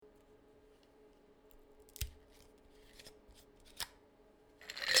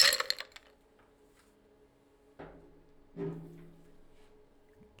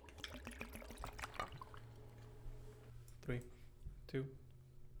2,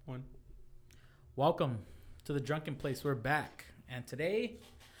 1. Welcome to the Drunken Place. We're back, and today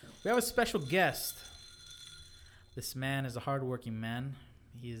we have a special guest. This man is a hardworking man.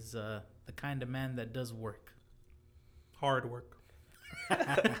 He's the kind of man that does work. Hard work.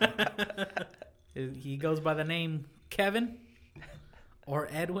 He goes by the name Kevin or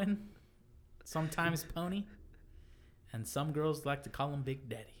Edwin, sometimes Pony, and some girls like to call him Big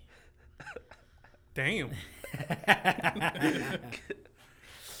Daddy. Damn.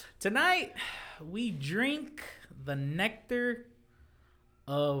 Tonight, we drink the nectar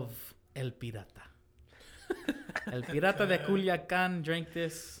of El Pirata. El Pirata de Culiacan drank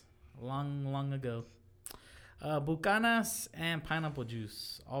this long ago. Buchanan and pineapple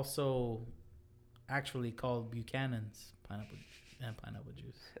juice, also actually called Buchanan's pineapple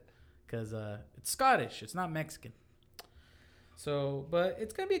juice, because it's Scottish, it's not Mexican. So, but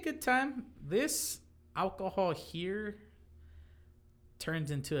it's gonna be a good time. This alcohol here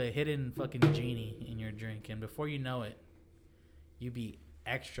turns into a hidden fucking genie in your drink, and before you know it, you be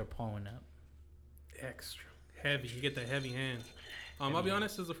extra pulling up. Extra heavy. You get the heavy hand. I'll be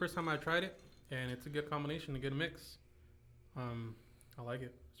honest, this is the first time I tried it, and it's a good combination, a good mix. I like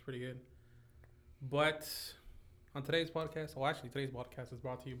it. It's pretty good. But on today's podcast, today's podcast is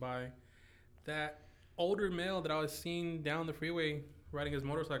brought to you by that older male that I was seeing down the freeway riding his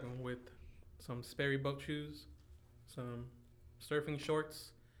motorcycle with some Sperry boat shoes, some surfing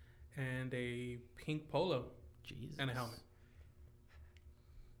shorts, and a pink polo. Jesus. And a helmet.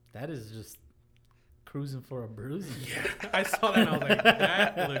 That is just cruising for a bruise. Yeah, I saw that and I was like,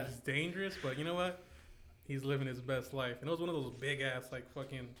 that looks dangerous, but you know what? He's living his best life. And it was one of those big ass like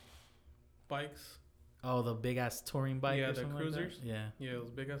bikes. Oh, the big ass touring bike. Yeah, or the something cruisers. Like that? Yeah, those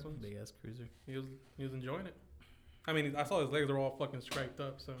big ass ones. Big ass cruiser. He was enjoying it. I mean, I saw his legs were all fucking striped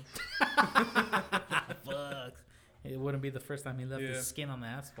up, so. Fuck. It wouldn't be the first time he left Yeah. his skin on the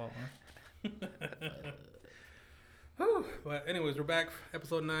asphalt, huh? But anyways, we're back,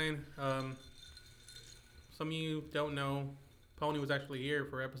 episode 9. Some of you don't know, Pony was actually here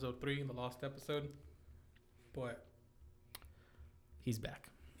for episode 3, the lost episode. But He's back.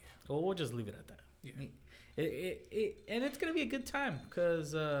 Well, we'll just leave it at that. yeah, And it's going to be a good time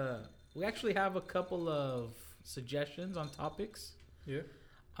because we actually have a couple of suggestions on topics. yeah.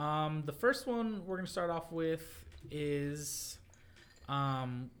 The first one we're going to start off with is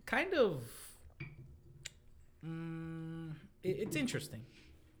kind of... it's interesting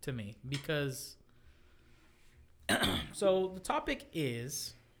to me because... So the topic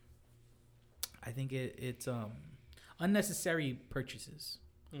is... I think it's unnecessary purchases.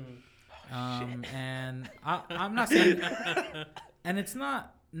 Mm-hmm. And I'm not saying, and it's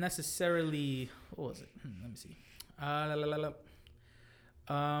not necessarily. What was it? Let me see.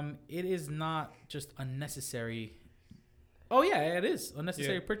 It is not just unnecessary. Oh yeah, it is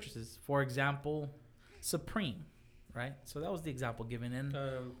unnecessary purchases. For example, Supreme, right? So that was the example given. And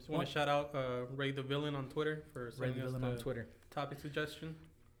Just want to shout out Ray the Villain on Twitter for Ray the sending us Villain the on Twitter. topic suggestion.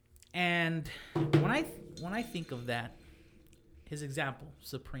 And when I think of that, his example,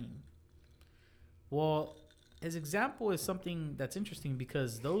 Supreme. Well, his example is something that's interesting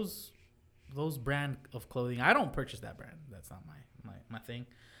because those brand of clothing, I don't purchase that brand. That's not my thing.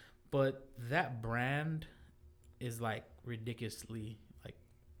 But that brand is like ridiculously like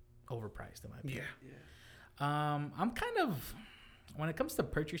overpriced in my opinion. Yeah. I'm kind of, when it comes to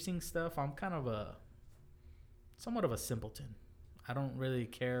purchasing stuff, I'm kind of somewhat of a simpleton. I don't really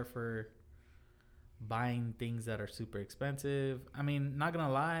care for buying things that are super expensive. I mean, not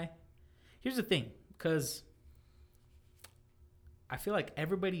gonna lie. Here's the thing, because I feel like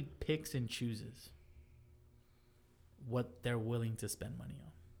everybody picks and chooses what they're willing to spend money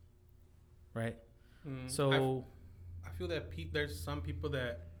on, right? So I feel that there's some people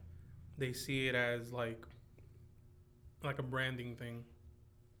that they see it as like a branding thing.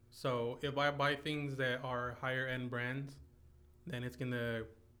 So if I buy things that are higher end brands, then it's gonna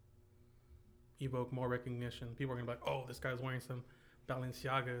evoke more recognition. People are gonna be like, "Oh, this guy's wearing some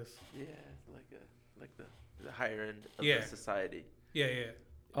Balenciagas." Yeah, like the higher end of the society. Yeah, yeah.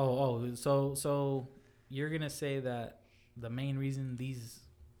 So you're gonna say that the main reason these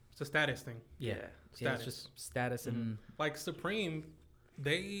It's a status thing. yeah it's just status and Like Supreme,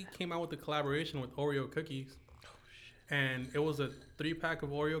 they came out with a collaboration with Oreo cookies. Oh shit! And it was a 3-pack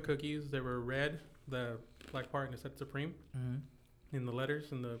of Oreo cookies. They were red, the black part, and it said Supreme in the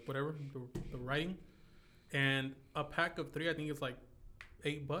letters and the whatever, the writing. And a pack of 3, I think it's like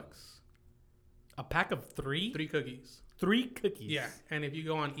 $8. a pack of 3 cookies. 3 cookies. Yeah. And if you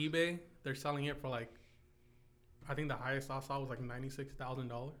go on eBay, they're selling it for like, I think the highest I saw was like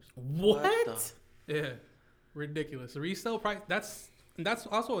 $96,000. What? Yeah. ridiculous. The resale price. That's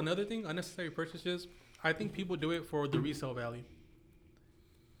also another thing. Unnecessary purchases. I think people do it for the resale value.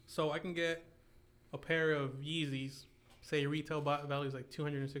 So I can get a pair of Yeezys. Say retail value is like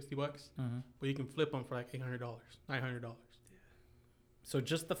 $260, but you can flip them for like $800, $900. So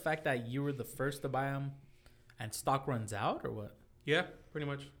just the fact that you were the first to buy them, and stock runs out, or what? Yeah, pretty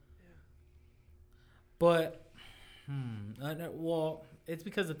much. But, well, it's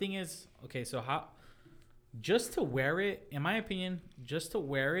because the thing is, okay, so how, just to wear it, in my opinion, just to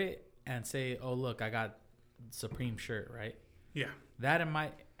wear it and say, oh, look, I got Supreme shirt, right? Yeah.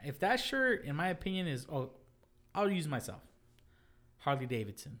 If that shirt, in my opinion, is, I'll use myself. Harley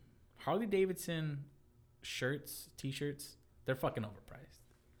Davidson. Harley Davidson shirts, t-shirts, they're fucking overpriced.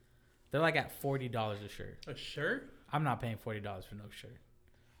 They're like at $40 a shirt. A shirt? I'm not paying $40 for no shirt.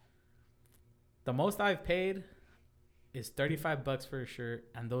 The most I've paid is $35 for a shirt,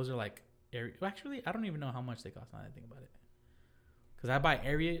 and those are like actually, I don't even know how much they cost now that I think about it. Because I buy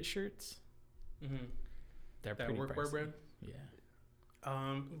Area shirts. Mm-hmm. They're that pretty workwear pricey. brand? Yeah.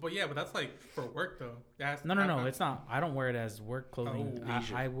 But that's like for work though. No, it's not. I don't wear it as work clothing.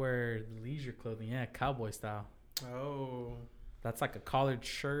 leisure. I wear leisure clothing. Yeah, cowboy style. Oh. That's like a collared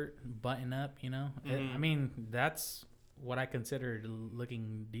shirt, button up, you know? Mm-hmm. I mean, that's what I consider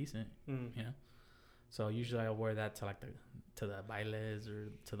looking decent, you know? So usually I'll wear that to like to the bailes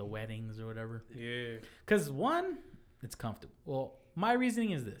or to the weddings or whatever. Yeah. Because one, it's comfortable. Well, my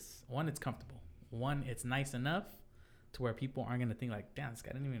reasoning is this. One, it's comfortable. One, it's nice enough to where people aren't going to think like, damn, this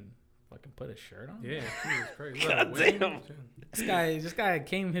guy didn't even fucking put a shirt on. Yeah, Jesus Christ. God damn. This guy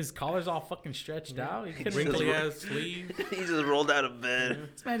came, his collar's all fucking stretched out. He couldn't Wrinkly really, ass sleeves. He just rolled out of bed.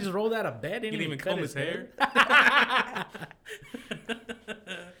 this man just rolled out of bed. He Didn't didn't even cut comb his hair.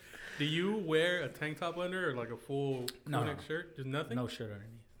 Do you wear a tank top under or like a full No. neck shirt? Just nothing? No shirt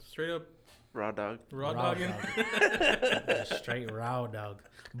underneath. Straight up Raw dog. raw Raw dogging? Just straight raw dog.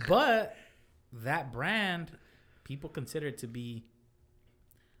 But that brand, people consider it to be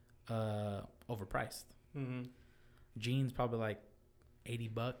overpriced. Mm-hmm. Jeans probably like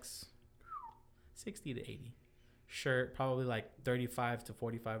 $80, 60 to 80. Shirt probably like $35 to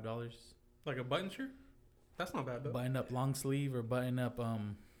 $45. Like a button shirt? That's not bad though. Button up long sleeve or button up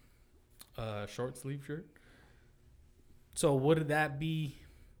short sleeve shirt. So would that be?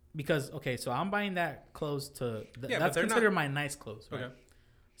 Because okay, so I'm buying that clothes to that's considered my nice clothes, right? Okay.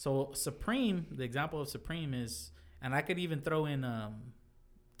 So Supreme, the example of Supreme is, and I could even throw in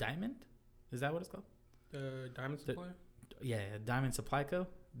Diamond. Is that what it's called? Diamond Supply? Diamond Supply Co.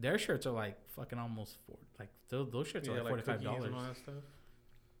 Their shirts are like fucking almost those shirts are like $45. And all that stuff.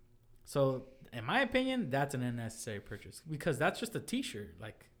 So in my opinion, that's an unnecessary purchase because that's just a T-shirt.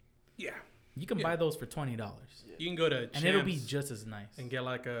 Like, yeah, you can buy those for $20. You can go to and it'll be just as nice and get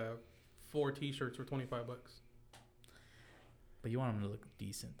like 4 T-shirts for $25. But you want them to look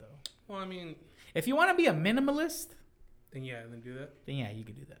decent though. Well, I mean, if you want to be a minimalist, then do that. Then you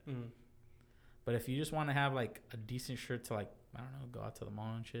can do that. Mm-hmm. But if you just want to have like a decent shirt to like, I don't know, go out to the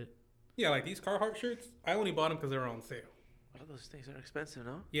mall and shit. Yeah, like these Carhartt shirts, I only bought them because they were on sale. What are those things? They're expensive,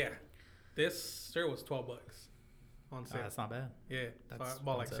 no? Yeah, this shirt was $12 on sale. That's not bad. Yeah, so I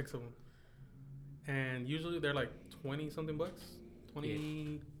bought like 6 of them, and usually they're like 20 something bucks,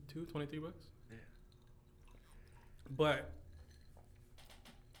 22, 23 bucks. Yeah. But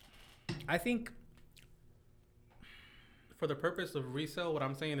I think for the purpose of resale, what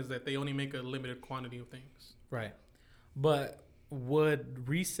I'm saying is that they only make a limited quantity of things. Right. But would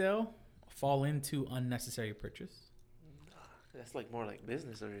resale fall into unnecessary purchase? That's like more like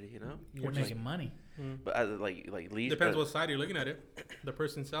business already, you know? You're making money. Mm-hmm. But like leisure. Depends what side you're looking at it. The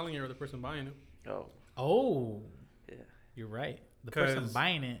person selling it or the person buying it. Oh. Yeah. You're right. The person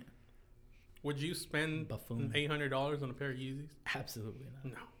buying it. Would you spend $800 on a pair of Yeezys? Absolutely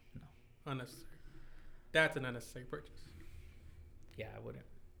not. No. Unnecessary. That's an unnecessary purchase. Yeah, I wouldn't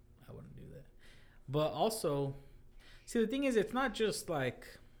do that. But also, see, the thing is, it's not just like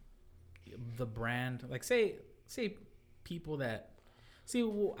the brand. Like, say people that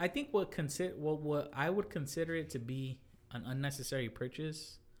I think what I would consider it to be an unnecessary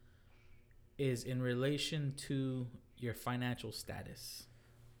purchase is in relation to your financial status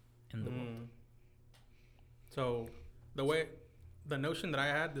in the world. So the notion that I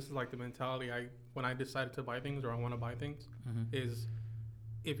had, this is like the mentality when I decided to buy things or I want to buy things, is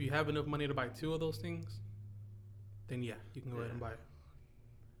if you have enough money to buy 2 of those things, then yeah, you can go ahead and buy it.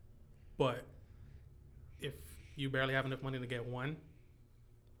 But if you barely have enough money to get one,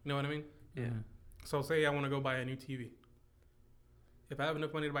 you know what I mean? Yeah. So say I want to go buy a new TV. If I have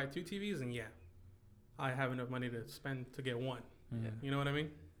enough money to buy 2 TVs, then yeah, I have enough money to spend to get one. Yeah. You know what I mean?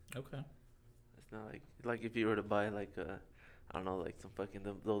 Okay. No, like if you were to buy like I don't know, like some fucking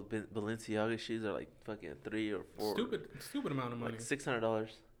those Balenciaga shoes are like fucking 3 or 4. Stupid amount of money. Like $600.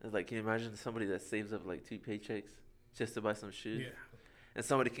 It's like, can you imagine somebody that saves up like 2 paychecks just to buy some shoes? Yeah. And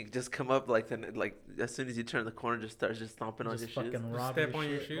somebody can just come up like as soon as you turn the corner, just starts just stomping on your shoes. Step on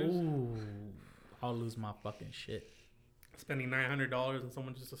your shoes. Ooh, I'll lose my fucking shit. Spending $900 and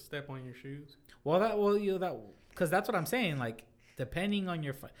someone just to step on your shoes. Because that's what I'm saying. Like, depending on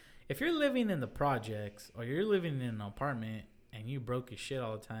if you're living in the projects or you're living in an apartment and you broke your shit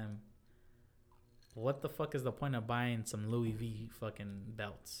all the time, what the fuck is the point of buying some Louis V fucking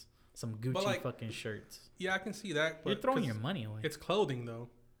belts, some Gucci fucking shirts? Yeah, I can see that. But you're throwing your money away. It's clothing though.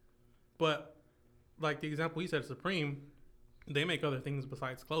 But like the example you said, Supreme, they make other things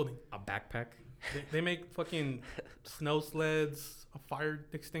besides clothing. A backpack. They make fucking snow sleds, a fire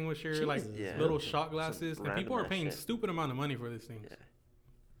extinguisher, Jesus. like little shot glasses, and people are paying shit. Stupid amount of money for these things. Yeah.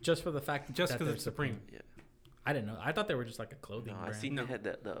 Just for the fact Just that because they're it's Supreme. Yeah. I didn't know. I thought they were just like a clothing No, I brand. seen they had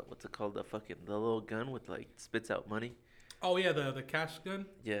the what's it called, the little gun with like spits out money. Oh yeah, the cash gun.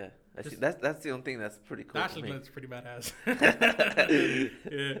 Yeah, I see. That's the only thing that's pretty cool. Cash gun's pretty badass.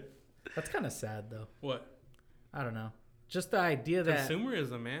 Yeah. That's kind of sad though. What? I don't know. Just the idea that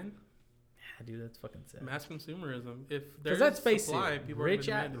Consumerism, man. Yeah, dude, that's fucking sad. Mass consumerism. If Because there's let's face supply, it, people rich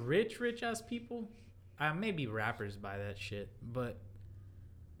are demanding. rich ass people, maybe rappers buy that shit, but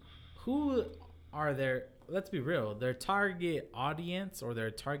who are their? Let's be real. Their target audience or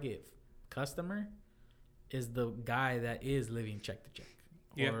their target customer is the guy that is living check to check,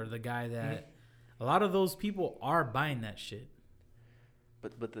 or the guy that a lot of those people are buying that shit.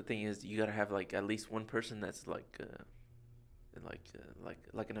 But the thing is, you gotta have like at least one person that's like an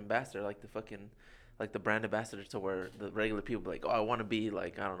ambassador, like the brand ambassador, to where the regular people be like, oh, I want to be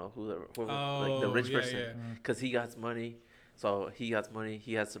like, I don't know who like the rich person, because he got money. So he got money.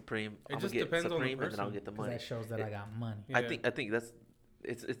 He has Supreme. It I'm just gonna get depends on the Supreme, and then I'll person. get the 'Cause money. that shows that I got money. Yeah. I think that's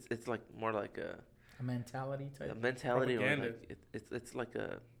it's like more like A mentality type. a mentality, or Propaganda. like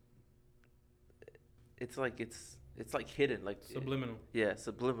it's like it's like hidden, like Subliminal. Yeah,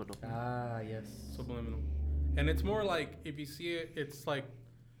 subliminal. Ah, yes. Subliminal. And it's more like, if you see it, it's like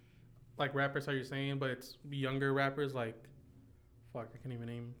rappers, how you're saying, but it's younger rappers, like, fuck, I can't even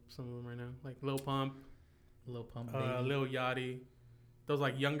name some of them right now. Like Lil Pump, Lil Pump, baby. Lil Yachty. Those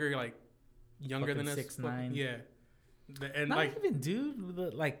like younger Fucking than us. 6ix9ine. Yeah. And Not like, even, dude.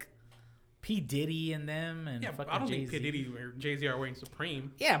 Like P Diddy and them, and yeah, fucking I don't Jay-Z. think P. Diddy or Jay-Z are wearing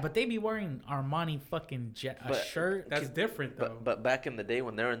Supreme. Yeah, but they be wearing Armani fucking But shirt. That's different though. But back in the day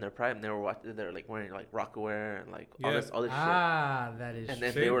when they were in their prime, they're like wearing like Rockaware and like all Yeah. this other shit. Ah, that is And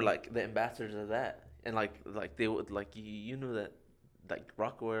then true. they were like the ambassadors of that, and like they would like you knew that like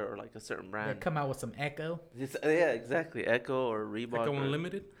Rockaware or like a certain They brand. come out with some Echo. Yeah, exactly. Echo or Reebok. Echo or,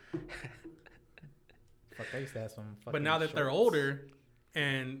 Unlimited. Fuck, I used to have some fucking But now that they're shirts. older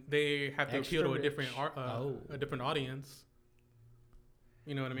and they have to appeal to a Extra different rich. a different audience.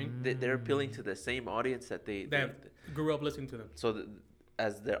 You know what I mean? they're appealing to the same audience that they Grew up listening to them. so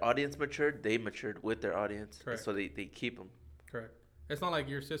as their audience matured, they matured with their audience. Correct. So they keep them. Correct. It's not like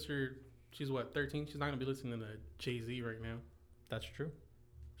your sister, she's what, 13? She's not going to be listening to Jay-Z right now. That's true.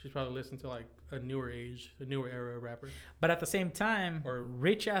 She's probably listening to like a newer era rapper. But at the same time, Or-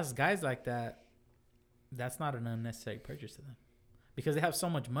 rich ass guys like that, that's not an unnecessary purchase to them, because they have so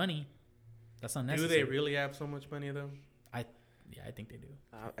much money. That's unnecessary. Do they really have so much money though? Yeah, I think they do.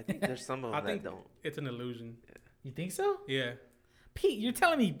 I think there's some of them that don't. It's an illusion. You think so? Yeah. Pete, you're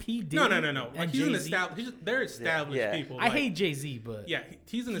telling me P Diddy? No. Like And he's an Jay-Z? established. They're established Yeah. people. I Like, hate Jay-Z, but Yeah,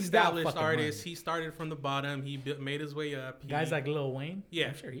 he's an He's got established fucking artist. money. He started from the bottom. He made his way up. guys like Lil Wayne. Yeah.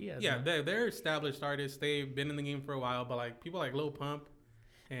 I'm sure he has. Yeah, money. they're established artists. They've been in the game for a while. But like people like Lil Pump.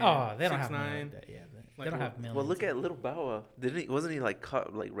 And Oh, they don't have 6ix9ine. money like that. Yeah, they Like, don't have millions. Well, look at Little Bow Wow. Wasn't he like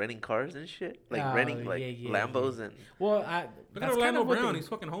renting cars and shit? Like Oh, renting like yeah, Lambos and. Well, Look at that's Orlando kind of what Brown. they- He's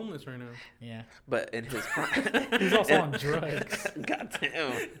fucking homeless right now. Yeah, But in his prime. he's also on drugs.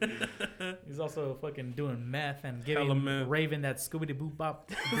 Goddamn. He's also fucking doing meth and Hella giving meth. Raven that Scooby Boop Bop.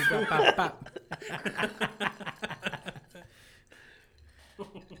 Boop bop, bop, bop.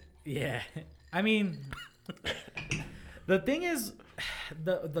 Yeah, I mean, the thing is,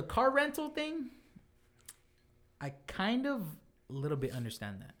 the car rental thing. I kind of a little bit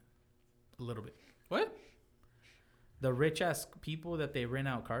understand that, a little bit. What? The rich ass people that they rent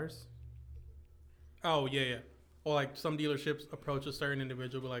out cars. Oh yeah. Or like some dealerships approach a certain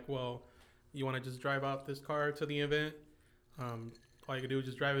individual, be like, "Well, you want to just drive out this car to the event? All you can do is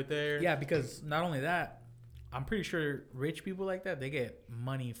just drive it there." Yeah, because not only that, I'm pretty sure rich people like that, they get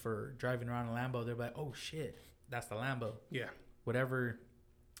money for driving around a Lambo. They're like, oh shit, that's the Lambo. Yeah. Whatever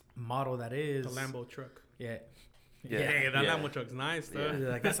model that is. The Lambo truck. Yeah. Yeah, that Lambo truck's nice, though. Yeah.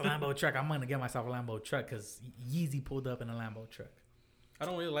 Like, that's a Lambo truck. I'm going to get myself a Lambo truck because Yeezy pulled up in a Lambo truck. I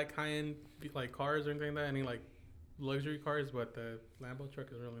don't really like high-end like cars or anything like that. Any like luxury cars, but the Lambo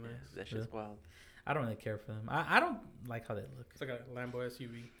truck is really nice. That shit's wild. I don't really care for them. I don't like how they look. It's like a Lambo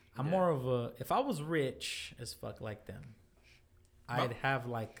SUV. I'm more of a... If I was rich as fuck like them, I'd have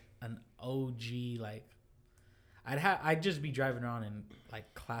like an OG, like... I'd just be driving around in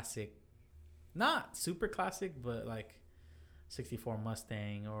like classic... Not super classic, but like 64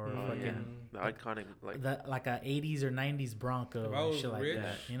 Mustang or the iconic like a 80s or 90s Bronco or shit like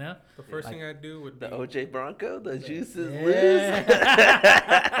that, you know? The first thing I'd do would be the OJ Bronco, the juices loose.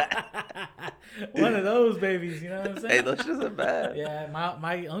 One of those babies, you know what I'm saying? Hey, those shits are bad. Yeah,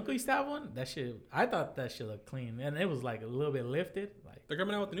 my uncle used to have one. That shit, I thought that shit looked clean, and it was like a little bit lifted. Like they're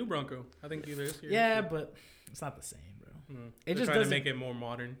coming out with the new Bronco. I think either this year. Yeah, but it's not the same, bro. It just trying to make it more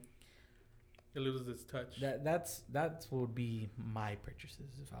modern. It loses its touch. That's what would be my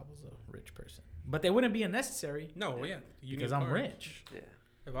purchases if I was a rich person. But they wouldn't be unnecessary. No, yeah. Because I'm rich. Yeah.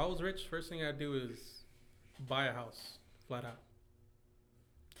 If I was rich, first thing I'd do is buy a house, flat out.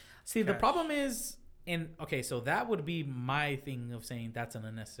 See, the problem is, so that would be my thing of saying that's an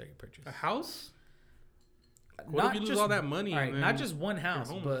unnecessary purchase. A house? What if you lose all that money? All right, not just one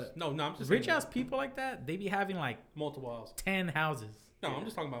house, but no, I'm just rich ass people like that. They be having like multiple houses, 10 houses. No, I'm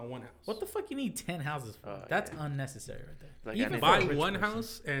just talking about one house. What the fuck you need 10 houses for? That's unnecessary right there. Like even buy one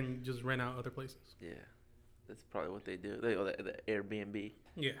house and just rent out other places. Yeah, that's probably what they do. They go the Airbnb.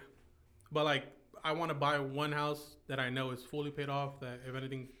 Yeah, but like I want to buy one house that I know is fully paid off. That if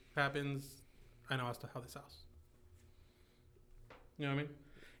anything happens, I know I still have this house. You know what I mean?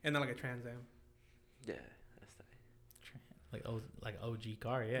 And then like a Trans Am. Yeah, that's tight. Like OG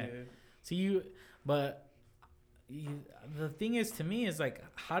car, yeah. See the thing is, to me, is like,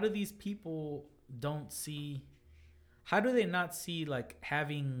 how do these people how do they not see like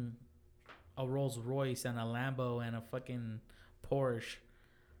having a Rolls Royce and a Lambo and a fucking Porsche?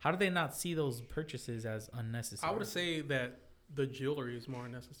 How do they not see those purchases as unnecessary? I would say that the jewelry is more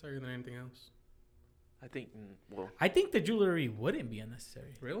unnecessary than anything else. I think the jewelry wouldn't be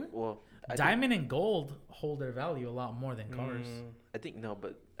unnecessary. Really? Well, diamond and gold hold their value a lot more than cars. I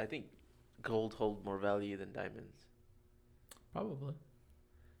think gold hold more value than diamonds. Probably.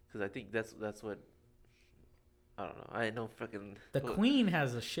 Because I think that's what. I don't know. I know fucking. The Queen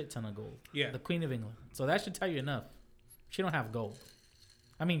has a shit ton of gold. Yeah. The Queen of England. So that should tell you enough. She don't have gold.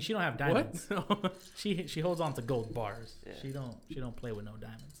 I mean, she don't have diamonds. What? she holds on to gold bars. Yeah. She don't play with no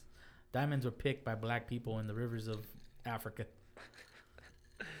diamonds. Diamonds were picked by black people in the rivers of Africa.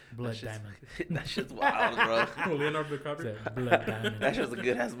 Blood diamond. That shit's wild, bro. Leonardo DiCaprio. Blood diamond. That shit's a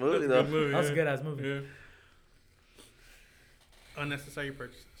good ass movie, though. That's a good ass movie. Yeah. Unnecessary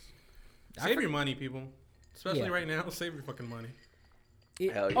purchases. Save your money, people. Especially right now. Save your fucking money.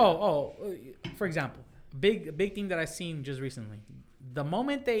 Hell yeah. For example, big thing that I seen just recently. The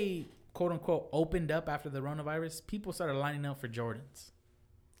moment they quote unquote opened up after the coronavirus, people started lining up for Jordans.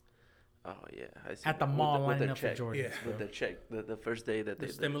 Oh yeah, I see. At the mall lining up for Jordans. Yeah. With the check, the first day that the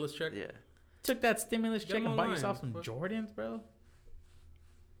stimulus check. Yeah. Took that stimulus check and bought yourself some Jordans, bro.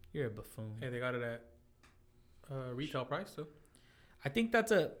 You're a buffoon. Hey, they got it at retail price too. I think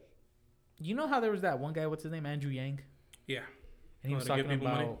that's you know how there was that one guy, what's his name, Andrew Yang? Yeah. And he was talking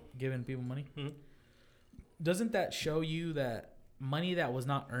about giving people money. Mm-hmm. Doesn't that show you that money that was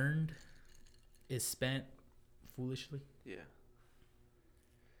not earned is spent foolishly? Yeah.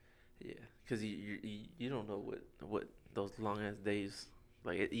 Yeah, because you don't know what those long ass days,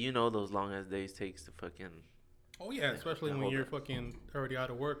 like, those long ass days takes to fucking. Oh yeah, especially when you're fucking already out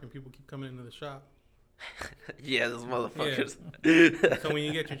of work and people keep coming into the shop. Yeah, those motherfuckers. Yeah. So when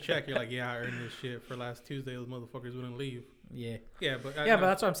you get your check, you're like, yeah, I earned this shit for last Tuesday. Those motherfuckers wouldn't leave. Yeah. Yeah, but but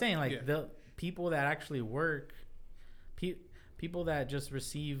that's what I'm saying. Like the people that actually work, people that just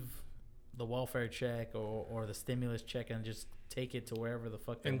receive the welfare check or the stimulus check and just take it to wherever the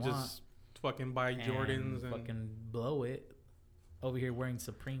fuck they want. And just fucking buy Jordans and fucking blow it. Over here wearing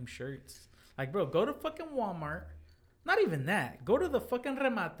Supreme shirts. Like, bro, go to fucking Walmart. Not even that. Go to the fucking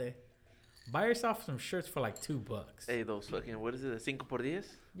Remate. Buy yourself some shirts for like $2. Hey, those fucking, what is it? 5 por 10?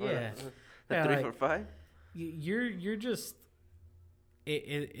 Yeah. The 3 for 5? You're just.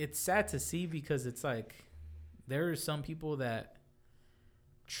 It's sad to see because it's like there are some people that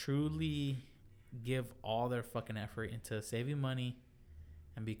truly give all their fucking effort into saving money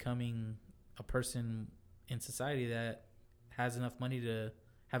and becoming a person in society that has enough money to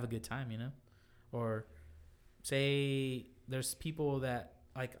have a good time, or say there's people that,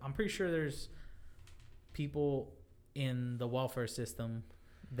 like, I'm pretty sure there's people in the welfare system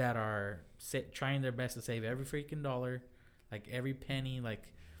that are trying their best to save every freaking dollar, like every penny. Like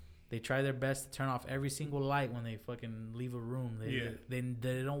they try their best to turn off every single light when they fucking leave a room.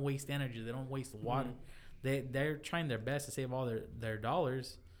 They don't waste energy. They don't waste water. They're trying their best to save all their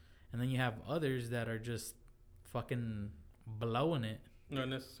dollars, and then you have others that are just fucking blowing it. Not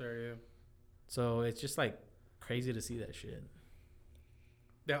necessary. Yeah. So it's just like crazy to see that shit.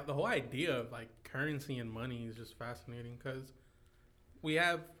 The whole idea of like currency and money is just fascinating because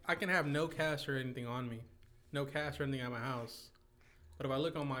I can have no cash or anything on me, no cash or anything at my house, but if I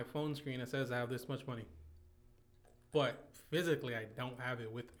look on my phone screen, it says I have this much money, but physically I don't have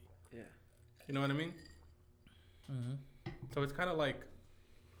it with me. Yeah. You know what I mean? Mm-hmm. So it's kind of like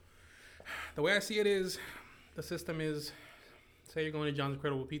the way I see it is, the system is, say you're going to John's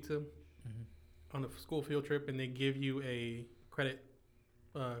Incredible Pizza on a school field trip, and they give you a credit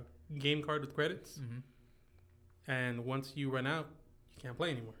game card with credits, and once you run out, you can't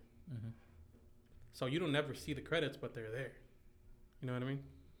play anymore. So you don't ever see the credits, but they're there. You know what I mean?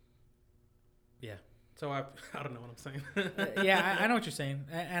 Yeah. So I don't know what I'm saying. Yeah, I know what you're saying,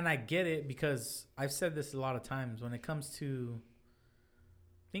 and I get it because I've said this a lot of times when it comes to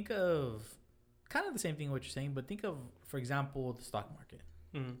think of kind of the same thing what you're saying, but think of, for example, the stock market.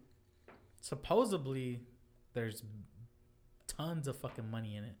 Supposedly, there's tons of fucking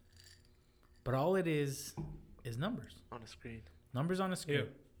money in it, but all it is numbers on a screen. Numbers on a screen. Yeah.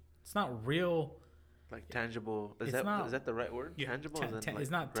 It's not real. Like tangible. Is that the right word? Yeah. Tangible.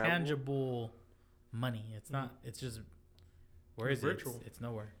 It's not grabbable? Tangible money. It's not. It's just. Where is virtual. It? It's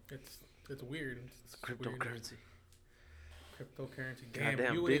nowhere. It's weird. It's cryptocurrency. Cryptocurrency.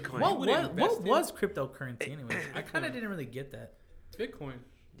 Goddamn Bitcoin. What was cryptocurrency anyways? I kind of didn't really get that. Bitcoin.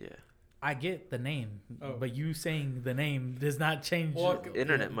 Yeah. I get the name, but you saying the name does not change.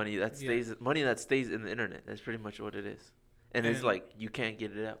 Internet money that stays money that stays in the internet. That's pretty much what it is, and it's like you can't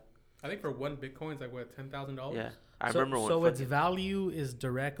get it out. I think for one Bitcoin, it's like what, $10,000. Yeah, I remember when. So its value is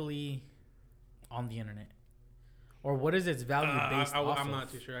directly on the internet, or what is its value based off? I'm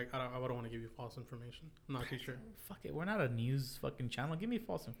not too sure. I don't want to give you false information. I'm not too sure. Fuck it, we're not a news fucking channel. Give me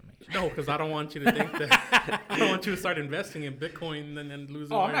false information. No, because I don't want you to think that. I don't want you to start investing in Bitcoin and then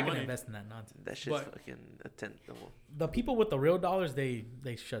losing all your money. I'm not gonna invest in that nonsense. That shit's fucking a tenth. The people with the real dollars, they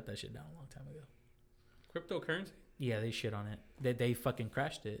shut that shit down a long time ago. Cryptocurrency? Yeah, they shit on it. They fucking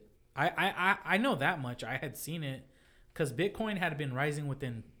crashed it. I know that much. I had seen it because Bitcoin had been rising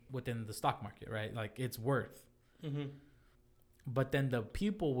within the stock market, right? Like its worth. But then the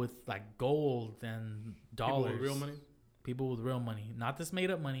people with like gold and dollars, people with real money, not this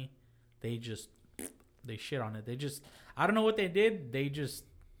made up money, they shit on it. I don't know what they did. They just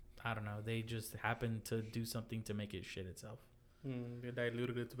happened to do something to make it shit itself. They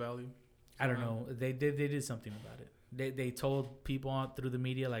diluted its value. I don't know. They did something about it. They told people through the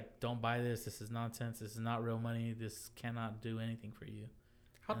media, like, don't buy this. This is nonsense. This is not real money. This cannot do anything for you.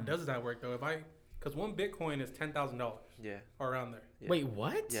 How does that work though? Because one Bitcoin is $10,000. Yeah. Or around there. Yeah. Wait,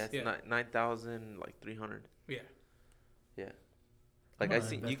 what? Yeah, it's 9,300. Yeah. Yeah. Like I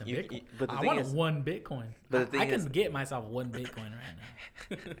see you but the I thing want is, one Bitcoin. But the thing I can get myself one Bitcoin right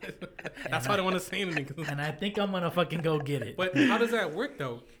now. That's why I don't want to say anything. And I think I'm gonna fucking go get it. But how does that work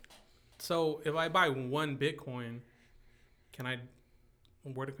though? So if I buy one Bitcoin,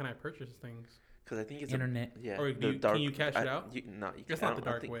 where can I purchase things? Because I think it's internet. Or can you cash it out? It's not the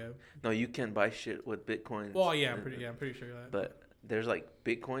dark web. No, you can buy shit with Bitcoin. Well, yeah, I'm pretty sure that. But there's like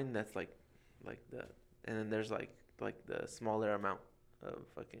Bitcoin that's like the, and then there's like the smaller amount of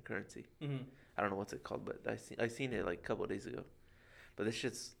fucking currency. I don't know what's it called, but I seen it like a couple of days ago. But this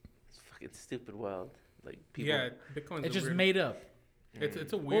shit's fucking stupid wild. Like people. Yeah, Bitcoin's just made up.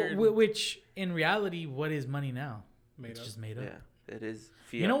 It's a weird. Which in reality, what is money now? It's just made up. Yeah, it is.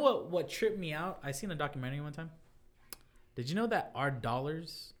 Fiat. You know what tripped me out? I seen a documentary one time. Did you know that our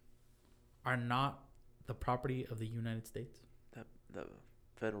dollars are not the property of the United States? The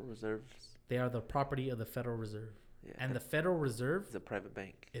Federal Reserves. They are the property of the Federal Reserve. Yeah, and the Federal Reserve is a private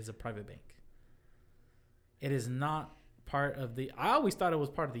bank. It is not part of the. I always thought it was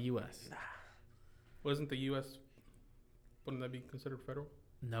part of the U.S. Nah. Wasn't the U.S. Wouldn't that be considered federal?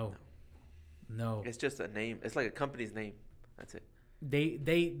 No. It's just a name. It's like a company's name. That's it.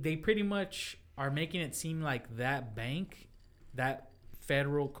 They pretty much are making it seem like that bank, that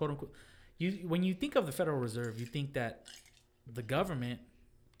federal quote unquote. When you think of the Federal Reserve, you think that the government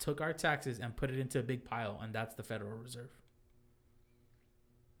took our taxes and put it into a big pile, and that's the Federal Reserve.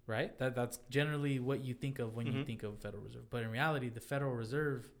 Right? That's generally what you think of when you think of Federal Reserve. But in reality, the Federal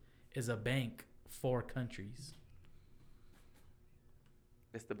Reserve is a bank for countries.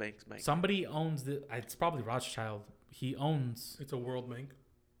 It's the bank's bank. Somebody owns it's probably Rothschild. He owns. It's a world bank.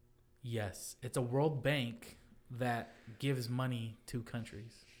 Yes, it's a World Bank that gives money to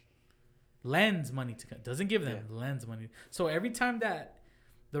countries. Lends money to doesn't give them, lends money. So every time that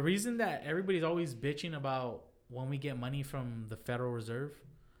the reason that everybody's always bitching about when we get money from the Federal Reserve,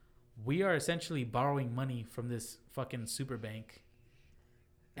 we are essentially borrowing money from this fucking super bank.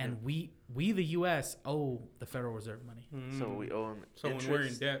 And we the US owe the Federal Reserve money. So we owe them interest. When we're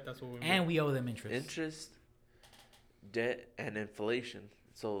in debt, that's what we And we owe them interest. Interest, debt, and inflation.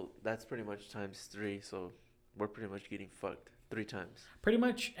 So that's pretty much times 3. So we're pretty much getting fucked 3 times. Pretty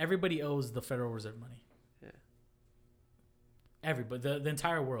much everybody owes the Federal Reserve money. Yeah. Everybody, the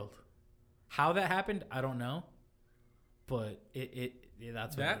entire world. How that happened, I don't know. But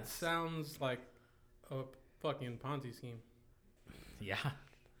that's what that sounds like a fucking Ponzi scheme. Yeah.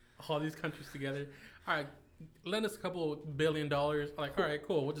 All these countries together. All right, lend us a couple $1 billion. Like, all right,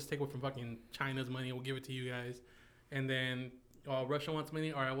 cool. We'll just take it from fucking China's money. We'll give it to you guys. And then Russia wants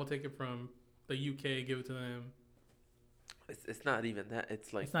money. All right, we'll take it from the UK, give it to them. It's not even that.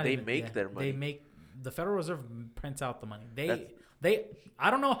 It's like they make their money. The Federal Reserve prints out the money. They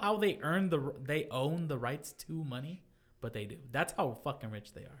I don't know how they own the rights to money, but they do. That's how fucking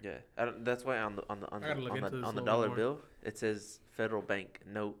rich they are. Yeah, that's why on the dollar bill it says Federal Bank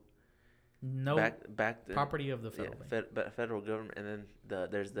note. No, back property of the federal bank. Federal government, and then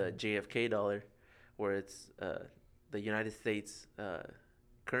there's the JFK dollar, where it's the United States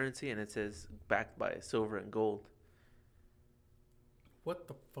currency, and it says backed by silver and gold. What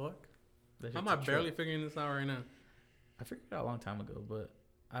the fuck? I'm not barely figuring this out right now. I figured it out a long time ago, but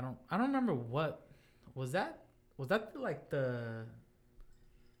I don't remember what was that. Was that like that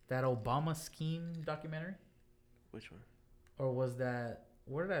Obama scheme documentary? Which one? Or was that?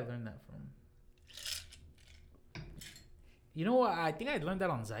 Where did I learn that from? You know what? I think I learned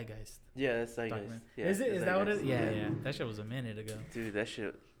that on Zeitgeist. Yeah, that's Zeitgeist. Yeah, is it? Is that what it is? Yeah. That shit was a minute ago. Dude, that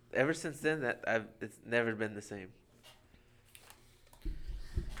shit. Ever since then, it's never been the same.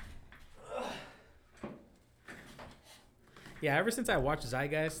 Yeah, ever since I watched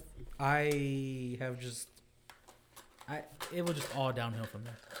Zeitgeist, it was just all downhill from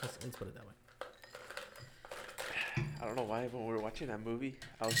there. Let's put it that way. I don't know why when we were watching that movie,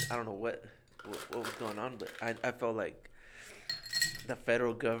 I don't know what was going on, but I felt like the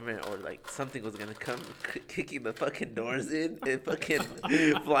federal government or like something was gonna come kicking the fucking doors in and fucking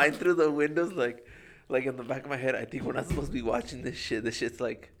flying through the windows. Like in the back of my head, I think we're not supposed to be watching this shit. This shit's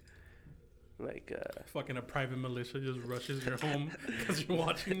like fucking a private militia just rushes your home because you're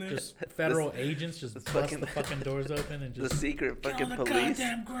watching this. Just federal agents just bust the fucking doors open and just the secret fucking get on the police.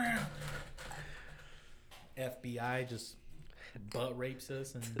 Goddamn ground. FBI just butt rapes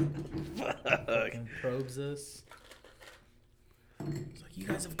us and fucking probes us. It's like, you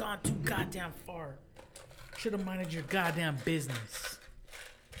guys have gone too goddamn far. Should have minded your goddamn business.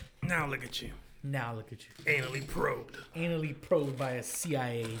 Now look at you. Anally probed by a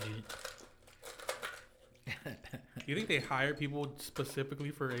CIA agent. You think they hire people specifically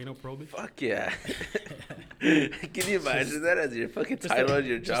for anal probing? Fuck yeah. Can you imagine that as your fucking title on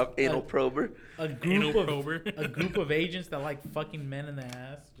your job? Anal prober? A group of agents that like fucking men in the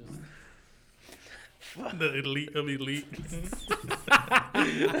ass. The elite of elite.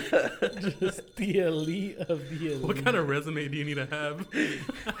 Just the elite of the elite. What kind of resume do you need to have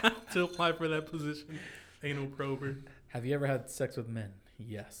to apply for that position? Anal prober. Have you ever had sex with men?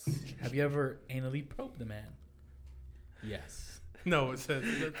 Yes. Have you ever anally probed a man? Yes. No, it says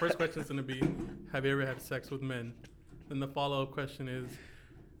the first question is going to be, have you ever had sex with men? Then the follow-up question is,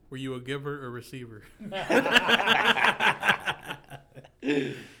 were you a giver or receiver?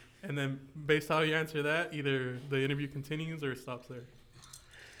 And then based on how you answer that, either the interview continues or it stops there.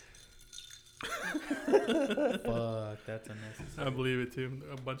 Fuck, that's unnecessary. I believe it too.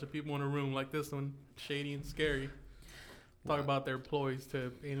 A bunch of people in a room like this one, shady and scary, talk about their ploys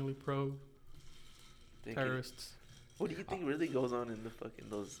to anally probe terrorists. What do you think really goes on in the fucking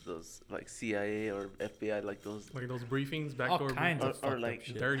those like CIA or FBI like those briefings, all kinds of or like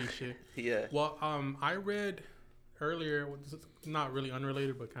shit. Dirty shit? Yeah. Well, I read earlier, not really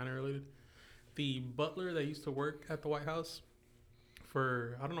unrelated but kind of related. The butler that used to work at the White House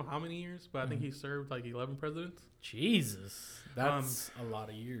for I don't know how many years, but I think he served like 11 presidents. Jesus, that's a lot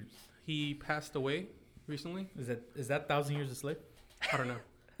of years. He passed away recently. Is that 1,000 Years a Slave? I don't know.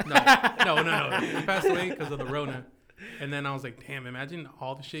 No. He passed away because of the Rona. And then I was like, damn, imagine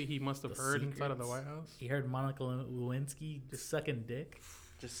all the shit he must have heard inside of the White House. He heard Monica Lewinsky just sucking dick.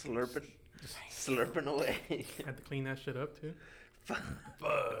 Just slurping away. Had to clean that shit up, too. Fuck.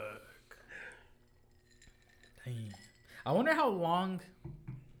 Dang. I wonder how long...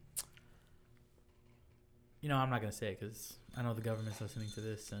 You know, I'm not going to say it because I know the government's listening to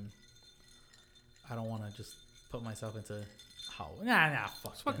this and I don't want to just put myself into how. Nah,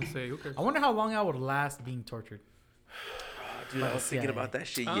 fuck. Just fucking say. Who cares? I wonder how long I would last being tortured. Dude, I was thinking about that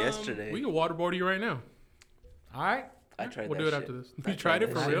shit yesterday. We can waterboard you right now. All right. I tried We'll that do it shit. after this. You tried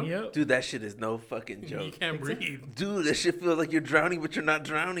it for real? Yep. Dude, that shit is no fucking joke. You can't breathe. Dude, that shit feels like you're drowning, but you're not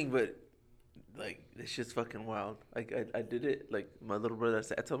drowning. But like, this shit's fucking wild. Like, I did it. Like, my little brother,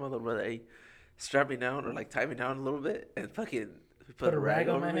 I told my little brother, hey, strap me down or like tie me down a little bit and fucking put a rag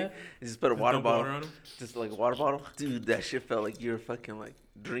on over my me head? and just put a water dump bottle. water on him? Just like a water bottle. Dude, that shit felt like you're fucking like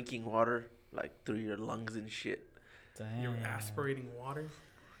drinking water like through your lungs and shit. Damn. You're aspirating water.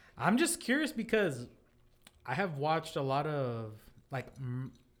 I'm just curious because I have watched a lot of like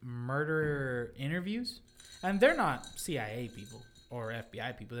murder interviews, and they're not CIA people or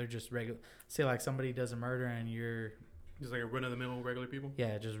FBI people. They're just regular. Say like somebody does a murder and you're Just like a run of the mill regular people.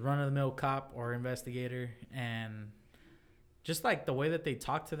 yeah, just run of the mill cop or investigator, and just like the way that they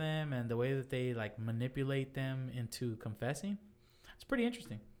talk to them and the way that they like manipulate them into confessing, it's pretty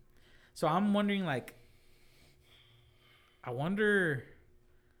interesting. So I'm wondering, like, I wonder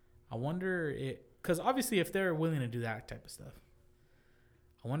it, because obviously if they're willing to do that type of stuff,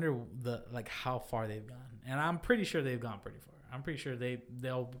 I wonder how far they've gone, and I'm pretty sure they've gone pretty far. I'm pretty sure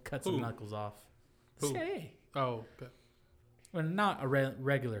they'll cut some knuckles off. Who? CIA. Oh, okay. Well, not a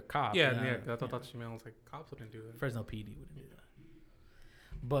regular cop. Yeah, you know? yeah. I thought you meant I was like cops wouldn't do that. Fresno PD wouldn't do that.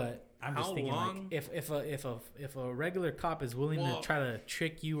 But I'm just How thinking, long? like, if a regular cop is willing to try to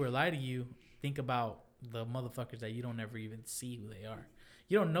trick you or lie to you, think about the motherfuckers that you don't ever even see who they are.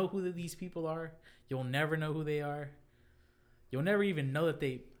 You don't know who these people are. You'll never know who they are. You'll never even know that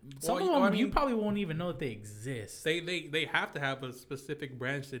they. Some of them, you probably won't even know that they exist. They have to have a specific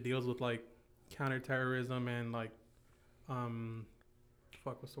branch that deals with like counterterrorism and like,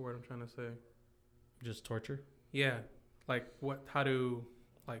 what's the word I'm trying to say? Just torture. Yeah, like how to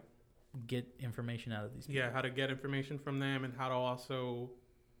like get information out of these people. Yeah, how to get information from them and how to also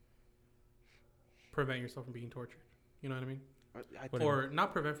prevent yourself from being tortured. You know what I mean? Or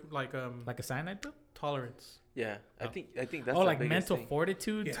not prevent, like a cyanide pill? Tolerance. Yeah, I think that's the like biggest mental thing.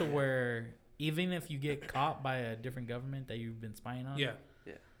 fortitude to where even if you get caught by a different government that you've been spying on. Yeah.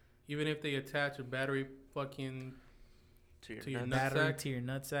 Yeah. Even if they attach a battery fucking to your nutsack, to your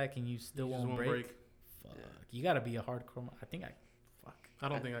nutsack and you still won't break. Fuck. Yeah. You gotta be a hardcore. I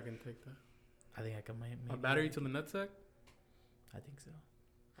don't think I can take that. I think I can make a battery to the nutsack. I think so.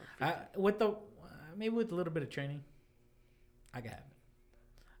 Maybe with a little bit of training, I can have it.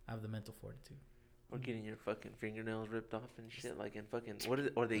 I have the mental fortitude. Or getting your fucking fingernails ripped off and shit, like in fucking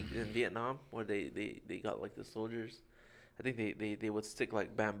or they in Vietnam where they got like the soldiers. I think they would stick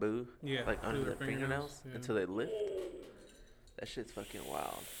like bamboo, like under their fingernails until they lift. That shit's fucking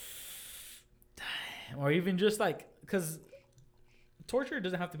wild. Or even just like, because torture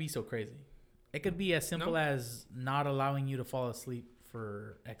doesn't have to be so crazy. It could be as simple as not allowing you to fall asleep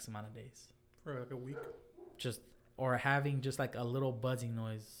for X amount of days. For like a week. Or having just like a little buzzing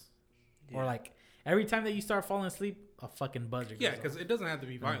noise. Yeah. Or like every time that you start falling asleep, a fucking buzzer goes off. Because it doesn't have to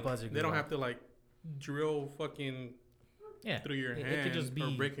be violent. They don't have to like drill fucking through your hand. It could just be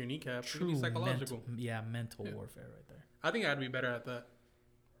or break your kneecap. True, it could be psychological. Mental warfare right there. I think I'd be better at that.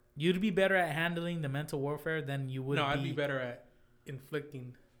 You'd be better at handling the mental warfare than you would. No, I'd be better at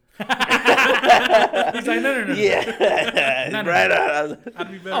inflicting. He's like, no. Yeah, no. Right on.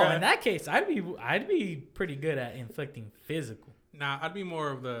 I'd be better. In that case, I'd be pretty good at inflicting physical. Nah, I'd be more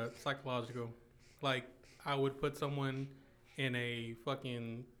of the psychological. Like, I would put someone in a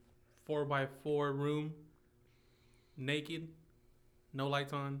fucking 4x4 room, naked, no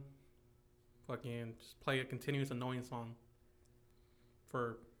lights on, fucking just play a continuous annoying song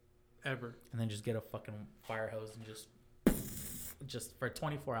forever. And then just get a fucking fire hose and just for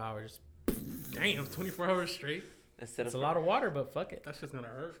 24 hours. Damn, 24 hours straight? It's a lot of water, but fuck it. That's just gonna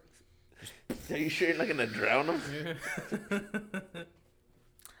hurt. Are you sure you're not gonna drown them?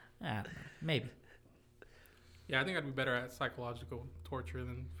 Yeah. Maybe. Yeah, I think I'd be better at psychological torture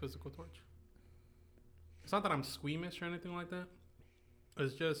than physical torture. It's not that I'm squeamish or anything like that.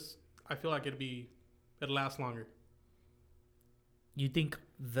 It's just I feel like it'd last longer. You think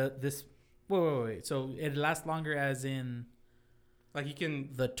wait. So it'd last longer as in like you can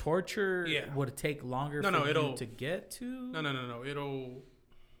the torture would take longer for you to get to? No. It'll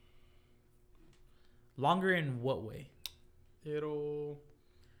longer in what way?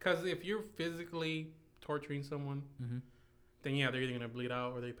 Because if you're physically torturing someone, then they're either gonna bleed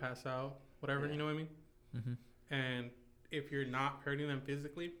out or they pass out, whatever. You know what I mean? Mm-hmm. And if you're not hurting them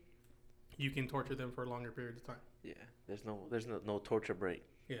physically, you can torture them for a longer period of time. Yeah, there's no torture break.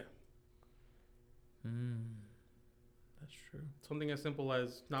 Yeah. That's true. Something as simple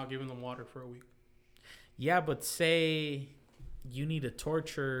as not giving them water for a week. Yeah, but say you need to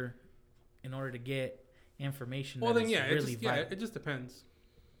torture in order to get information. Well, that then is yeah, really it just depends.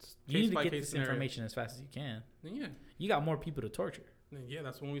 It's you need to by get case this scenario. information as fast as you can. Then yeah, You got more people to torture. then yeah,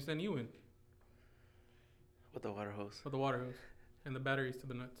 that's when we send you in With the water hose. with the water hose and the batteries to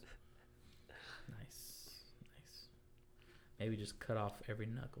the nuts. Nice. Maybe just cut off every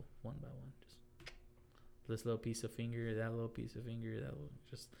knuckle one by one. Just this little piece of finger, that little piece of finger, that little,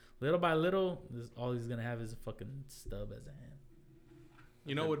 just little by little. All he's gonna have is a fucking stub as a hand.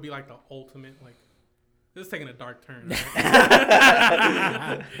 You know, it would be like the ultimate, like, this is taking a dark turn.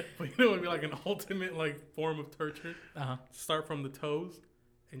 Right? But you know, it would be like an ultimate, like, form of torture. Start from the toes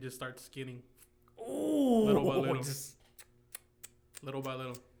and just start skinning. Ooh, Little by little. Little by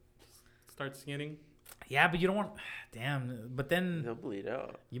little. Start skinning. Yeah, but you don't want. Damn, but then They'll bleed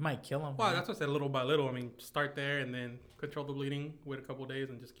out. you might kill him. Well, that's what I said, little by little. I mean, start there and then control the bleeding, wait a couple days,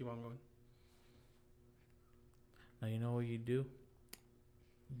 and just keep on going. Now, you know what you do?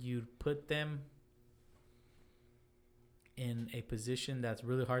 You put them in a position that's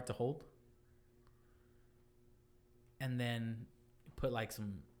really hard to hold. And then put like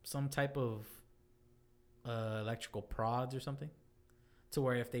some type of electrical prods or something. To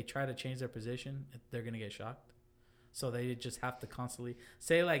where if they try to change their position, they're going to get shocked. So they just have to constantly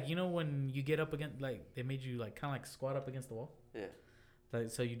say, like, you know, when you get up against, like, they made you like kind of like squat up against the wall. Yeah. Like,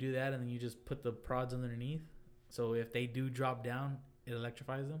 so you do that and then you just put the prods underneath. So if they do drop down, it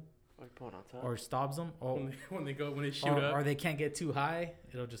electrifies them. Or put on top. Or stops them. Or When they shoot up. or they can't get too high.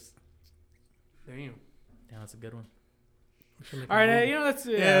 It'll just. Damn. That's a good one. All right, you know, that's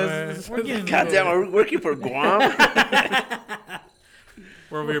we're getting Goddamn, are we working for Guam?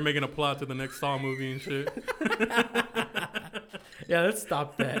 We're over here making a plot to the next Saw movie and shit. Yeah, let's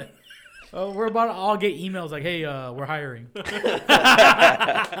stop that. We're about to all get emails like, "Hey, we're hiring."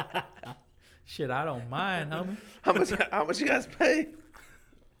 Shit, I don't mind, homie. How much you guys pay?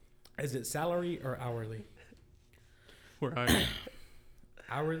 Is it salary or hourly? We're hiring.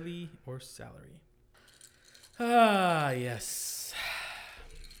 Hourly or salary? Yes.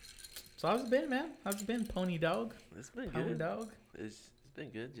 So how's it been, man? How's it been, Pony Dog? It's been Pony good. Dog? It's been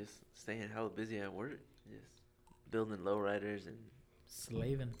good. Just staying hella busy at work. Just building lowriders and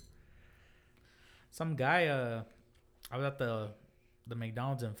Slaving. Some guy, I was at the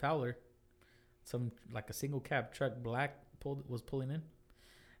McDonald's in Fowler. Some like a single cab truck, black, was pulling in. And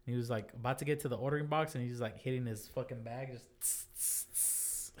he was like about to get to the ordering box, and he's like hitting his fucking bag,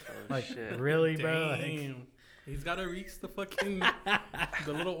 just like shit. really, bro. Like, Damn. He's got to reach the fucking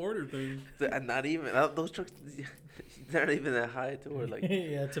the little order thing. not even those trucks. They're not even that high to where like.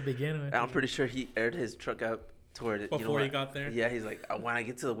 yeah, to begin with. I'm pretty sure he aired his truck out to where Before he got there. Yeah, he's like, when I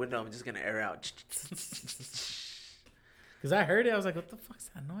get to the window, I'm just gonna air out. Because I heard it, I was like, "What the fuck's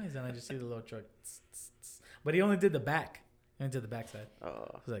that noise?" And I just see the little truck. But he only did the back. He only did the backside. Oh.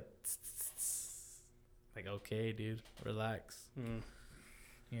 I was like, okay, dude, relax. Mm.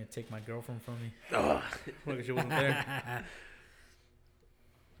 You're gonna take my girlfriend from me. Oh. Look at you wasn't there.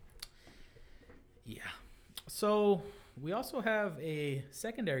 Yeah. So we also have a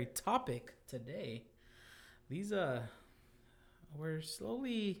secondary topic today. These we're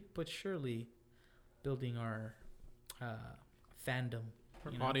slowly but surely building our fandom,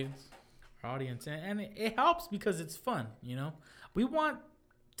 Our audience. our audience, and it helps because it's fun. You know, we want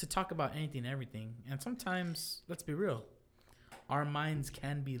to talk about anything and everything, and sometimes, let's be real, our minds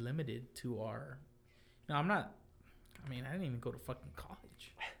can be limited to our. You know, I didn't even go to fucking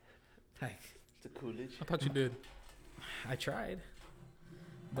college. Like, The Coolidge. I thought you did. I tried.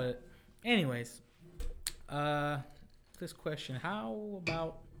 But anyways, this question, how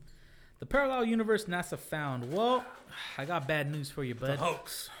about the parallel universe NASA found? Well, I got bad news for you, bud. It's a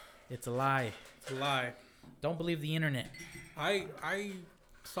hoax. It's a lie. It's a lie. Don't believe the internet. I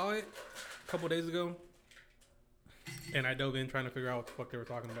saw it a couple days ago, and I dove in trying to figure out what the fuck they were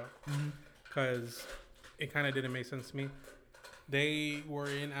talking about. Because it kind of didn't make sense to me. They were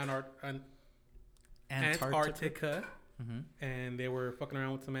in Antarctica. And they were fucking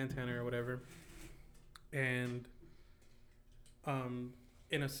around with some antenna or whatever. And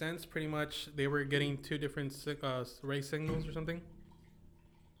in a sense, pretty much, they were getting two different ray signals or something.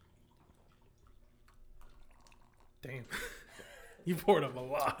 Damn. You poured up a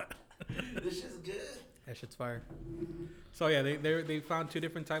lot. This is good. That shit's fire. So yeah, they found two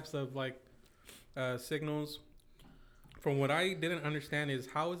different types of like signals. From what I didn't understand is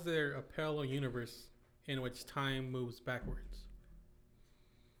how is there a parallel universe in which time moves backwards?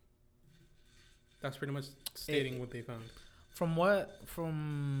 That's pretty much stating what they found.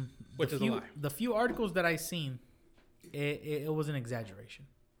 Which is a lie. The few articles that I seen, it was an exaggeration.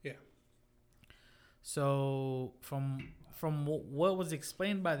 Yeah. So from what was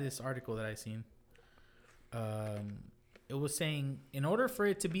explained by this article that I seen, it was saying in order for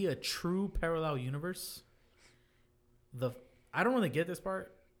it to be a true parallel universe, I don't really get this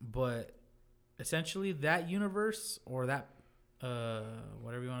part, but essentially that universe or that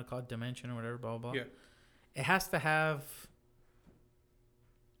whatever you want to call it, dimension or whatever, blah blah blah. Yeah. It has to have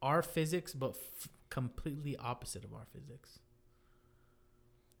our physics, but completely opposite of our physics.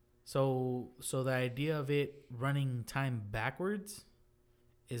 So the idea of it running time backwards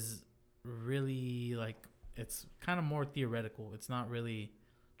is really like, it's kind of more theoretical. It's not really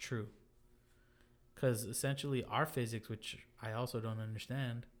true. Because essentially our physics, which I also don't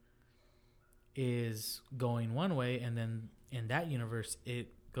understand, is going one way, and then in that universe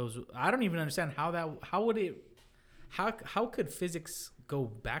it goes. I don't even understand how could physics go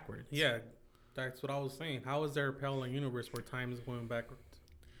backwards? Yeah, that's what I was saying. How is there a parallel universe where time is going backwards?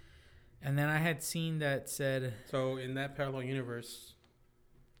 And then I had seen that said, So in that parallel universe,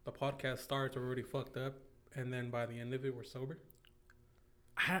 the podcast starts already fucked up, and then by the end of it, we're sober.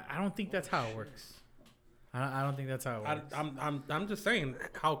 I don't think that's how it works. I don't think that's how it works. I'm just saying,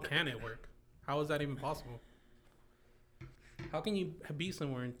 how can it work? How is that even possible? How can you be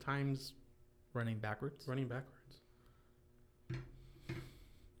somewhere in time's running backwards, running backwards?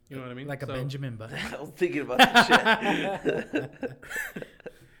 You know what I mean? like a Benjamin Button. I was thinking about that shit.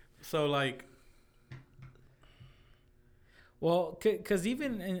 So like, well, because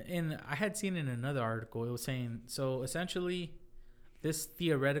even in I had seen in another article, it was saying, so essentially this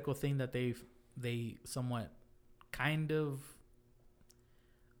theoretical thing that they somewhat kind of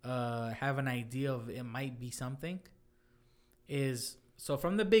have an idea of, it might be something, is so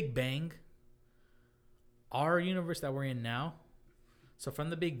from the Big Bang, our universe that we're in now, so from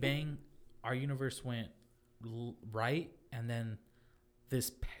the Big Bang, our universe went right, and then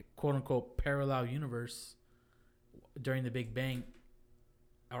this quote unquote parallel universe during the Big Bang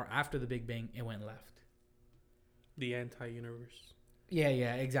or after the Big Bang, it went left. the anti-universe. Yeah,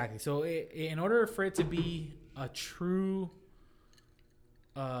 exactly. So in order for it to be a true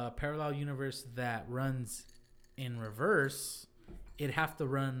parallel universe that runs in reverse, it'd have to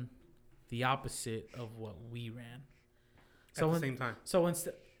run the opposite of what we ran. So at the same time. So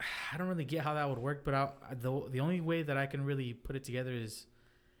instead, I don't really get how that would work, but the only way that I can really put it together is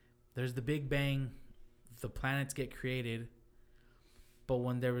there's the Big Bang, the planets get created, but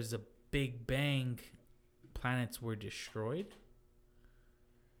when there was a Big Bang, planets were destroyed.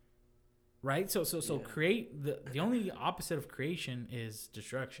 Right? So Yeah. create the only opposite of creation is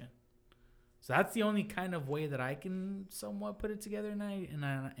destruction. So that's the only kind of way that I can somewhat put it together in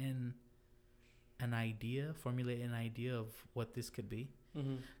an idea, formulate an idea of what this could be.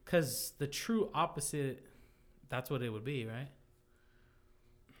 Because the true opposite, that's what it would be, right?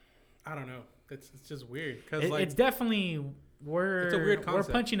 I don't know. It's just weird. Cause It's definitely, it's a weird concept.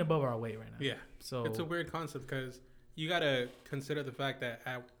 We're punching above our weight right now. Yeah. So It's a weird concept because you got to consider the fact that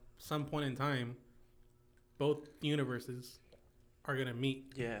at some point in time, both universes are going to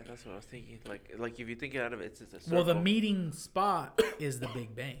meet. Yeah, that's what I was thinking. Like if you think out of it, it's just a circle. Well, the meeting spot is the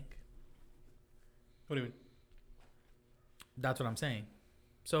Big Bang. What do you mean? That's what I'm saying.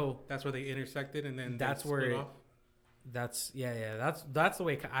 So That's where they intersected and then that's they where split it- off? that's the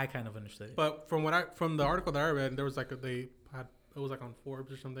way I kind of understood it. But from the article that I read, there was like it was like on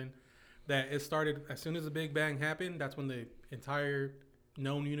Forbes or something, that it started as soon as the Big Bang happened. That's when the entire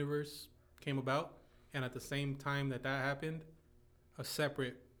known universe came about, and at the same time that happened, a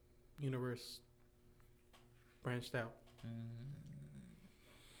separate universe branched out.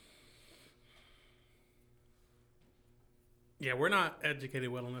 Yeah, we're not educated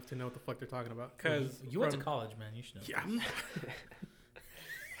well enough to know what the fuck they're talking about. Cause you went to college, man. You should know.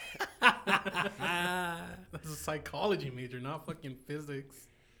 Yeah. That's a psychology major, not fucking physics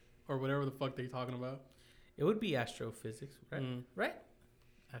or whatever the fuck they're talking about. It would be astrophysics, right? Right?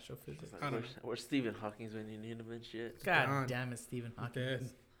 Astrophysics. It's like, I don't we're Stephen Hawking's when you need him and shit. God gone. damn it, Stephen Hawking. Dead.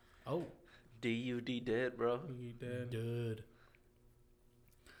 Oh, DUD dead, bro. You dead. dude.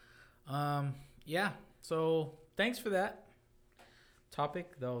 Yeah. So thanks for that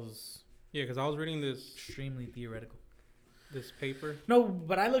topic. That was Yeah, because I was reading this extremely theoretical. paper. No,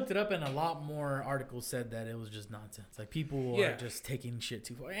 but I looked it up, and a lot more articles said that it was just nonsense. Like people are just taking shit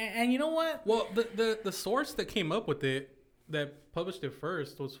too far. And you know what? Well, the source that came up with it, that published it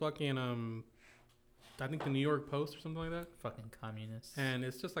first, was fucking I think the New York Post or something like that. Fucking communists. And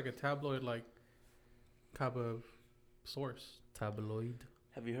it's just like a tabloid like type of source. Tabloid.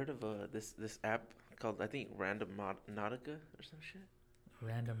 Have you heard of this app called, I think, Random Nautica or some shit?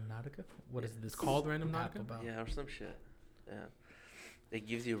 Random Nautica? What is this It's called Random app Nautica? about? Yeah, or some shit. Yeah. It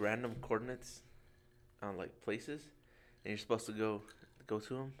gives you random coordinates on like places, and you're supposed to go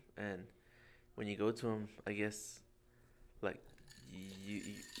to them. And when you go to them, I guess like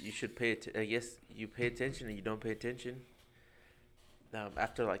you should pay it. I guess you pay attention and you don't pay attention.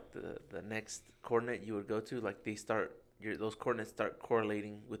 After like the next coordinate you would go to, like those coordinates start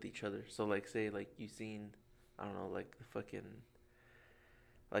correlating with each other. So like say like you seen, I don't know, like the fucking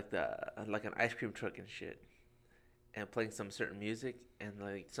like an ice cream truck and shit, and playing some certain music, and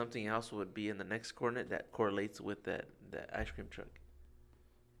like something else would be in the next coordinate that correlates with that ice cream truck.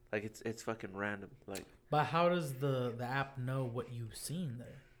 Like it's fucking random. Like, but how does the app know what you've seen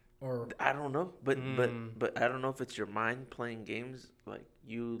there? Or I don't know, but I don't know if it's your mind playing games. Like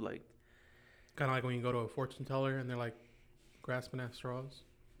you like Kind of like when you go to a fortune teller and they're like grasping at straws.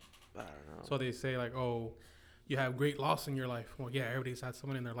 I don't know. So they say like, oh, you have great loss in your life. Well, yeah, everybody's had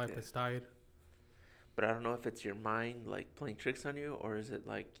someone in their life that's died. But I don't know if it's your mind like playing tricks on you, or is it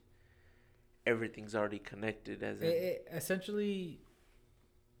like everything's already connected as essentially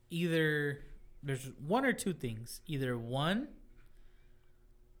either there's one or two things. Either one,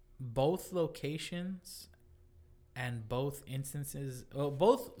 both locations and both instances,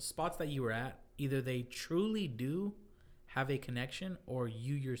 both spots that you were at, either they truly do have a connection, or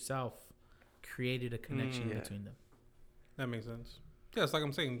you yourself created a connection between them. That makes sense. Yeah, it's like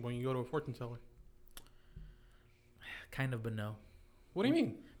I'm saying when you go to a fortune teller. Kind of, but no. What do you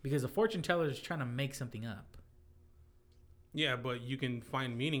mean? Because a fortune teller is trying to make something up. Yeah, but you can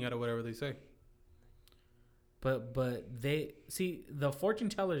find meaning out of whatever they say. But they see the fortune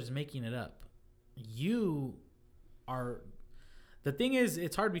teller is making it up. You are. The thing is,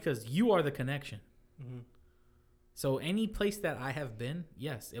 it's hard because you are the connection. Mm-hmm. So any place that I have been,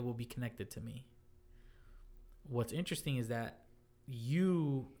 yes, it will be connected to me. What's interesting is that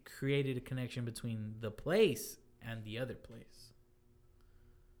you created a connection between the place and the other place.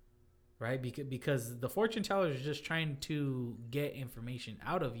 Right? Because the fortune teller is just trying to get information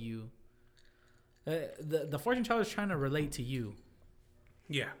out of you. The fortune teller is trying to relate to you.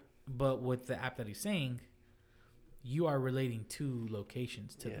 Yeah. But with the app that he's saying, you are relating two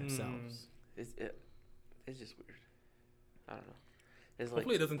locations to themselves. It's just weird. I don't know. It's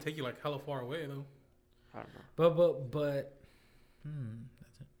Hopefully it doesn't take you like hella far away though. I don't know. But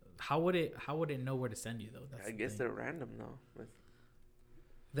how would it know where to send you though? That's I guess they're random though.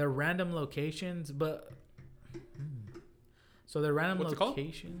 They're random locations, but so they're random What's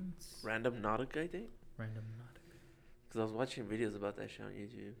locations. Random Nautica, I think. Random Nautica. Because I was watching videos about that show on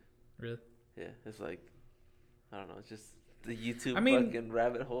YouTube. Really? Yeah, it's like I don't know. It's just the YouTube fucking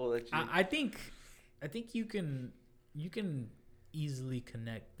rabbit hole that you. I think you can easily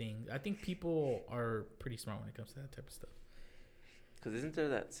connect things. I think people are pretty smart when it comes to that type of stuff. Because isn't there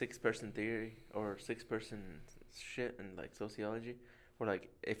that 6-person theory or 6-person shit in like sociology, where like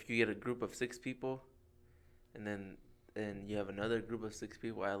if you get a group of 6 people, and then you have another group of 6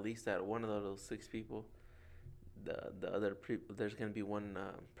 people, at least that one of those 6 people, the other there's gonna be one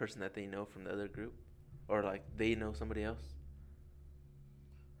person that they know from the other group, or like they know somebody else.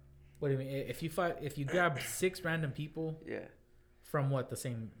 What do you mean? If you grab 6 random people, yeah, from what the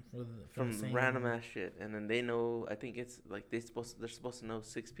same from the same random ass shit, and then they know. I think it's like they're supposed to know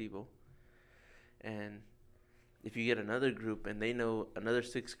 6 people, and if you get another group and they know another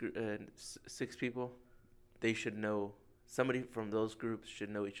 6 people, they should know somebody from those groups should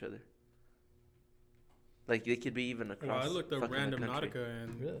know each other. Like they could be even across. Well, I looked up Random country. Nautica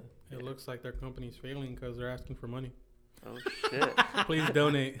and it looks like their company's failing because they're asking for money. Oh shit! Please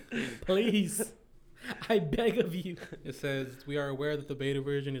donate. Please, I beg of you. It says we are aware that the beta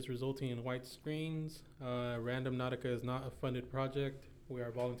version is resulting in white screens. Random Nautica is not a funded project. We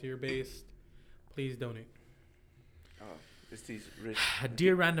are volunteer based. Please donate. Oh, it's these rich.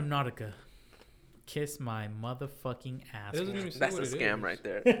 Dear Random Nautica, kiss my motherfucking ass. That's a scam right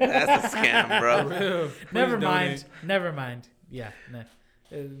there. That's a scam, bro. Never mind. Yeah, no.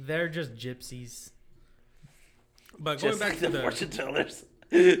 They're just gypsies. But going just back like to the fortune tellers.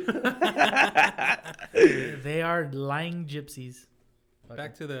 They are lying gypsies.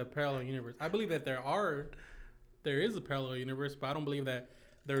 Back to the parallel universe. I believe that there is a parallel universe, but I don't believe that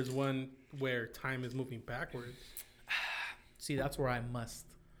there's one where time is moving backwards. See, that's where I must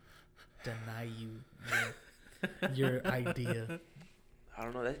deny you your idea. I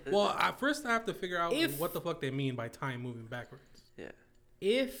don't know. Well, first I have to figure out what the fuck they mean by time moving backwards. Yeah.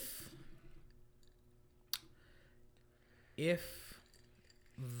 If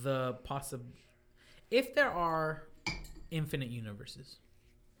there are infinite universes,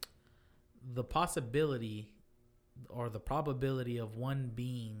 the possibility or the probability of one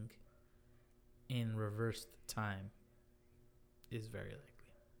being in reversed time is very likely.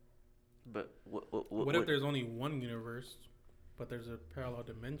 But What if there's only one universe, but there's a parallel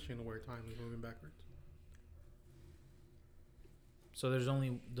dimension where time is moving backwards? So there's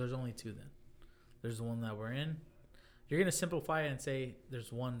only two then. There's the one that we're in. You're gonna simplify it and say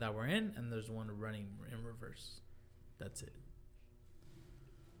there's one that we're in and there's one running in reverse. That's it.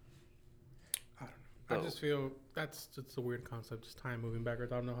 I don't know. I just feel that's just a weird concept, just time moving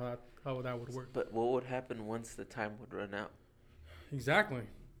backwards. I don't know how that would work. But what would happen once the time would run out? Exactly.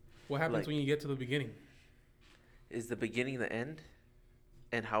 What happens when you get to the beginning? Is the beginning the end?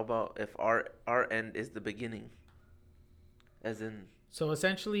 And how about if our end is the beginning? As in... So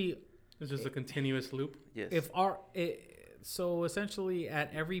essentially... It's just a continuous loop? Yes. So essentially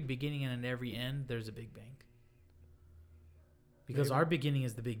at every beginning and at every end, there's a Big Bang. Because our beginning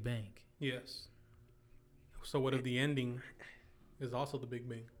is the Big Bang. Yes. So what if the ending is also the Big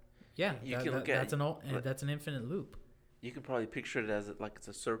Bang? Yeah, that's an infinite loop. You could probably picture it as like it's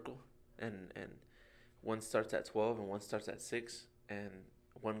a circle, and one starts at 12 and one starts at 6, and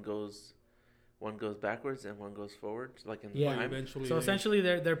one goes backwards and one goes forward, like in time. Eventually. So essentially,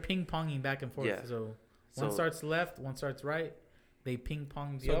 they're ping ponging back and forth. Yeah. So one starts left, one starts right. They ping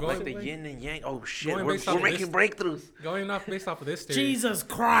pong the opposite opposite way. Like the yin and yang. Oh shit, we're making breakthroughs. Going off based off of this theory. Jesus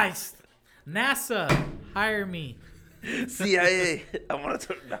Christ, NASA, hire me. CIA, I want to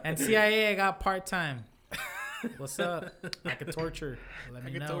talk about. And CIA, I got part time. What's up? I could torture. Let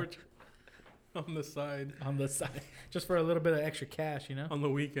me know. Torture. On the side. Just for a little bit of extra cash, you know? On the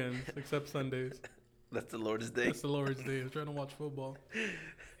weekends, except Sundays. That's the Lord's Day. That's the Lord's Day. I'm trying to watch football.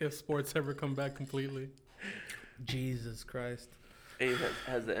 If sports ever come back completely. Jesus Christ. Hey,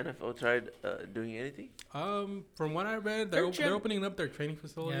 has the NFL tried doing anything? From what I read, they're opening up their training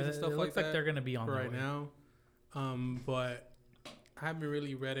facilities and stuff like that. It looks like they're going to be on right now. But I haven't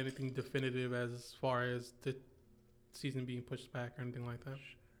really read anything definitive as far as the season being pushed back or anything like that.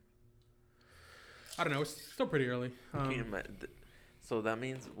 I don't know. It's still pretty early. So that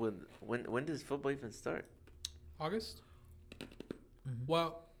means when does football even start? August? Mm-hmm.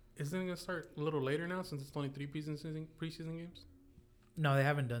 Well, isn't it going to start a little later now since it's only 3 preseason games? No, they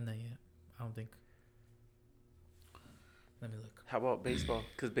haven't done that yet. I don't think. Let me look. How about baseball?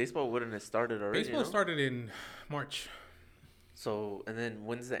 Because baseball wouldn't have started already. Baseball started in March. So, and then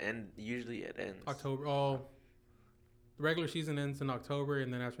when's the end? Usually it ends. October. Oh, the regular season ends in October,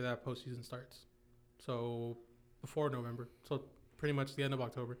 and then after that, postseason starts. So, before November. So, pretty much the end of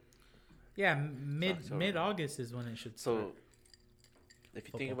October. Yeah, mid August is when it should start. So,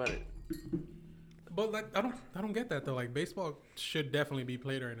 if you think about it. But like, I don't get that though. Like, baseball should definitely be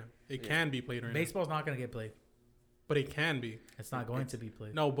played right now. It can be played right now. Baseball's not going to get played. But it can be. It's not going to be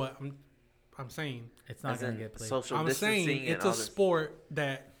played. No, but I'm saying it's not going to get played. I'm saying it's a sport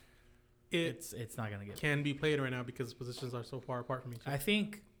that it's not going to get can be played right now because positions are so far apart from each other. I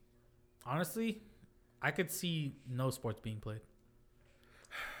think, honestly, I could see no sports being played.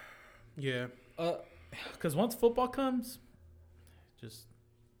 Yeah. Because once football comes, just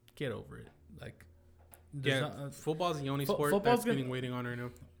get over it. Like, football's the only sport that's been waiting on right now.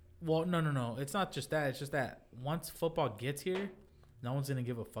 Well, no. It's not just that. It's just that once football gets here, no one's going to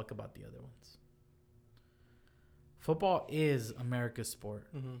give a fuck about the other ones. Football is America's sport.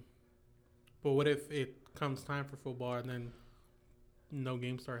 Mm-hmm. But what if it comes time for football and then no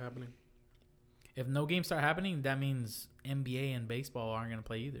games start happening? If no games start happening, that means NBA and baseball aren't going to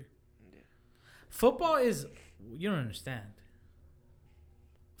play either. Yeah. Football is... You don't understand.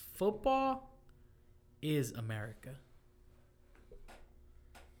 Football is America.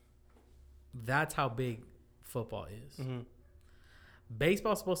 That's how big football is. Mm-hmm.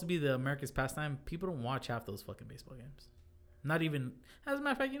 Baseball's supposed to be the America's pastime. People don't watch half those fucking baseball games. Not even... As a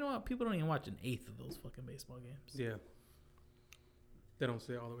matter of fact, you know what? People don't even watch an eighth of those fucking baseball games. Yeah. They don't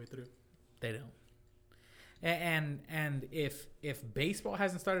see it all the way through. They don't. And if baseball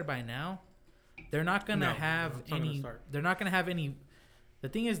hasn't started by now, they're not going to have any... They're not going to have any... The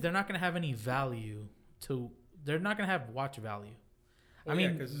thing is, they're not going to have any value to... They're not going to have watch value. Well, I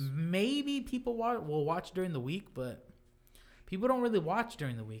mean, maybe people will watch during the week, but people don't really watch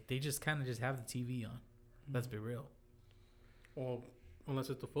during the week. They just kind of just have the TV on. Let's be real. Well,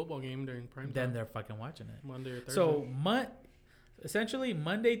 unless it's a football game during prime time. Then they're fucking watching it. Monday or Thursday. So, essentially,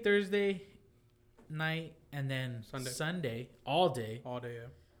 Monday, Thursday night, and then Sunday, all day, yeah,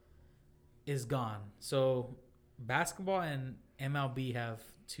 is gone. So, basketball and MLB have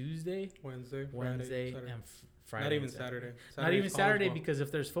Tuesday, Wednesday, Friday, and Friday. Not even Saturday. Not even Saturday because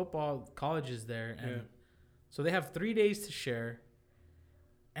if there's football, college is there. And so they have 3 days to share.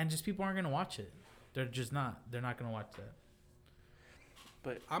 And just people aren't going to watch it. They're just not. They're not going to watch that.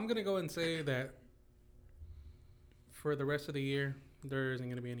 But I'm going to go and say that for the rest of the year, there isn't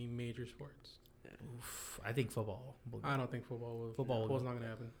going to be any major sports. Oof, I think football. I don't think football will. Football will Football's go. not going to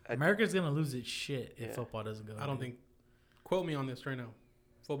happen. America's gonna lose its shit if Yeah. football doesn't go. I don't think. Quote me on this right now.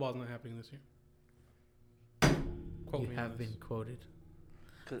 Football's not happening this year. Quote you me have on been this. quoted.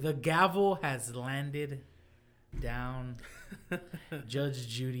 'Cause- The gavel has landed down. Judge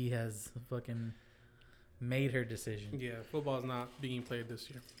Judy has fucking made her decision. Yeah, football's not being played this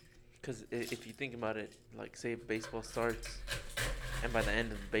year. Because if you think about it, like say baseball starts, and by the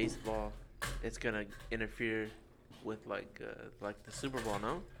end of baseball, it's gonna interfere with like the Super Bowl,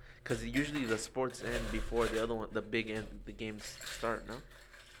 no? Because usually the sports end before the other one, the games start, no?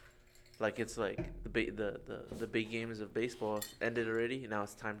 Like it's like the big games of baseball ended already. Now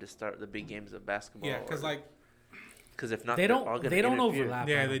it's time to start the big games of basketball. Yeah, because like because if not, They they're all don't. gonna They don't interfere. overlap.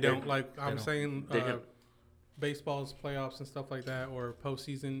 yeah, on they them. don't like. I'm don't. saying They're gonna- baseball's playoffs and stuff like that, or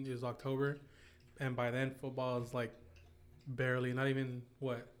postseason is October, and by then football is like barely, not even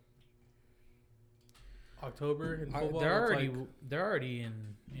what. October in football. They're already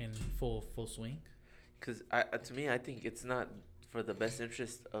in full swing. Because to me, I think it's not for the best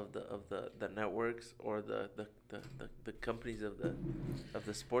interest of the networks or the companies of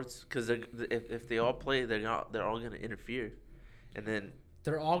the sports. Because if they all play, they're all gonna interfere, and then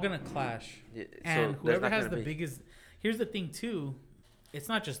They're all gonna clash. yeah, And so whoever there's not has the gonna be- biggest. Here's the thing too, it's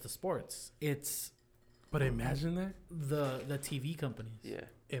not just the sports. It's But imagine that. the TV companies. yeah.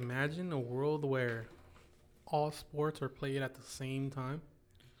 Imagine a world where all sports are played at the same time.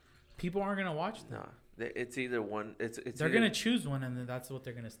 People aren't gonna watch them. No, it's either one. It's They're either- gonna choose one, and then that's what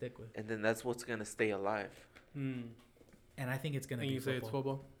they're gonna stick with. and then that's what's gonna stay alive. Hmm. And I think it's gonna And be you say it's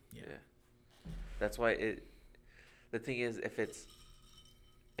football. football. Yeah. Yeah. That's why the thing is, if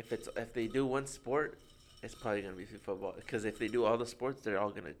they do one sport, it's probably gonna be football. Because if they do all the sports, they're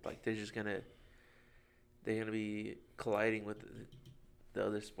all gonna they're gonna be colliding with the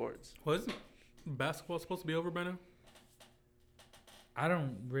other sports. Wasn't basketball supposed to be over by now? I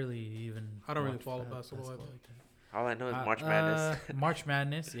don't really even. I don't really watch follow basketball either. like that. All I know is March Madness. March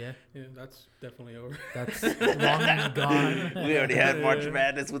Madness, yeah, Yeah, that's definitely over. that's long and gone. We already had March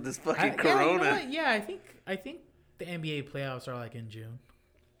Madness with this fucking Corona. Yeah, you know what? Yeah, I think the NBA playoffs are like in June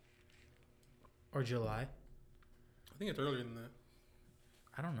or July. I think it's earlier than that.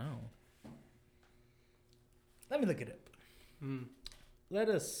 I don't know. Let me look it up. Hmm. Let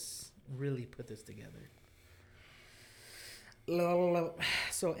us really put this together.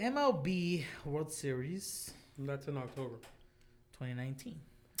 So MLB World Series That's in October. 2019.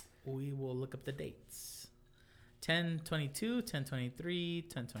 We will look up the dates. 10/22, 10/23,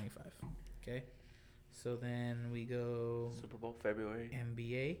 10/25. Okay. So then we go Super Bowl February.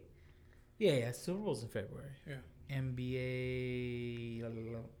 NBA. Yeah, Super Bowl's in February. Yeah. NBA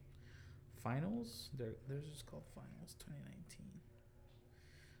finals. There's just called finals 2019.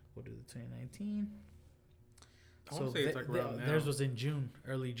 We'll do the 2019. I want to say it's like around now. Theirs was in June,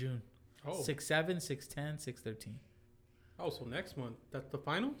 early June. Oh. 6/7, 6/10, 6/13. Oh, so next month. That's the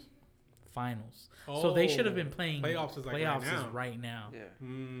finals? Finals. So they should have Oh, been playing. Playoffs is like playoffs right now. is right now. Yeah.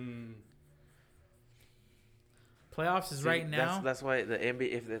 Hmm. Playoffs is See, right now. That's why the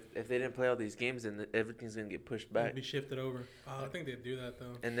NBA, if they didn't play all these games, then everything's gonna get pushed It'll back. be shifted over. I think they'd do that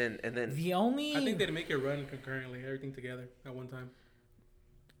though. And then The only I think they'd make it run concurrently, everything together at one time.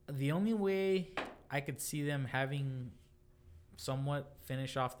 the only way I could see them having somewhat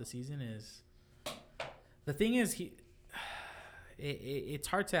finish off the season is the thing is it's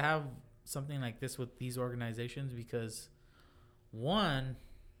hard to have something like this with these organizations because one,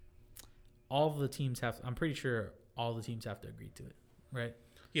 all of the teams have. I'm pretty sure all the teams have to agree to it, right?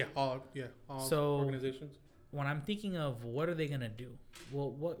 Yeah, all So- organizations. When I'm thinking of what are they gonna do,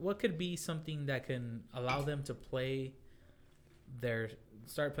 well, what could be something that can allow them to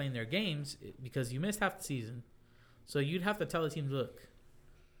start playing their games because you missed half the season, so you'd have to tell the teams, look,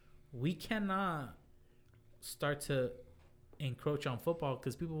 we cannot start to encroach on football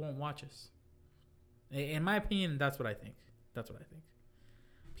because people won't watch us. In my opinion, that's what I think.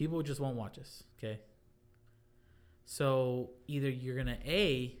 People just won't watch us. Okay. So either you're gonna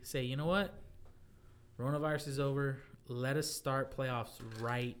say, you know what, coronavirus is over. Let us start playoffs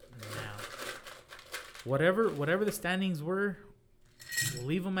right now. Whatever the standings were, we'll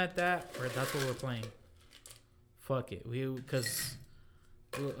leave them at that, or that's what we're playing. Fuck it, because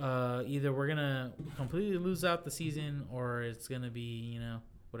either we're gonna completely lose out the season, or it's gonna be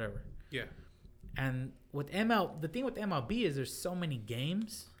whatever. Yeah. And with the thing with MLB is there's so many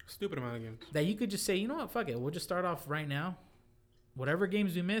games Stupid amount of games. that you could just say, you know what, fuck it, we'll just start off right now. Whatever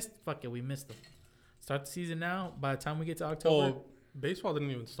games we missed, fuck it, we missed them. Start the season now. By the time we get to October, Oh, baseball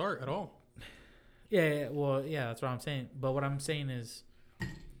didn't even start at all. Yeah, well, yeah, that's what I'm saying. But what I'm saying is,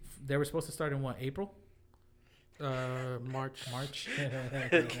 they were supposed to start in what, April? March.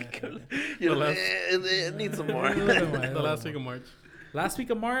 It needs some more. The last week of March. Last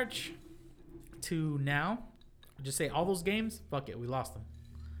week of March to now, just say all those games, fuck it, we lost them.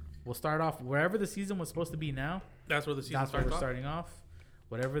 We'll start off wherever the season was supposed to be now. That's where the season That's where starts we're off? starting off.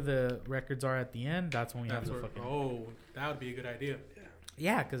 Whatever the records are at the end, that's when we have That's the where, fucking... oh, that would be a good idea.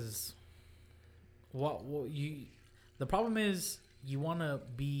 Yeah, because the problem is you want to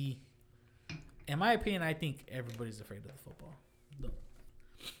be... In my opinion, I think everybody's afraid of the football.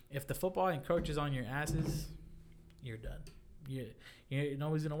 If the football encroaches on your asses, you're done.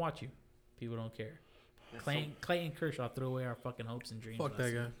 Nobody's going to watch you. People don't care. Clayton Kershaw threw away our fucking hopes and dreams. Fuck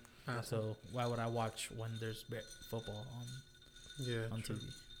that guy. So why would I watch when there's football on TV?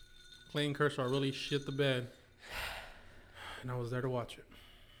 Clayton Kershaw really shit the bed. And I was there to watch it.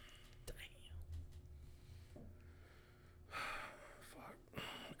 Fuck.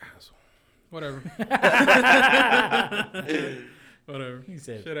 Asshole. Whatever. Whatever. He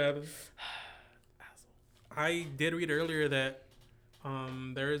said, shit happens. I did read earlier that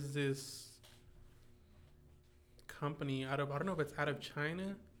there is this company I don't know if it's out of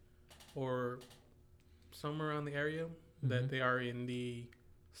China or somewhere around the area that they are in the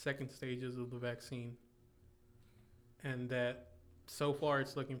second stages of the vaccine, and that so far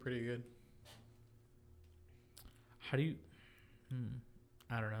it's looking pretty good. How do you...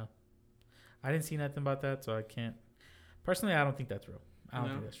 I don't know. I didn't see nothing about that, so I can't... Personally, I don't think that's real. I don't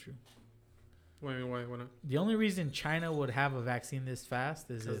think that's true. Why not? The only reason China would have a vaccine this fast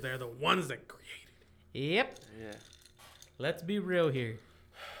is Because they're the ones that created it. Yep. Yeah. Let's be real here.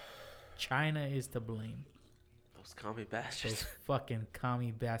 China is to blame. Those commie bastards. Those fucking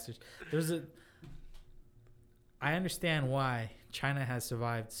commie bastards. I understand why China has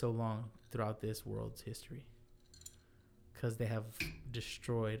survived so long throughout this world's history. Because they have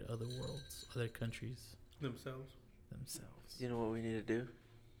destroyed other worlds, other countries. Themselves. You know what we need to do?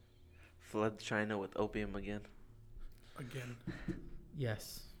 Flood China with opium again.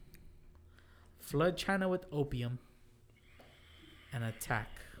 Yes. Flood China with opium and attack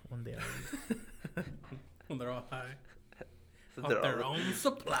when they are When they're all high. They're Off their own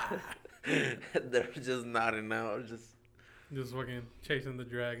supply. They're just nodding out. Just fucking chasing the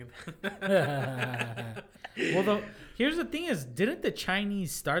dragon. Well, here's the thing is, didn't the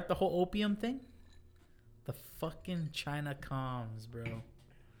Chinese start the whole opium thing? The fucking China comms, bro.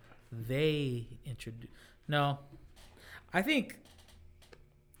 They introduced... No. I think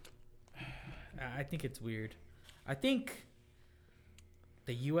it's weird. I think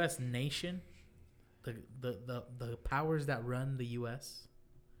the U.S. nation, the powers that run the U.S.,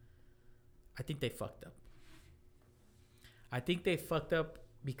 I think they fucked up. I think they fucked up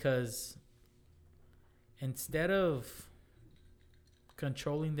because instead of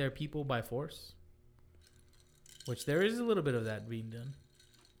controlling their people by force, which there is a little bit of that being done,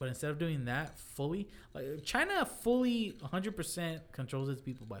 but instead of doing that fully, like China fully 100% controls its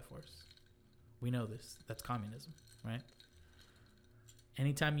people by force. We know this. That's communism, right?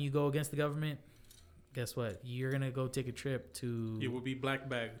 Anytime you go against the government, guess what? You're going to go take a trip to... You will be black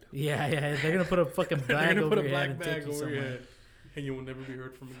bagged. Yeah. They're going to put a fucking bag over your head and take you somewhere. And you will never be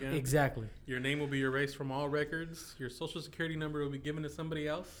heard from again. Exactly. Your name will be erased from all records. Your social security number will be given to somebody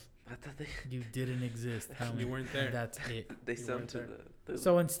else. You didn't exist. You weren't there. That's it. They sent to the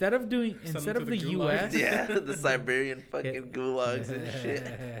So instead of the U.S. Yeah, the Siberian fucking gulags and shit.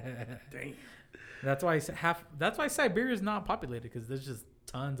 Dang. That's why Siberia is not populated, because there's just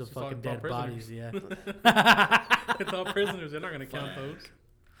tons of fucking dead bodies. Yeah. It's all prisoners. They're not going to count those.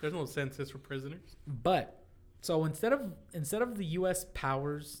 There's no census for prisoners. But so instead of the U.S.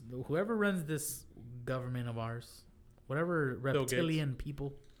 powers, whoever runs this government of ours, whatever reptilian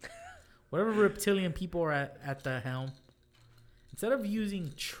people are at the helm, instead of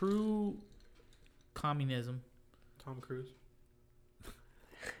using true communism, Tom Cruise.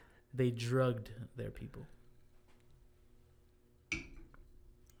 they drugged their people.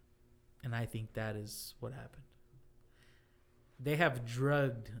 And I think that is what happened. They have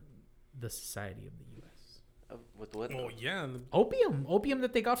drugged the society of the U.S. With what? Oh, yeah. Opium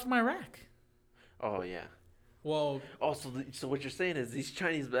that they got from Iraq. Oh, yeah. Well... So what you're saying is these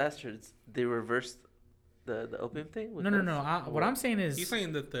Chinese bastards, they reversed the opium thing? No. What I'm saying is... He's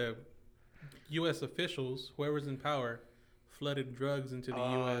saying that the U.S. officials, whoever's in power, flooded drugs into the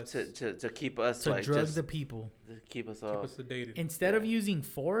U.S. To keep us to drug the people. To keep us all... Keep us sedated. Instead of using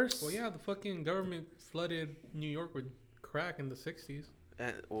force... Well, yeah, the fucking government flooded New York with crack in the 60s.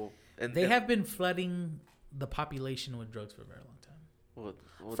 They have been flooding the population with drugs for a very long time.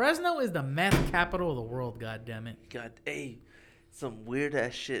 Fresno is the meth capital of the world. God damn it. God, hey, some weird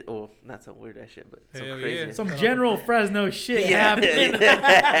ass shit. Oh, not some weird ass shit, but some Hell crazy. yeah. Some general Fresno shit Yeah,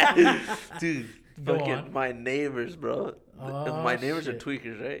 happened. dude. Go Fucking on. my neighbors, bro. Oh, My neighbors shit. are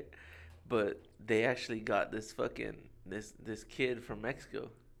tweakers, right? But they actually got this fucking this kid from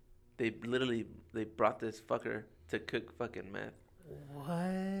Mexico. They brought this fucker to cook fucking meth.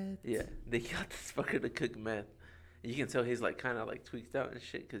 What? Yeah, they got this fucker to cook meth. You can tell he's like kind of like tweaked out and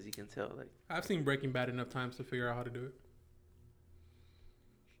shit because you can tell like. I've seen Breaking Bad enough times to figure out how to do it.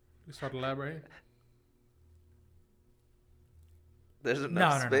 You start elaborating. There's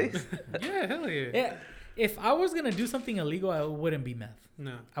enough space. Yeah, hell yeah. Yeah. If I was gonna do something illegal, I wouldn't be meth.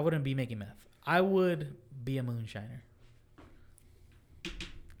 No. I wouldn't be making meth. I would be a moonshiner.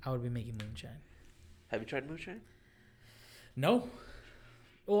 I would be making moonshine. Have you tried moonshine? No.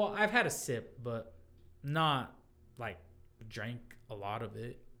 Well, I've had a sip, but not like drank a lot of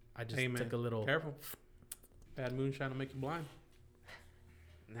it. I just took a little. Careful. Bad moonshine will make you blind.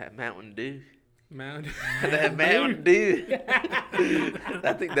 That Mountain Dew. That Mountain Dew.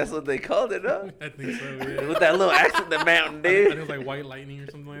 I think that's what they called it, huh? I think so, yeah. With that little accent, the Mountain I think it Dew. was like White Lightning or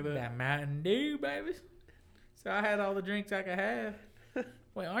something like that. That Mountain Dew, baby. So I had all the drinks I could have.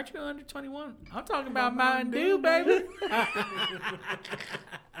 Wait, aren't you under 21? I'm talking about Mountain Dew, baby.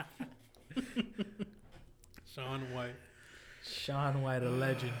 Sean White. Sean White, a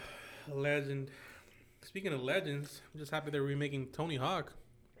legend. A legend. Speaking of legends, I'm just happy they're remaking Tony Hawk.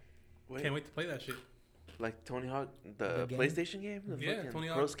 Wait, Can't wait to play that shit. like Tony Hawk, the game? PlayStation game? The Yeah, fucking Tony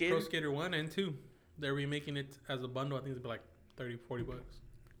Pro Hawk Skater? Pro Skater 1 and 2. They're remaking it as a bundle. I think it's like $30, $40.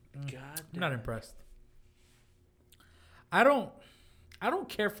 God I'm not impressed. I don't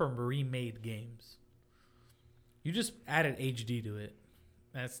care for remade games. You just added HD to it.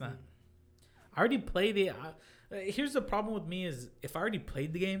 That's not. I already played it. Here's the problem with me is if I already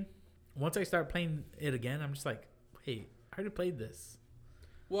played the game, once I start playing it again, I'm just like, hey, I already played this.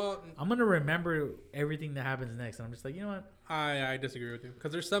 Well, I'm gonna remember everything that happens next, and I'm just like, you know what? I disagree with you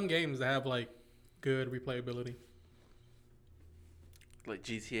because there's some games that have like good replayability. Like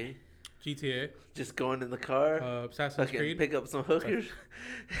GTA? GTA, Just going in the car, Assassin's fucking Creed, pick up some hookers.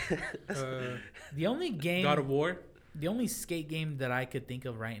 The only game, God of War. the only skate game that I could think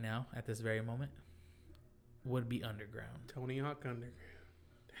of right now at this very moment would be Underground Tony Hawk Underground.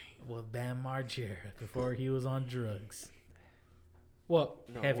 with Bam Margera before he was on drugs. Well,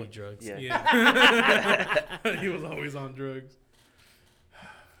 No, heavy what- drugs. yeah. Yeah. He was always on drugs.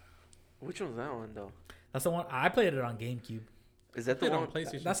 Which one's that one though? That's the one I played it on GameCube. Is that Played the on one?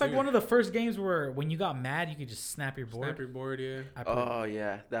 PlayStation. That's like 2. one of the first games where when you got mad, you could just snap your board. Snap your board, yeah. I played- Oh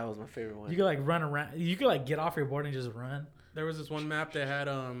yeah, that was my favorite one. you could like run around. You could like get off your board and just run. There was this one map that had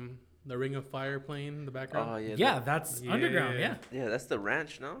the Ring of Fire playing in the background. Oh yeah. Yeah, that's Yeah. Underground. Yeah. Yeah, that's the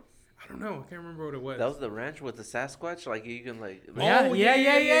ranch, no? I don't know. I can't remember what it was. That was the ranch with the Sasquatch. Like you can like. Yeah, Oh, yeah,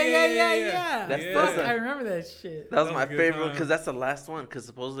 yeah, yeah, yeah, yeah, yeah. yeah. That's- Fuck, that's a- I remember that shit. That was That my was a good favorite time. because that's the last one. Because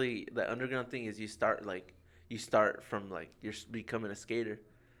supposedly the underground thing is you start from like you're becoming a skater.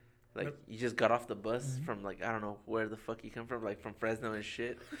 Like Yep. you just got off the bus Mm-hmm. from like I don't know where the fuck you come from, like from Fresno and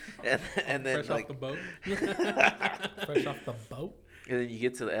shit, and then Fresh like off the boat. Fresh off the boat. and then you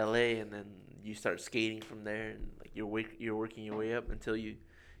get to LA and then you start skating from there and like you're working your way up until you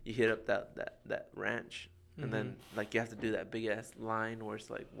hit up that ranch and then like you have to do that big ass line where it's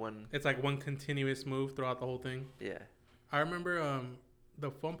like one. It's like one continuous move throughout the whole thing. Yeah. I remember the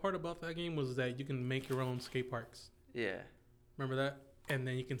fun part about that game was that you can make your own skate parks. Yeah. Remember that? And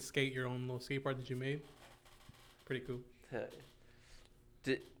then you can skate your own little skate park that you made. Pretty cool.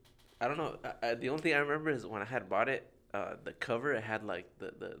 I don't know. The only thing I remember is when I had bought it, the cover it had like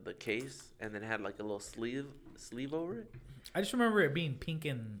the case, and then it had like a little sleeve over it. I just remember it being pink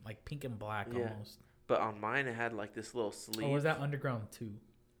and black Yeah. almost. But on mine it had like this little sleeve. Or was that Underground 2?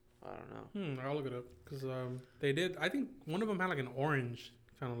 I don't know. I'll look it up because they did. I think one of them had like an orange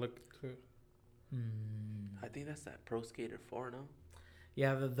kind of look to it. I think that's that Pro Skater 4, no?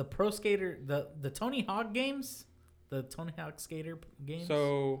 Yeah, the Pro Skater, the Tony Hawk games, the Tony Hawk Skater games.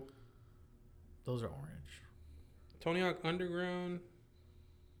 So those are orange. Tony Hawk Underground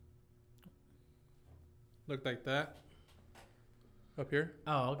looked like that up here,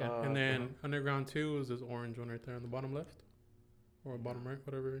 Oh, okay. and then Underground 2 is this orange one right there on the bottom left or bottom right,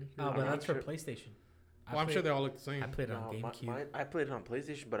 whatever. But I'm that's sure. for PlayStation. I'm sure they all look the same. I played it on No, GameCube. I played it on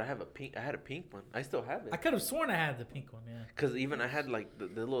PlayStation, but I had a pink one. I still have I it. could have sworn I had the pink one. Yeah. Cause even I had like the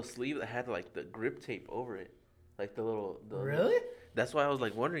little sleeve that had like the grip tape over it, like the little. Really? That's why I was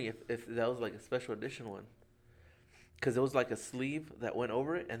like wondering if that was like a special edition one. Cause it was like a sleeve that went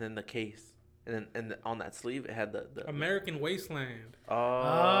over it, and then the case. and on that sleeve it had the American Wasteland.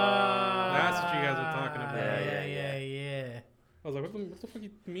 Oh, That's what you guys are talking about. Yeah. I was like, what the fuck you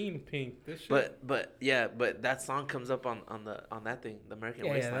mean pink? This shit. But that song comes up on that thing, the American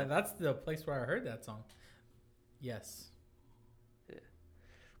Wasteland. Yeah, that's the place where I heard that song. Yes. Yeah,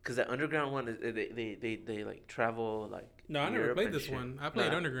 because the underground one is they like travel like. No, I never played this one. I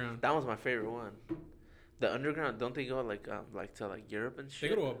played Underground. That was my favorite one. The Underground, don't they go like to like Europe and shit?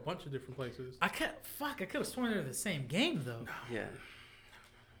 They go to a bunch of different places. I could have sworn they're the same game though. Yeah.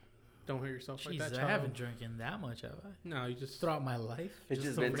 Don't hurt yourself like that, Jesus, child. I haven't drinking that much, have I? No, you just Throughout my life. It's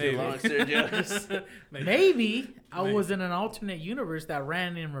just so been maybe. too long, Sergio. Maybe I was in an alternate universe that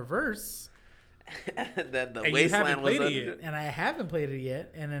ran in reverse. That the And you Wasteland haven't was played it yet. And I haven't played it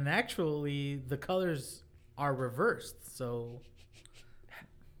yet. And then actually, the colors are reversed. So,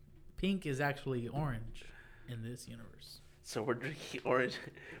 pink is actually orange in this universe. So we're drinking orange.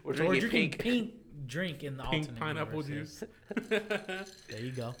 We're So drinking pink. drink in the pink alternate pineapple universe, juice. yes. There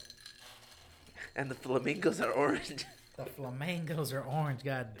you go. And the flamingos are orange. The flamingos are orange.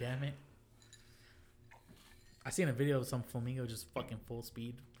 God damn it! I seen a video of some flamingo just fucking full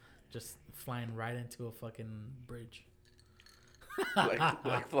speed, just flying right into a fucking bridge.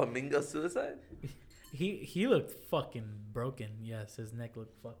 like flamingo suicide. He looked fucking broken. Yes, his neck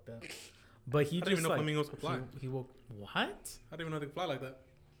looked fucked up. But he I didn't just even know flamingos could fly. He woke. What? I didn't even know they could fly like that.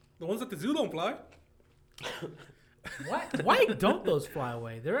 The ones at the zoo don't fly. What? Why don't those fly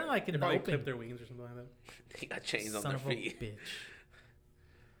away? They're like in They the probably open. clip their wings or something like that. They got chains on Son their of a feet. bitch.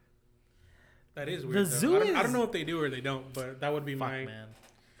 That is The weird. zoo I don't is- know if they do or they don't, but that would be Fuck, my. man.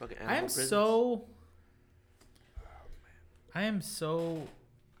 Fucking I animal am prisons. so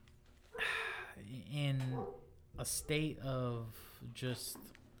in a state of just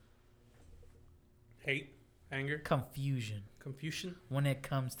Hate, anger, confusion confusion. when it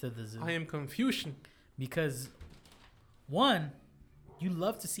comes to the zoo. I am Confucian. Because one, you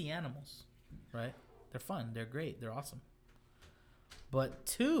love to see animals, right? They're fun, they're great, they're awesome. But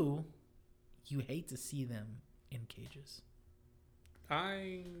two, you hate to see them in cages.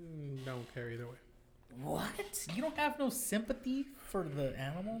 I don't care either way. What? You don't have no sympathy for the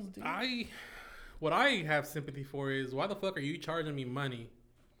animals, dude? What I have sympathy for is why the fuck are you charging me money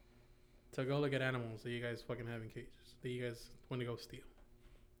to go look at animals that you guys fucking have in cages that you guys want to go steal?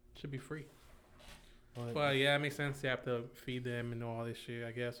 Should be free. But yeah, it makes sense. You have to feed them and all this shit,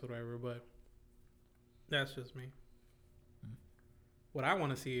 I guess, whatever. But that's just me. What I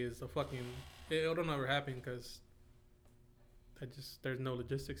want to see is a fucking. It'll never happen because there's no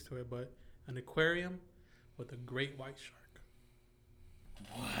logistics to it. But an aquarium with a great white shark.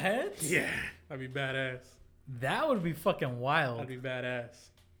 What? Yeah, that'd be badass. That would be fucking wild. That'd be badass.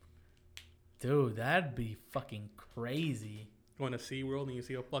 Dude, that'd be fucking crazy. Going to SeaWorld and you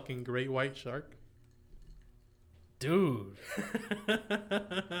see a fucking great white shark. Dude.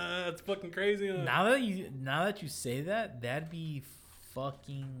 That's fucking crazy. Huh? Now that you say that, that'd be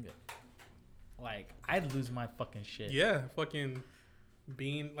fucking like I'd lose my fucking shit. Yeah, fucking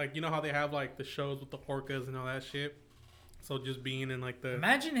being like, you know how they have like the shows with the orcas and all that shit. So just being in like the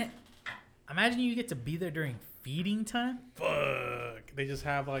Imagine you get to be there during feeding time. fuck, they just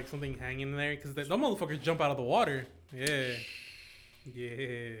have like something hanging there because the motherfuckers jump out of the water. Yeah,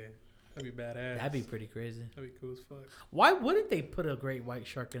 that'd be badass. That'd be pretty crazy. That'd be cool as fuck. Why wouldn't they put a great white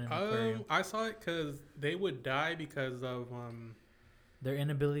shark in an aquarium? I saw it because they would die because of Their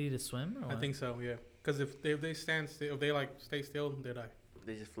inability to swim? Or I what? think so, yeah. Because if they stand still, if they like stay still, they die.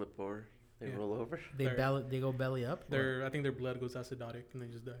 They just flip over. They Yeah. roll over. They go belly up. I think their blood goes acidotic and they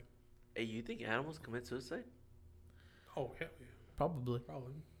just die. Hey, you think animals commit suicide? Oh hell yeah, Probably.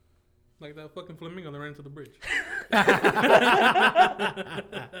 probably. Like that fucking flamingo that ran into the bridge.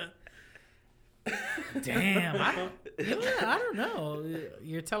 Damn. I don't know.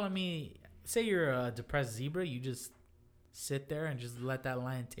 You're telling me, say you're a depressed zebra, you just sit there and just let that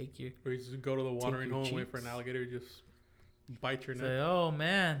lion take you. Or you just go to the watering your hole and wait for an cheeks. alligator to just bite your neck. Say, oh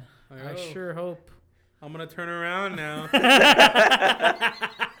man, Like, I oh, sure hope. I'm gonna turn around now. I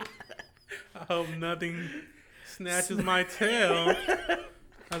hope nothing snatches my tail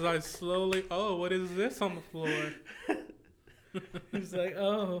as I slowly. Oh, what is this on the floor? He's like,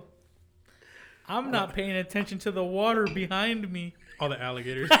 oh, I'm not paying attention to the water behind me. All the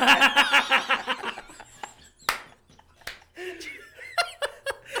alligators.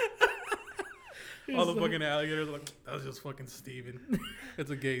 All the fucking alligators are like, that was just fucking Steven. It's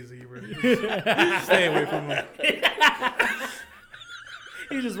a gay zebra. Just stay away from him.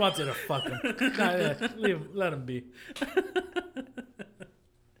 He just wanted to fuck him. Let him be.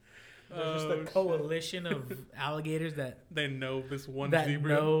 There's just a coalition of alligators that They know this one that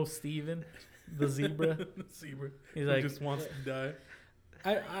zebra. know Steven. The zebra. The zebra. He's Who like, just wants to die.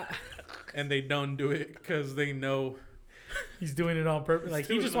 I And they don't do it because they know. he's doing it on purpose. Like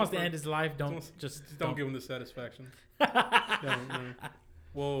he doing just it on wants to purpose. end his life. Just Just don't give him the satisfaction. Don't, no.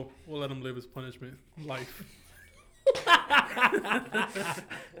 We'll let him live his punishment life.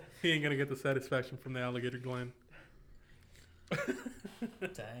 He ain't gonna get the satisfaction from the alligator gland.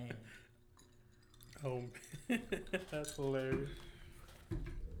 Dang. Oh, man. That's hilarious.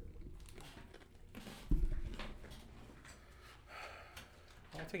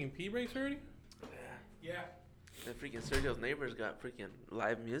 Y'all taking pee breaks already? Yeah. The freaking Sergio's neighbors got freaking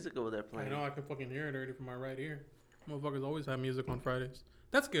live music over there I playing. know, I can fucking hear it already from my right ear. Motherfuckers always have music on Fridays.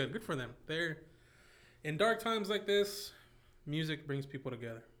 That's good. Good for them. They're in dark times like this, music brings people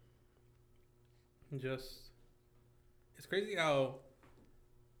together. It's crazy how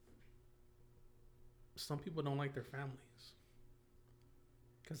some people don't like their families.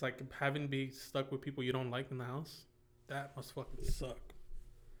 Cause like having to be stuck with people you don't like in the house, that must fucking suck.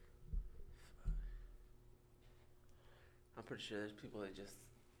 I'm pretty sure there's people that just,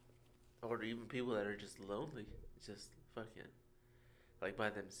 or even people that are just lonely, just fucking, like by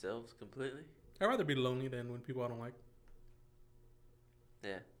themselves completely. I'd rather be lonely than when people I don't like.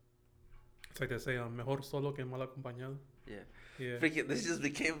 Yeah. It's like they say, mejor solo que mal acompañado. Yeah. Yeah. Freaking, this just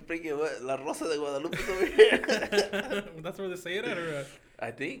became freaking what? La Rosa de Guadalupe over here. That's where they say it at, or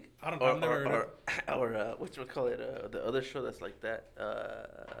I think. I don't know. I've never heard it. Or whatchamacallit, the other show that's like that.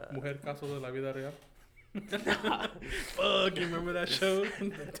 Mujer Caso de la Vida Real. Fuck, you remember that show?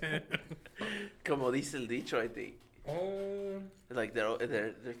 Damn. Como dice el dicho, I think. Oh. Like they're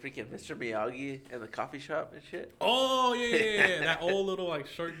freaking Mr. Miyagi in the coffee shop and shit. Oh yeah. That old little like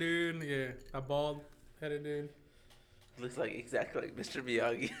short dude. Yeah, that bald headed dude. Looks like exactly like Mr.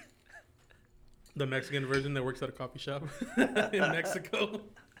 Miyagi. The Mexican version that works at a coffee shop in Mexico.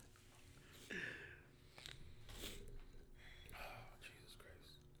 Oh, Jesus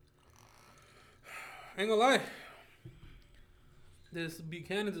Christ. Ain't gonna lie. This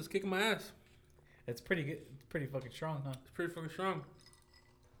Buchanan is kicking my ass. It's pretty good. It's pretty fucking strong, huh? It's pretty fucking strong.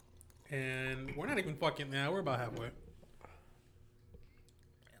 And we're not even fucking now. We're about halfway.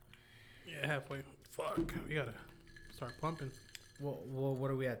 Yeah, halfway. Fuck. We gotta start pumping. Well,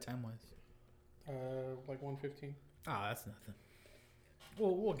 what are we at time wise? Like 1:15. Oh, that's nothing.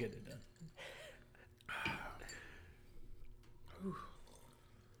 We'll get it done.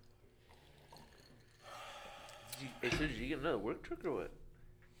 Did you get another work truck or what?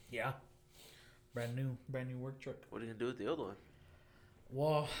 Yeah. Brand new work truck. What are you gonna do with the old one?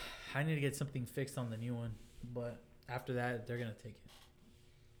 Well, I need to get something fixed on the new one, but after that, they're gonna take it.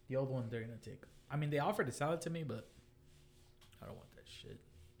 The old one, they're gonna take. I mean, they offered to sell it to me, but I don't want that shit.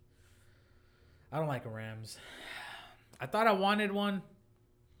 I don't like Rams. I thought I wanted one,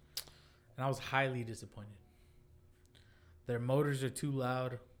 and I was highly disappointed. Their motors are too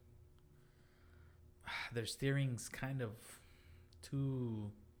loud. Their steering's kind of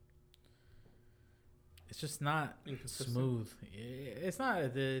too... It's just not smooth. It's not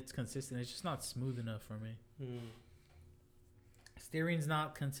that it's consistent. It's just not smooth enough for me. Steering's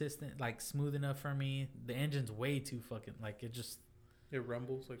not consistent, like smooth enough for me. The engine's way too fucking, like it just... It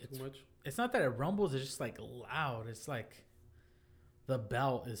rumbles like too much. It's not that it rumbles. It's just like loud. It's like the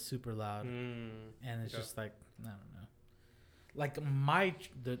belt is super loud, and it's just like I don't know. Like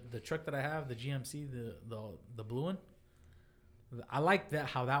the truck that I have, the GMC, the blue one. I like that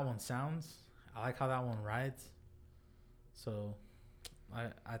how that one sounds. I like how that one rides. So,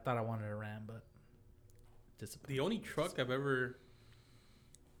 I thought I wanted a Ram, but disappointed. The only truck I've ever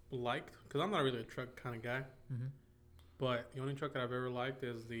liked, because I'm not really a truck kind of guy, but the only truck that I've ever liked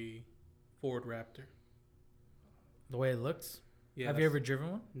is the Ford Raptor. The way it looks? Yeah. Have you ever driven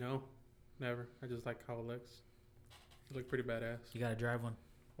one? No, never. I just like how it looks. It looked pretty badass. You gotta drive one.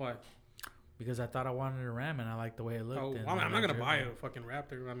 Why? Because I thought I wanted a Ram and I liked the way it looked. Oh, and I'm not gonna buy it. a fucking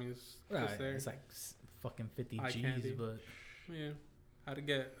Raptor. I mean, it's Right. just there. It's like fucking 50 Eye G's, candy. but Yeah, I had to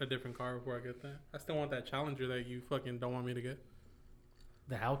get a different car before I get that. I still want that Challenger that you fucking don't want me to get.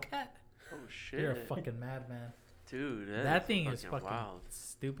 the Hellcat? Oh shit! You're a fucking madman. Dude, That thing is fucking wild.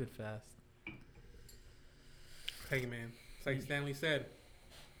 stupid fast. Hey man, it's like Stanley said,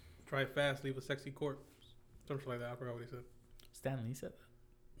 drive fast, leave a sexy corpse. Something like that. I forgot what he said. Stan Lee said that?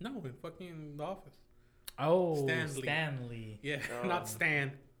 No, in fucking The Office. Oh, Stanley. Stanley. Yeah, Oh. not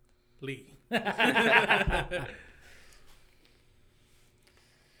Stan Lee.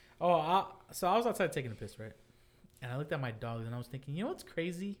 So I was outside taking a piss, right? And I looked at my dog and I was thinking, you know what's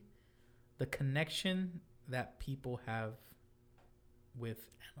crazy? The connection that people have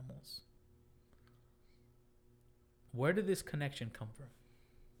with animals. Where did this connection come from?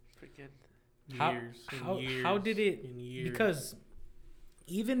 Freaking How did it? Because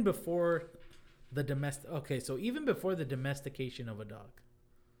even before the domestication of a dog,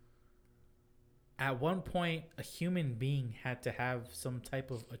 at one point a human being had to have some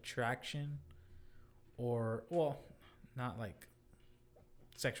type of attraction, or not like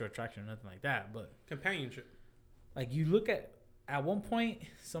sexual attraction or nothing like that, but companionship. Like you look at one point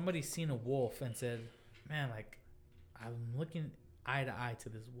somebody seen a wolf and said, man, like I'm looking eye to eye to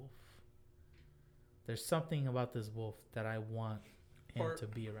this wolf. There's something about this wolf that I want him to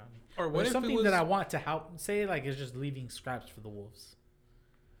be around me. Or what if something that I want to help, say like it's just leaving scraps for the wolves.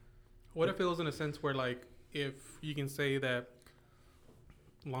 What if it was in a sense where, like, if you can say that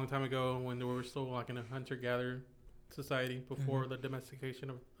a long time ago when they were still like in a hunter-gatherer society before the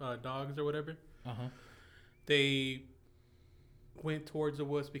domestication of dogs or whatever, they went towards the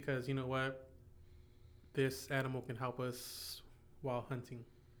woods because, you know what, this animal can help us while hunting.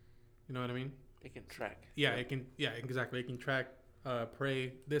 You know what I mean? It can track. Yeah, it can. Yeah, exactly. It can track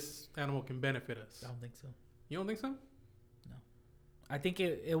prey. This animal can benefit us. I don't think so. You don't think so? No. I think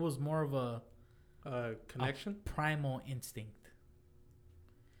it was more of a connection, a primal instinct.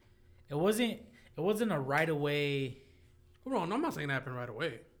 It wasn't a right away. Well, no, I'm not saying it happened right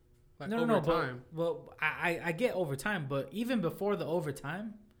away. Like no, time. Well, I get over time, but even before the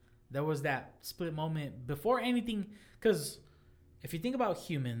overtime, there was that split moment before anything. Because if you think about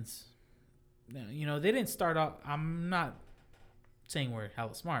humans, you know, they didn't start off. I'm not saying we're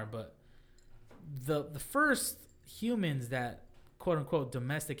hella smart, but the first humans that quote unquote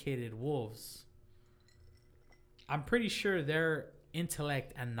domesticated wolves, I'm pretty sure their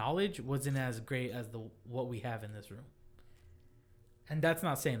intellect and knowledge wasn't as great as what we have in this room. And that's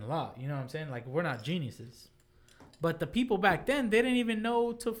not saying a lot, you know what I'm saying? Like, we're not geniuses. But the people back then, they didn't even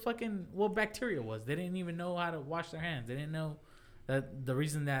know what bacteria was. They didn't even know how to wash their hands. They didn't know that the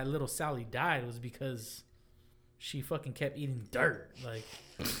reason that little Sally died was because she fucking kept eating dirt.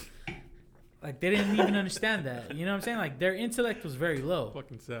 Like they didn't even understand that. You know what I'm saying? Like, their intellect was very low.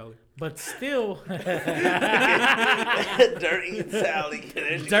 Fucking Sally. But still. Dirt eating Sally.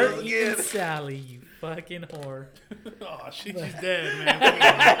 Dirt eating Sally, you fucking whore. Oh, she's dead,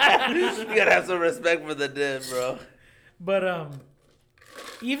 man. You gotta have some respect for the dead, bro. But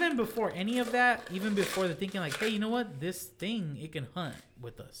even before any of that, even before the thinking like, hey, you know what? This thing, it can hunt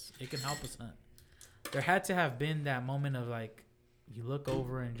with us. It can help us hunt. There had to have been that moment of like, you look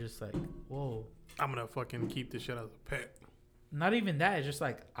over and just like, whoa. I'm gonna fucking keep this shit as a pet. Not even that. It's just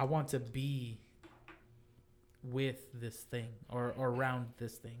like, I want to be with this thing or around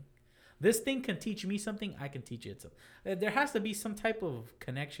this thing. This thing can teach me something. I can teach it. So there has to be some type of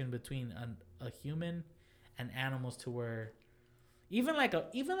connection between a human and animals to where even like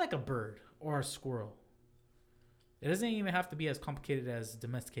a bird or a squirrel. It doesn't even have to be as complicated as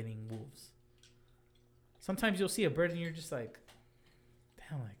domesticating wolves. Sometimes you'll see a bird and you're just like,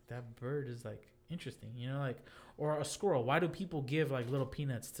 damn, like that bird is like interesting, you know, like, or a squirrel. Why do people give like little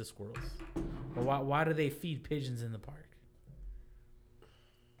peanuts to squirrels? Or why do they feed pigeons in the park?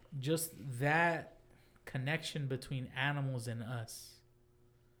 Just that connection between animals and us.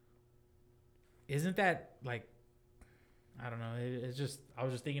 Isn't that like, I don't know. It's just, I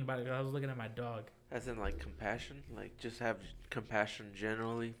was just thinking about it because I was looking at my dog. As in like compassion? Like just have compassion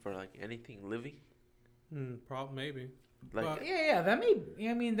generally for like anything living? Probably, maybe. Like, yeah,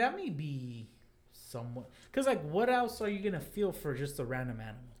 that may be somewhat. Because like, what else are you going to feel for just a random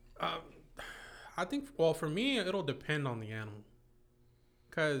animal? I think, well, for me, it'll depend on the animal.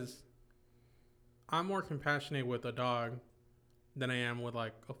 Because I'm more compassionate with a dog than I am with,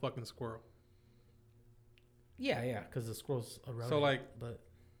 like, a fucking squirrel. Yeah, because the squirrel's a rodent. So, like,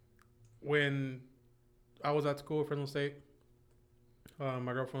 when I was at school at Fresno State,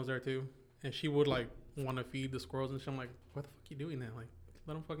 my girlfriend was there, too. And she would, like, want to feed the squirrels and shit. I'm like, what the fuck are you doing that? Like,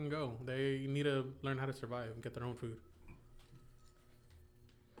 let them fucking go. They need to learn how to survive and get their own food.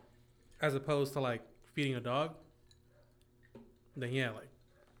 As opposed to, like, feeding a dog. Then, yeah, like,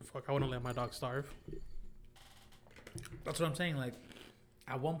 fuck, I wouldn't let my dog starve. That's what I'm saying. Like,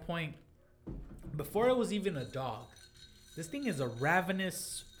 at one point, before it was even a dog, this thing is a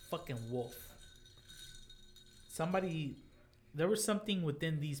ravenous fucking wolf. There was something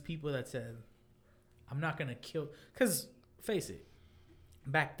within these people that said, I'm not going to kill. Because, face it,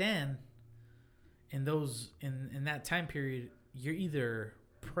 back then, in that time period, you're either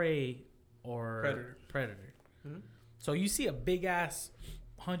prey or predator. Mm-hmm. So you see a big ass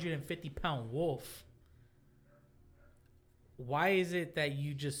 150-pound wolf. Why is it that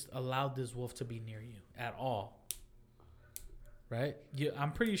you just allowed this wolf to be near you at all? Right?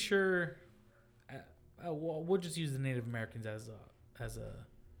 I'm pretty sure. We'll just use the Native Americans as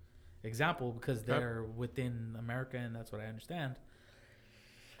example because they're within America, and that's what I understand.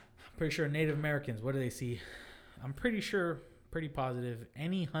 I'm pretty sure Native Americans, what do they see? I'm pretty positive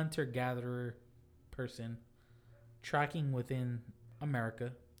any hunter-gatherer person tracking within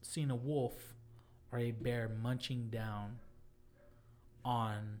America seen a wolf or a bear munching down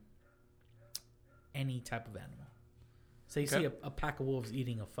on any type of animal. So you see a pack of wolves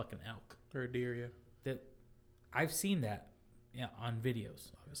eating a fucking elk. Or a deer, yeah. That I've seen that on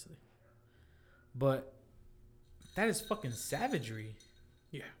videos, obviously. But that is fucking savagery.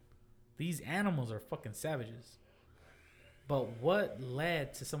 Yeah. These animals are fucking savages. But what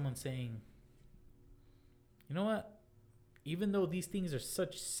led to someone saying, you know what? Even though these things are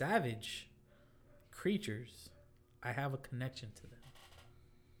such savage creatures, I have a connection to them.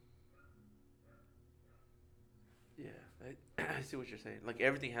 Yeah, I see what you're saying. Like,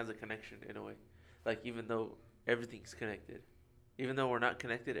 everything has a connection in a way. Like, even though everything's connected. Even though we're not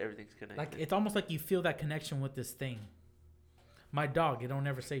connected, everything's connected. Like, it's almost like you feel that connection with this thing. My dog, it don't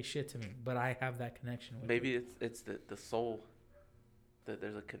ever say shit to me, but I have that connection with Maybe it. it's the soul. That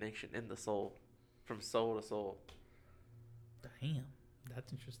there's a connection in the soul. From soul to soul. Damn,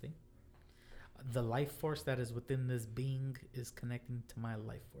 that's interesting. The life force that is within this being is connecting to my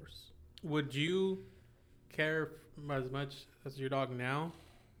life force. Would you care as much as your dog now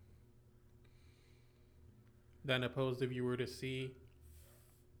than opposed if you were to see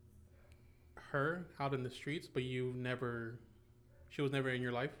her out in the streets, but she was never in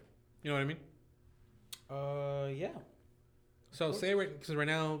your life? You know what I mean? Yeah. So say because right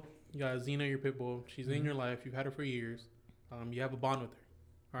now you got Xena, your pit bull. She's in your life. You've had her for years. You have a bond with her.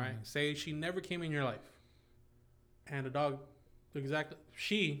 All right. Say she never came in your life, and the dog,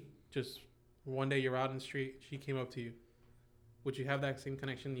 she just one day you're out in the street. She came up to you. Would you have that same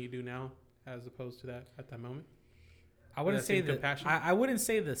connection you do now, as opposed to that at that moment? I wouldn't say that. Compassion? I wouldn't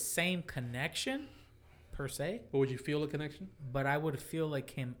say the same connection, per se. But would you feel a connection? But I would feel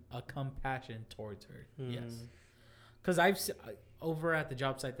like a compassion towards her. Yes. Because over at the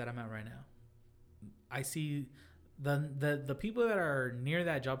job site that I'm at right now, I see the people that are near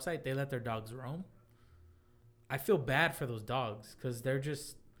that job site, they let their dogs roam. I feel bad for those dogs because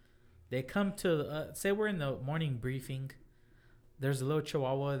they come to, say we're in the morning briefing. There's a little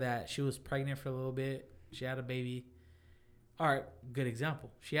Chihuahua that she was pregnant for a little bit. She had a baby. All right, good example.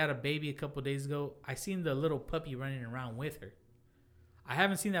 She had a baby a couple of days ago. I seen the little puppy running around with her. I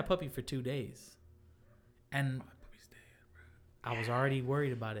haven't seen that puppy for 2 days. And I was already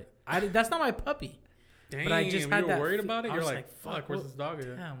worried about it. That's not my puppy. Damn, but I just had that. Worried about it. I You're was like, fuck, where's this dog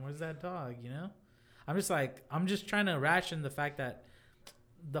at? Damn, where's that dog? You know, I'm just trying to ration the fact that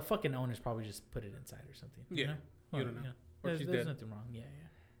the fucking owners probably just put it inside or something. Yeah, you know? You don't know. Or There's nothing wrong. Yeah.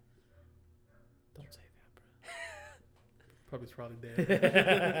 Don't say that, bro. Puppy's probably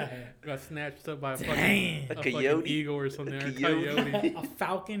dead. Got snatched up by a fucking eagle or something. A or coyote. A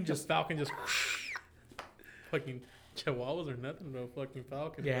falcon just fucking chihuahuas or nothing, no fucking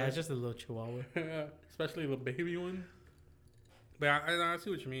falcon. Yeah, it's just a little chihuahua. Especially the baby one. But I see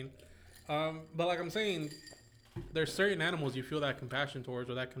what you mean. But like I'm saying, there's certain animals you feel that compassion towards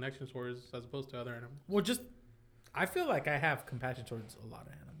or that connection towards as opposed to other animals. Well, I feel like I have compassion towards a lot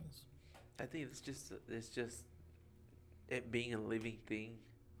of animals. I think it's just it being a living thing,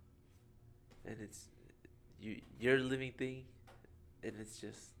 and it's you're a living thing, and it's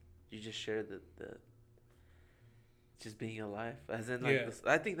just you just share the just being alive, as in like this,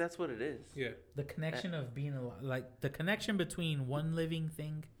 I think that's what it is. Yeah, the connection of being alive, like the connection between one living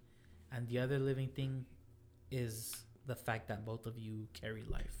thing and the other living thing, is the fact that both of you carry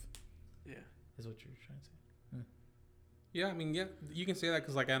life. Yeah, is what you're trying to say. Yeah, I mean, yeah, you can say that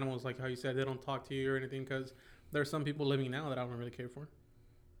because like animals, like how you said, they don't talk to you or anything. Because there are some people living now that I don't really care for.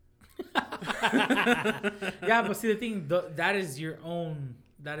 Yeah, but see the thing, that is your own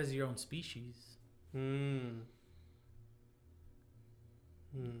species.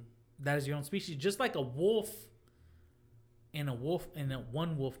 That is your own species. Just like a wolf in a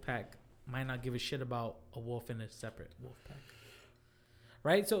one wolf pack might not give a shit about a wolf in a separate wolf pack.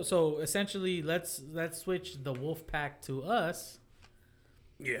 Right? So essentially let's switch the wolf pack to us.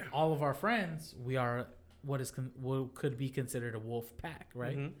 Yeah. All of our friends, we are what could be considered a wolf pack,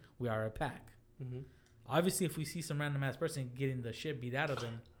 right? Mm-hmm. We are a pack. Mm-hmm. Obviously, if we see some random ass person getting the shit beat out of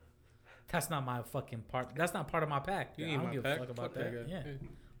them, that's not my fucking part. That's not part of my pack. I don't give a fuck about that. Yeah.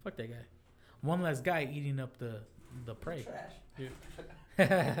 Fuck that guy. One less guy eating up the prey. Yeah.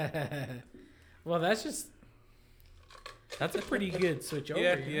 Well, that's a pretty good switch over.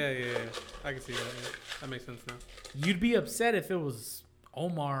 Yeah. I can see that. Yeah. That makes sense now. You'd be upset if it was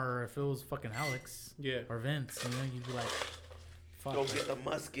Omar or if it was fucking Alex. Yeah. Or Vince. You know, you'd be like, Fuck Go it. get the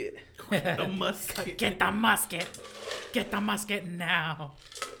musket. The musket. Get the musket. Get the musket now.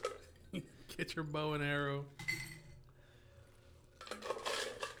 Get your bow and arrow.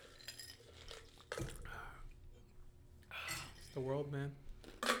 It's the world, man.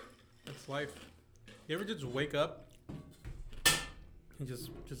 It's life. You ever just wake up and just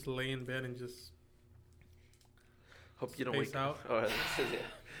lay in bed and just Hope you don't space wake out? up. Or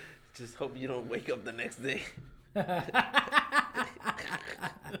just hope you don't wake up the next day.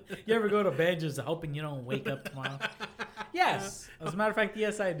 You ever go to bed just hoping you don't wake up tomorrow? Yes. As a matter of fact,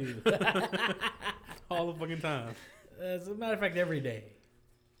 yes, I do. All the fucking time. As a matter of fact, every day.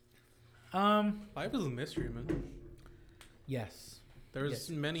 Life is a mystery, man. Yes. There's Yes.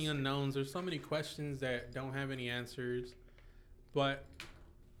 many unknowns. There's so many questions that don't have any answers. But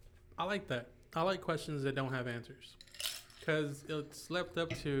I like that. I like questions that don't have answers. Because it's left up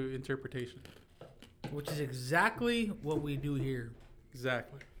to interpretation. Which is exactly what we do here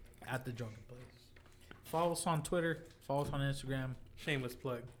Exactly. at the Drunken Place. Follow us on Twitter. Follow us on Instagram. Shameless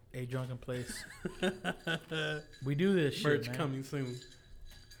plug. A Drunken Place. We do this shit, Merch man. coming soon.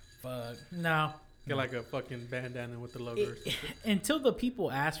 Fuck. No. Get like a fucking bandana with the logo or something. Until the people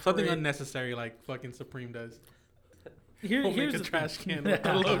ask Something for it. unnecessary like fucking Supreme does. Here, We'll here's make a the trash thing. can with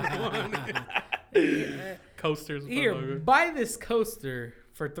the logo on it. Coasters with Here, the logo. buy this coaster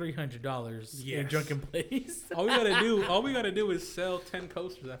for $300 in Yes. Drunken Place. All we gotta do is sell 10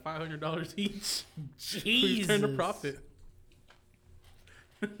 coasters at $500 each. Jesus. Turn the profit.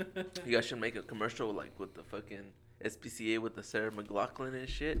 You guys should make a commercial like with the fucking SPCA with the Sarah McLachlan and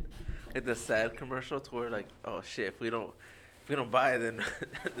shit. Like the sad commercial to where like, oh shit, if we don't buy, then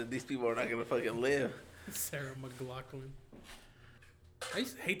these people are not gonna fucking live. Sarah McLachlan. I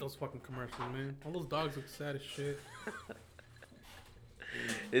used to hate those fucking commercials, man. All those dogs look sad as shit.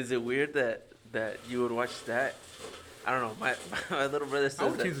 Is it weird that you would watch that? I don't know. My little brother I says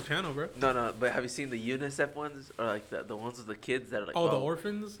would that. change the channel, bro. No, but have you seen the UNICEF ones or like the ones with the kids that are like? Oh, the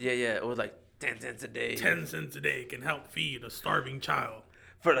orphans? Yeah, it was like 10 cents a day. 10 cents a day can help feed a starving child.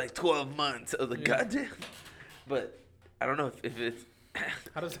 For like 12 months of the Yeah. goddamn. But I don't know if it's.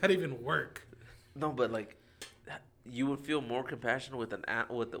 How does that even work? No, but like, you would feel more compassion with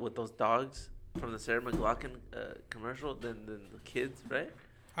with those dogs from the Sarah McLachlan commercial than the kids, right?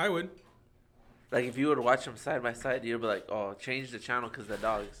 I would. Like if you were to watch them side by side, you'd be like, "Oh, change the channel because the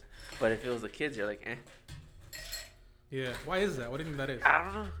dogs." But if it was the kids, you're like, "Eh." Yeah. Why is that? What do you think that is? I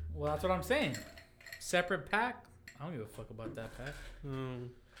don't know. Well, that's what I'm saying. Separate pack? I don't give a fuck about that pack.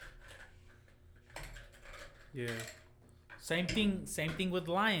 Yeah. Same thing with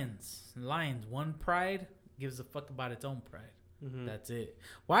lions. Lions, one pride gives a fuck about its own pride. Mm-hmm. That's it.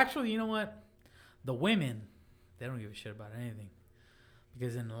 Well, actually, you know what? The women, they don't give a shit about anything.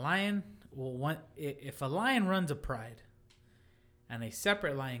 Because in a lion, if a lion runs a pride and a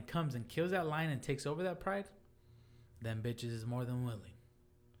separate lion comes and kills that lion and takes over that pride, then bitches is more than willing.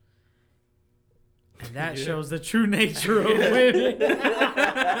 And that Yeah. shows the true nature of women.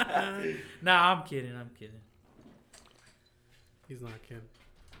 Nah, I'm kidding. He's not kidding.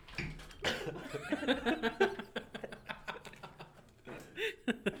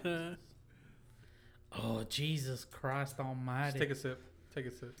 Oh, Jesus Christ almighty. Just take a sip. Take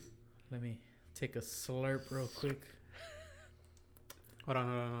a sip. Let me take a slurp real quick. Hold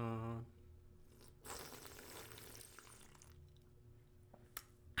on.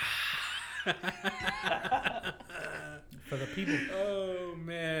 For the people. Oh,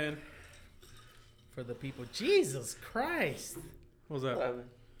 man. For the people. Jesus Christ. What was that?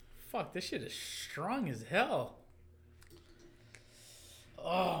 Fuck, this shit is strong as hell.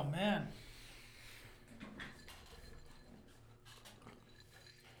 Oh, man.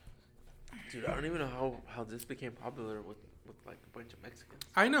 Dude, I don't even know how this became popular with like a bunch of Mexicans.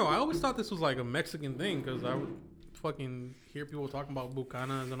 I know. I always thought this was like a Mexican thing because I would fucking hear people talking about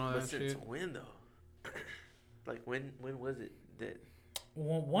Buchanans and all But that since shit. when though? Like when was it that?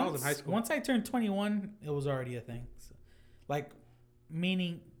 Well, I was in high school. once I turned 21, it was already a thing. So, like,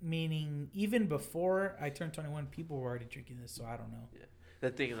 meaning even before I turned 21, people were already drinking this. So I don't know. Yeah.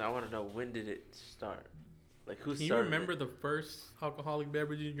 The thing is, I want to know, when did it start? Like who Can started? you remember it? the first alcoholic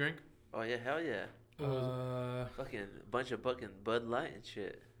beverage you drank? Oh yeah, hell yeah. What was it? Fucking bunch of fucking Bud Light and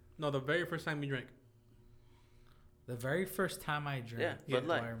shit. No, the very first time you drank. The very first time I drank. Yeah, Bud Do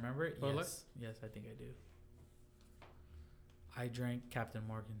Light. I remember it? Bud Light? Yes. Yes, I think I do. I drank Captain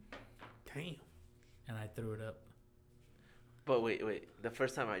Morgan Damn. and I threw it up. But wait. The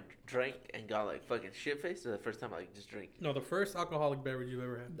first time I drank and got like fucking shit faced, or the first time I like just drank? No, the first alcoholic beverage you've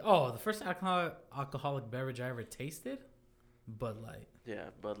ever had. Oh, the first alcoholic beverage I ever tasted? Bud Light. Yeah,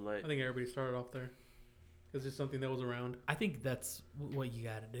 Bud Light. I think everybody started off there. It's just something that was around. I think that's what you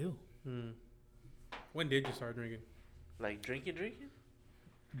gotta do. When did you start drinking? Like drinking?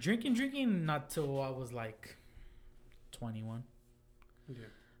 Drinking, not till I was like 21. Yeah.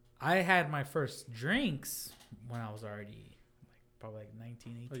 I had my first drinks when I was already probably like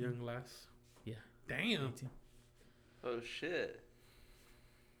 19, 18. A young lass. Yeah. Damn. 18. Oh shit.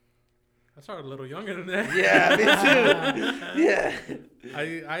 I started a little younger than that. Yeah, me too. Yeah.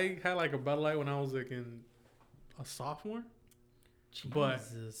 I had like a Bud Light when I was like in a sophomore.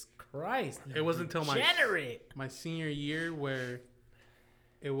 Jesus Christ. It wasn't until degenerate. my senior year where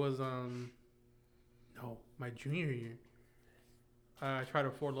it was my junior year. I tried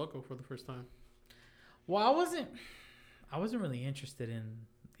a Four Loko for the first time. Well, I wasn't really interested in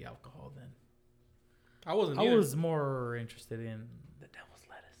the alcohol then. I wasn't. I either. was more interested in The devil's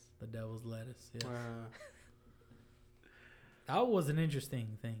lettuce. the devil's lettuce. Yeah. That was an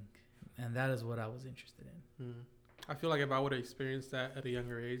interesting thing, and that is what I was interested in. I feel like if I would have experienced that at a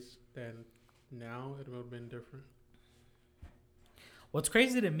younger age, then now it would have been different. What's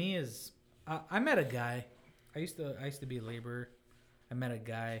crazy to me is I met a guy. I used to be a laborer. I met a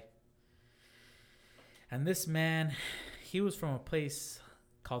guy, and this man, he was from a place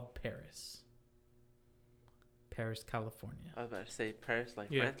called Paris, California. I was about to say Paris, like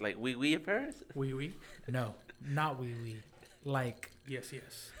Yeah. France, like we in Paris. Oui. No, not wee wee. Like Yes,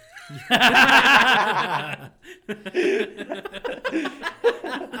 yes.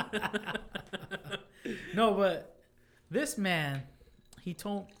 no, but this man, he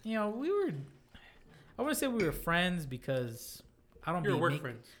told we were. I wouldn't say we were friends because I don't. You're work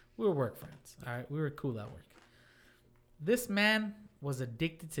friends. We were work friends. All right, we were cool at work. This man was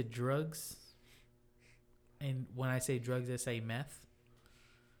addicted to drugs, and when I say drugs, I say meth.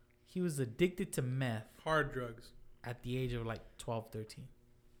 He was addicted to meth Hard drugs. at the age of like 12, 13.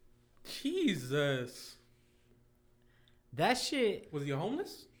 Jesus. That shit. Was he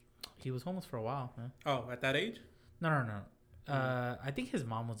homeless? He was homeless for a while, man. Oh, at that age? No. I think his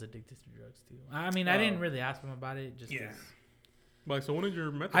mom was addicted to drugs too. I mean, I didn't really ask him about it. Just Yeah. 'cause- Like, so when did your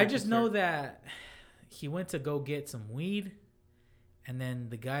meth? I just know that he went to go get some weed, and then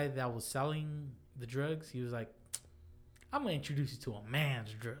the guy that was selling the drugs, he was like, "I'm gonna introduce you to a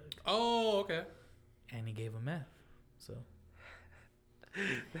man's drug," Oh, okay. and he gave him meth. So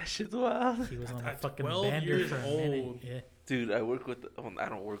That shit's wild. he was on a At fucking 12 bender years for a old. minute. Yeah. Dude, I work with. I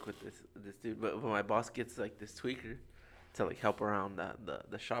don't work with this dude, but when my boss gets like this tweaker to like help around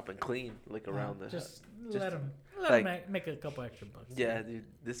the shop and clean like around the. Just just let him make a couple extra bucks. Yeah, dude,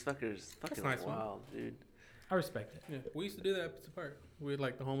 this fucker's fucking nice, man. wild, dude. I respect it. Yeah, we used to do that at Pizza Park. We'd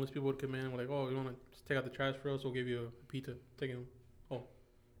like the homeless people would come in and we're like, oh, you want to just take out the trash for us? We'll give you a pizza. Take it. Oh,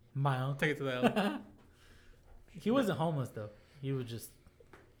 My uncle. take it to the alley. He wasn't homeless though. He was just.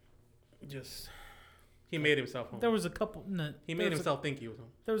 He made himself homeless. There was a couple. No, He made himself think he was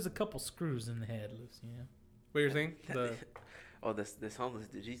homeless. There was a couple screws in the head loose. Yeah. What you're saying? Oh, this homeless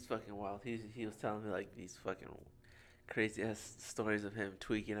dude, he's fucking wild. He was telling me like these fucking crazy ass stories of him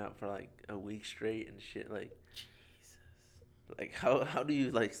tweaking out for like a week straight and shit. Like, Jesus. like how do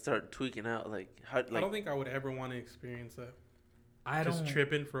you like start tweaking out? Like how I like don't think I would ever want to experience that. I Just don't.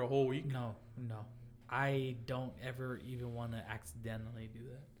 tripping for a whole week. No. I don't ever even want to accidentally do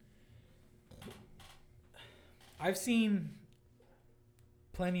that. I've seen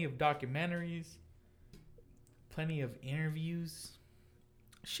plenty of documentaries, plenty of interviews.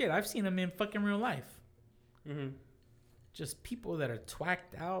 Shit, I've seen them in fucking real life. Mm-hmm. Just people that are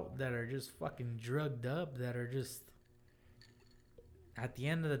twacked out, that are just fucking drugged up, that are just... At the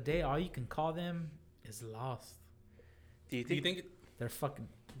end of the day, all you can call them is lost. do you Do you think think? They're fucking...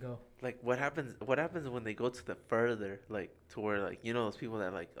 Go. like what happens when they go to the further like to where like those people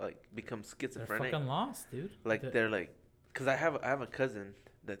that like become They're schizophrenic, fucking lost, dude. like they're like, because I have a cousin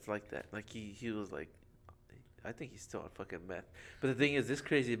that's like that. Like he was like, I think he's still on fucking meth. But the thing is, this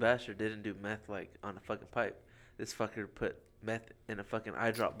crazy bastard didn't do meth like on a fucking pipe. This fucker put meth in a fucking eye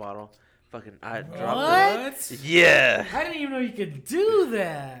drop bottle. Fucking eye drop. What? Yeah. I didn't even know you could do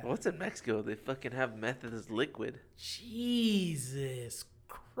that. What's in Mexico? They fucking have meth as liquid. Jesus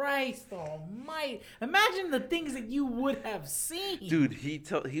Christ almighty. Imagine the things that you would have seen. Dude,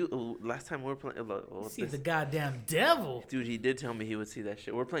 last time we were playing. See the goddamn devil. Dude, he did tell me he would see that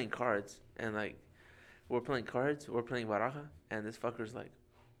shit. We're playing cards, and like, we're playing baraja, and this fucker's like,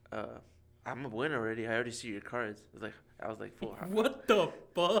 I'm a winner already. I already see your cards. I was like, fool. What the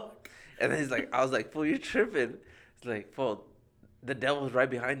fuck? And then he's like, I was like, fool, you're tripping. It's like, fool, the devil's right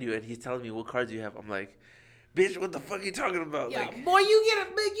behind you, and he's telling me what cards you have. I'm like, bitch, what the fuck are you talking about? Yeah, Like, boy,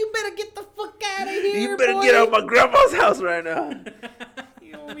 you better get the fuck out of here. you better boy. get out of my grandma's house right now.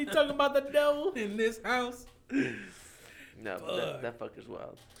 You We talking about the devil in this house. No, that fucker's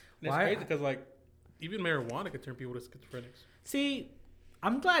wild. And it's crazy because like even marijuana can turn people to schizophrenics. See,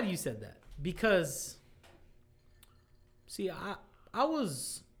 I'm glad you said that because see, I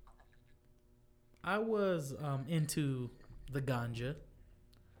was into the ganja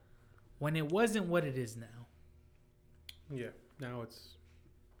when it wasn't what it is now. Yeah, now it's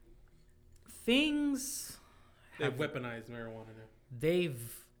things. They've weaponized marijuana now.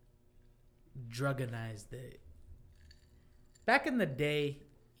 They've druganized it. Back in the day,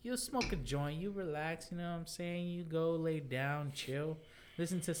 you smoke a joint, you relax, you know what I'm saying? You go lay down, chill,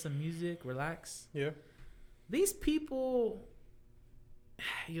 listen to some music, relax. Yeah. These people,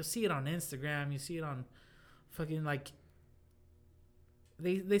 you'll see it on Instagram, you see it on fucking like,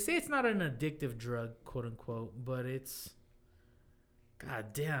 they say it's not an addictive drug, quote unquote, but it's,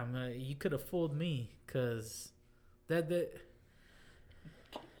 god damn, you could have fooled me because that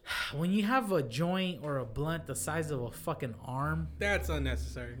when you have a joint or a blunt the size of a fucking arm, that's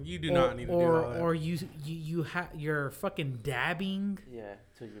unnecessary. You do not need to do all that. Or you're fucking dabbing. Yeah,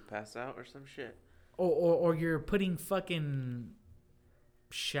 till you pass out or some shit. Or you're putting fucking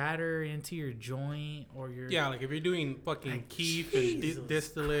shatter into your joint, or you're like if you're doing fucking like, keef and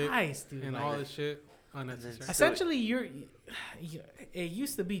distillate Christ, dude, and like, all this shit, unnecessary. Essentially, it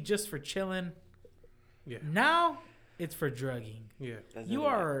used to be just for chilling. Yeah. Now it's for drugging. Yeah. You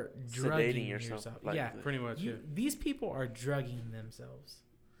are drugging yourself. Like, yeah, pretty much. These people are drugging themselves.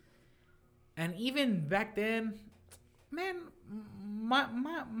 And even back then, man, my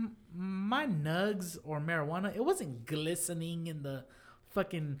nugs or marijuana, it wasn't glistening in the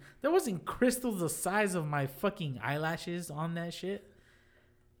fucking. There wasn't crystals the size of my fucking eyelashes on that shit.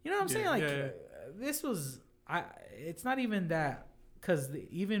 You know what I'm saying? Like this was. It's not even that. Because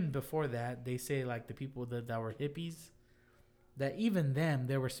even before that, they say like the people that were hippies, that even them,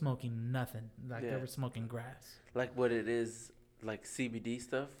 they were smoking nothing. Like they were smoking grass. Like what it is, like CBD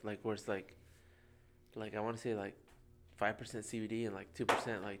stuff, like where it's like I want to say like 5% CBD and like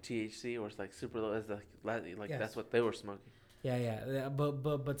 2% like THC, or it's like super low. It's like Yes. That's what they were smoking. Yeah.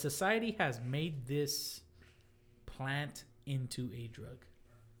 But society has made this plant into a drug.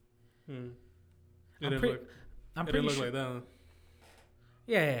 I'm pretty look sure. like that.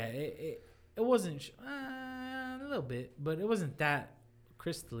 Yeah, it wasn't a little bit, but it wasn't that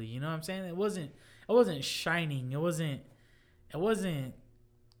crystally. You know what I'm saying? It wasn't shining. It wasn't. I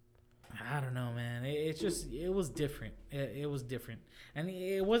don't know, man. It was different. It was different, and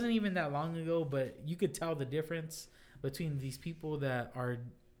it wasn't even that long ago. But you could tell the difference between these people that are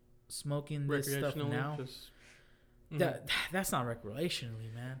smoking this stuff now. That's not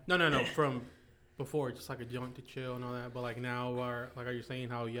recreationally, man. No. From before, just like a joint to chill and all that. But like now, are you saying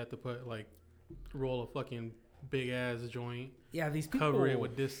how you have to put like roll a fucking big ass joint? Yeah, these people cover it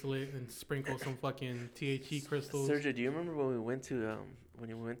with distillate and sprinkle some fucking THC crystals. Sergio, do you remember when we went to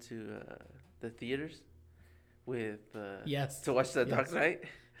the theaters with yes, to watch the Dark Knight?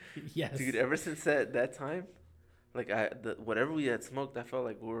 Yes, dude. Ever since that time, like whatever we had smoked, I felt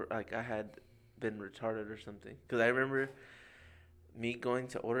like I had been retarded or something. Because I remember me going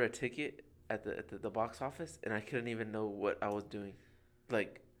to order a ticket at the box office, and I couldn't even know what I was doing.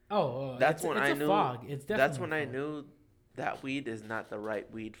 Like, that's when I knew. Fog. It's definitely that's when I knew that weed is not the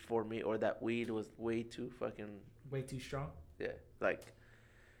right weed for me, or that weed was way too strong. Yeah, like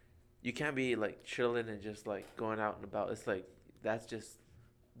you can't be like chilling and just like going out and about. It's like that's just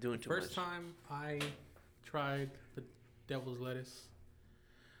doing too much. First time I tried the devil's lettuce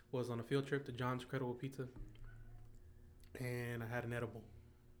was on a field trip to John's Incredible Pizza, and I had an edible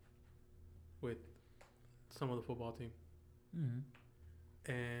with some of the football team. Mm-hmm.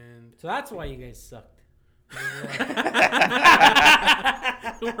 And so that's why you guys sucked.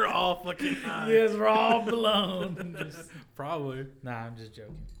 We're all fucking high. Yes, we're all blown. Probably. Nah, I'm just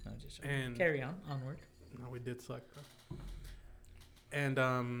joking. And carry on, onward. No, we did suck, though. And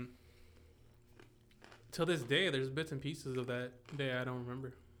till this day, there's bits and pieces of that day I don't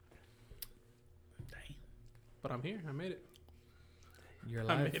remember. Dang. But I'm here. I made it. You're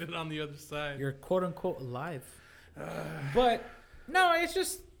alive. I made it on the other side. You're quote unquote alive. But no, it's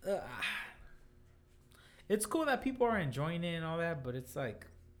just it's cool that people are enjoying it and all that, but it's like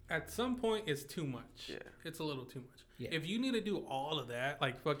at some point it's too much. Yeah. It's a little too much. Yeah. If you need to do all of that,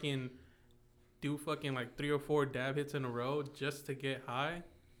 like fucking do fucking like 3 or 4 dab hits in a row just to get high,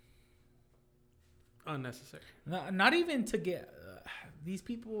 unnecessary. Not even to get these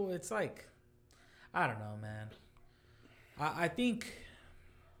people. It's like I don't know, man. I think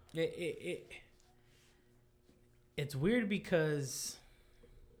it's weird because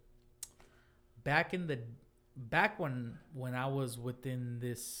back in back when I was within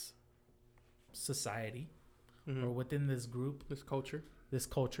this society or within this group, This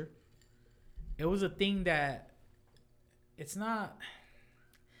culture. it was a thing that it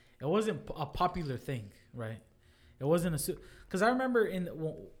wasn't a popular thing, right? It wasn't because I remember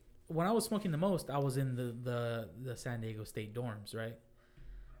when I was smoking the most, I was in the San Diego State dorms, right?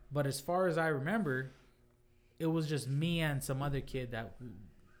 But as far as I remember, it was just me and some other kid that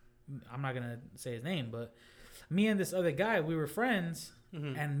I'm not gonna say his name, but me and this other guy, we were friends,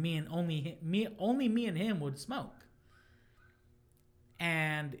 and only me and him would smoke.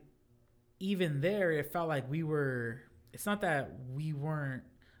 And even there, it felt like we were. It's not that we weren't.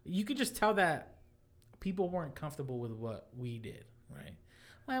 You could just tell that people weren't comfortable with what we did, right?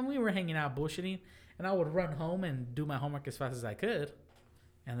 And we were hanging out bullshitting, and I would run home and do my homework as fast as I could,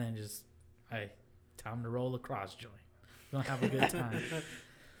 and then just, hey, time to roll a cross joint. We're gonna have a good time.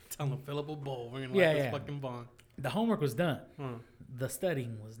 Tell them fill up a bowl. We're gonna light this fucking bong. The homework was done. The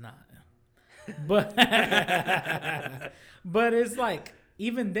studying was not. But but it's like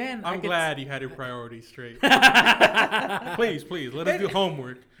even then, I'm glad you had your priorities straight. Please, let us do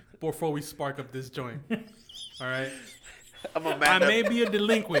homework before we spark up this joint. All right. I may be a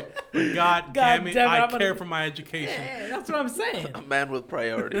delinquent, but God damn it, I care for my education. Yeah, that's what I'm saying. A man with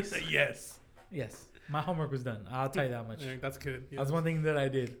priorities. Yes. My homework was done. I'll tell you that much. Yeah, that's good. Yes. That's one thing that I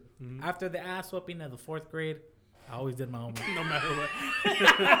did. After the ass whooping of the 4th grade, I always did my homework. No matter what.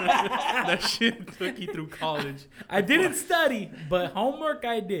 That shit took you through college. I didn't study, but homework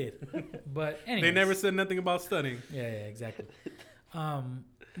I did. But anyways. They never said nothing about studying. Yeah, exactly.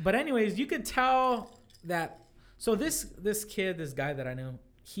 But anyways, you could tell that. So this kid, this guy that I knew,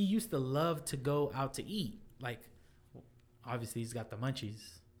 he used to love to go out to eat. Like, obviously he's got the munchies.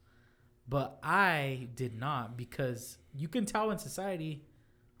 But I did not, because you can tell in society,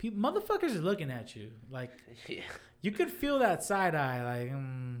 motherfuckers are looking at you. Like, you could feel that side eye.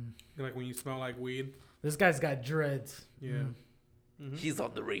 Like when you smell like weed. This guy's got dreads. Yeah. He's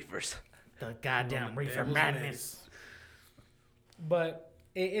on the reefers. The goddamn reefer madness. But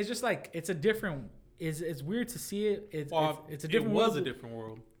it's just like, it's a different... It's weird to see it. It's a different world. It was a different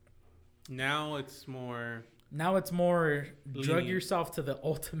world. Now it's more... drug yourself to the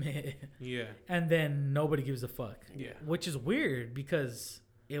ultimate. Yeah. And then nobody gives a fuck. Yeah. Which is weird, because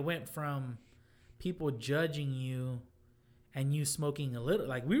it went from people judging you and you smoking a little.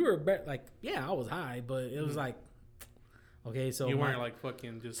 Like, we were I was high, but it was like, okay, so you weren't like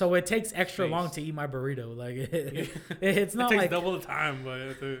fucking just. So it takes extra long to eat my burrito. Like, it's not it takes like double the time,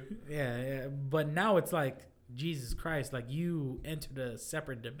 but yeah. But now it's like, Jesus Christ, like, you entered a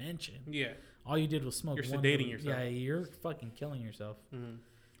separate dimension. Yeah. All you did was smoke. You're sedating yourself. Yeah, you're fucking killing yourself.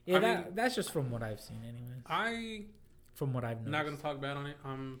 Yeah, that's just from what I've seen, anyways. From what I've noticed. Not gonna talk bad on it.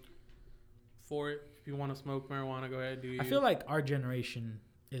 I'm for it. If you want to smoke marijuana, go ahead. Do you? I feel like our generation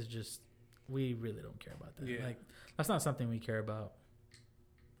is just, we really don't care about that. Yeah. Like, that's not something we care about.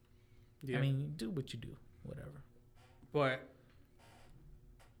 Yeah. I mean, do what you do, whatever. But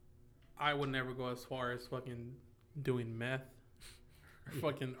I would never go as far as fucking doing meth.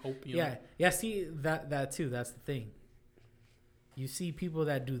 Fucking opium. Yeah. See that too. That's the thing. You see people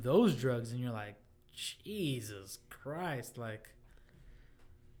that do those drugs, and you're like, Jesus Christ, like,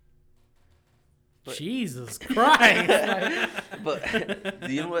 Jesus Christ. Like, but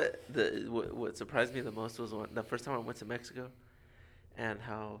do you know what surprised me the most was the first time I went to Mexico, and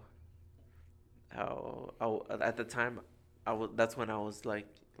how at the time that's when I was like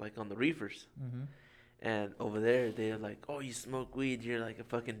on the reefers. And over there, they're like, "Oh, you smoke weed? You're like a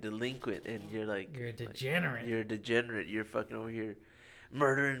fucking delinquent, and you're like you're a degenerate. You're a degenerate. You're fucking over here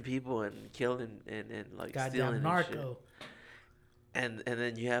murdering people and killing and like goddamn stealing narco." And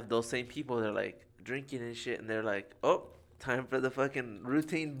then you have those same people that are like drinking and shit, and they're like, "Oh, time for the fucking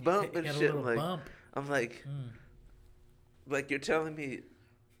routine bump and shit." I'm like, like, you're telling me.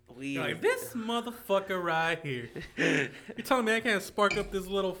 Like, this motherfucker right here. You're telling me I can't spark up this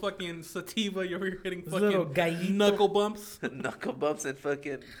little fucking sativa? You're hitting fucking knuckle bumps? Knuckle bumps and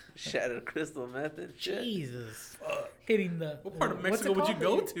fucking shattered crystal meth and shit. Jesus. Hitting the... What part of Mexico would you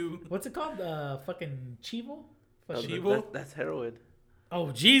go to? What's it called? Fucking Chivo? Chivo? That's heroin.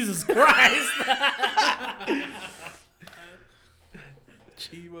 Oh, Jesus Christ.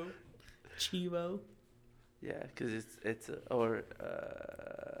 Chivo. Yeah, because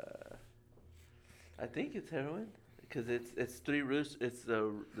I think it's heroin, because it's three roots. It's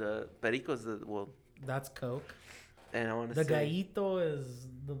the perico's That's coke. And I want to say the gallito is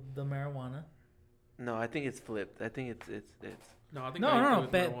the marijuana. No, I think it's flipped. I think it's. No, I think no.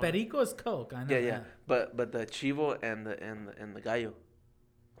 Perico is coke. I know. Yeah. But the chivo and the gallo.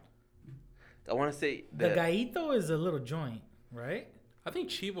 I want to say The gallito is a little joint, right? I think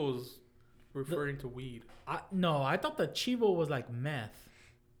Chivo's referring to weed. No, I thought the Chivo was like meth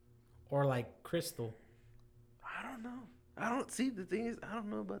or like crystal. I don't know. I don't see the thing is I don't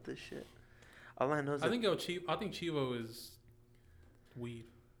know about this shit. All I know is I think Chivo is weed.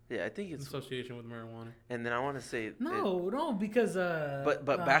 Yeah, I think In it's association with marijuana. And then I want to say No, because but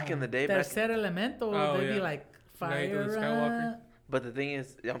back in the day, Tercer Elemento, they'd be like fire. But the thing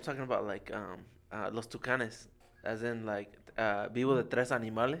is, I'm talking about like Los Tucanes, as in like Vivo de Tres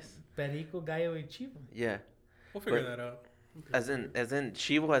Animales. Perico, Gallo, y Chivo. Yeah. We'll figure that out. As in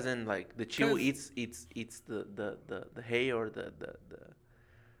Chivo, as in like the Chivo eats the hay or the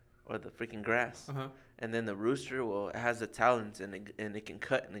freaking grass. Uh-huh. And then the rooster, well, it has the talons and it can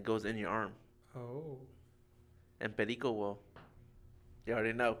cut and it goes in your arm. Oh. And Perico, well, you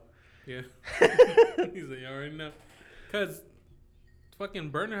already know. Yeah. He's like, you already know. Because fucking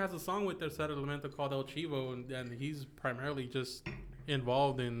Burner has a song with their set Elemento called El Chivo, and he's primarily just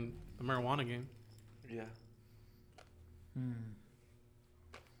involved in the marijuana game. Yeah.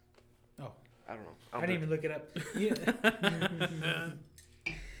 Oh. I don't know. I didn't even look it up. Yeah.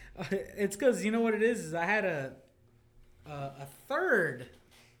 It's because, you know what it is I had a third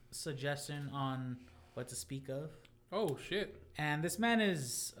suggestion on what to speak of. Oh, shit. And this man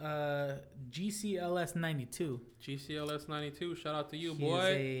is GCLS 92. GCLS 92. Shout out to you, He boy.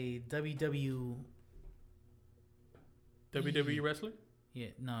 is a WWE wrestler? Yeah,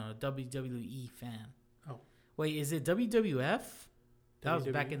 no, WWE fan. Oh. Wait, is it WWF? That was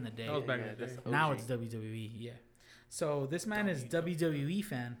WWE? back in the day. That was back in the day. Now it's WWE, yeah. So this man is WWE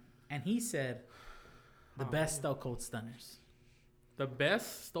fan, and he said the best Stone Cold Stunners. The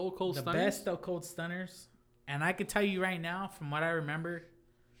best Stone Cold Stunners? The best Stone Cold Stunners. And I can tell you right now, from what I remember,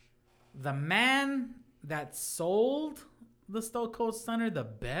 the man that sold the Stone Cold Stunner the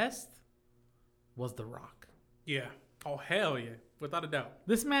best was The Rock. Yeah. Oh, hell yeah. Without a doubt.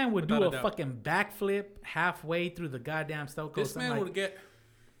 This man would do a fucking backflip halfway through the goddamn Stone Cold Stunner. This man would get...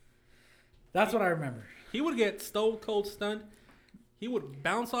 That's what I remember. He would get Stone Cold stunned. He would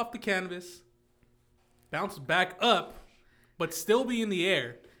bounce off the canvas, bounce back up, but still be in the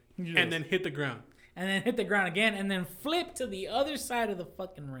air, and then hit the ground. And then hit the ground again, and then flip to the other side of the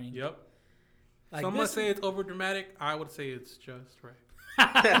fucking ring. Yep. Like Some would say it's over dramatic. I would say it's just right.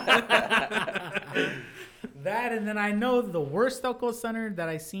 That, and then I know the worst Stone Cold Stunner that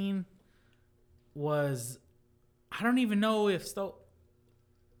I seen was, I don't even know if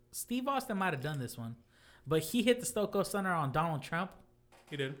Steve Austin might have done this one, but he hit the Stone Cold Stunner on Donald Trump.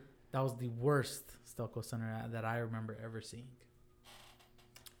 He did. That was the worst Stone Cold Stunner that I remember ever seeing.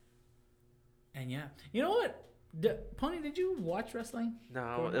 And yeah, you know what? Pony, did you watch wrestling?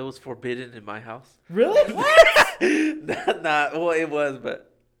 No, it was forbidden in my house. Really? What? Well, it was,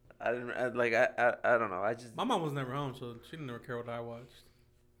 but I didn't I don't know. My mom was never home, so she didn't ever care what I watched.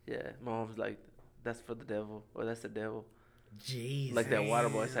 Yeah, my mom was like, "That's for the devil," or "That's the devil." Jesus. Like that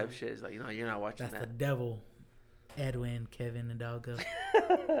Waterboy type shit. It's like, no, you're not watching That's that. the devil. Kevin, Hidalgo.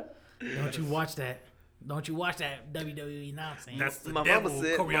 Don't you watch that. Don't you watch that WWE nonsense. That's the My devil mama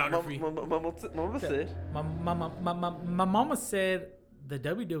said, choreography. Mama said. My mama said the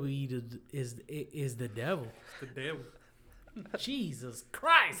WWE is the devil. It's the devil. Jesus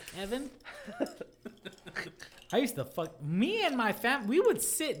Christ, Kevin. I used to fuck. Me and my family, we would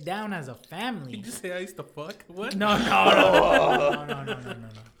sit down as a family. Did you just say I used to fuck? What? No.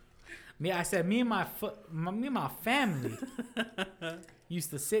 I said me and my family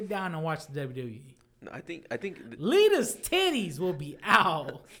used to sit down and watch the WWE. No, I think. Lita's titties will be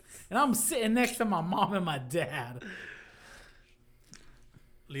out, and I'm sitting next to my mom and my dad.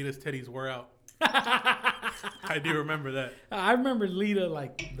 Lita's titties were out. I do remember that. I remember Lita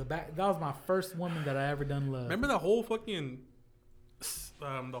like the back. That was my first woman that I ever done love. Remember the whole fucking,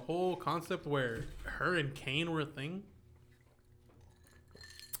 the whole concept where her and Kane were a thing.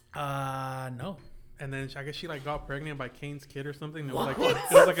 No. And then I guess she like got pregnant by Kane's kid or something. It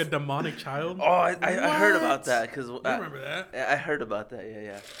was like a demonic child. Oh, I heard about that because I remember that. I heard about that.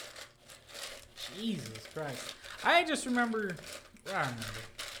 Yeah. Jesus Christ! I just remember. I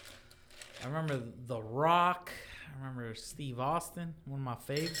remember The Rock. I remember Steve Austin, one of my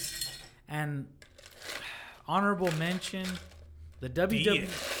faves, and honorable mention the WWE.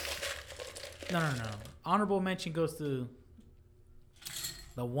 No. Honorable mention goes to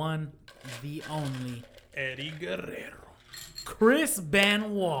the one, the only Eddie Guerrero. Chris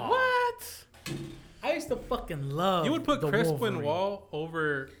Benoit. What? I used to fucking love. You would put the Chris Wolverine. Benoit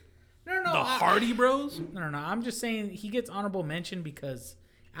over No, the Hardy Bros? No. I'm just saying he gets honorable mention because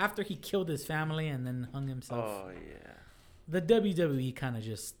after he killed his family and then hung himself, Oh yeah. the WWE kind of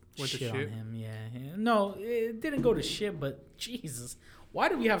just went to shit on shit. him. Yeah. No, it didn't go to shit, but Jesus, why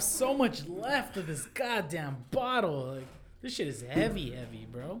do we have so much left of this goddamn bottle? Like, this shit is heavy,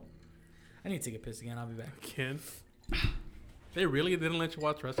 bro. I need to take a piss again. I'll be back. Ken, they really didn't let you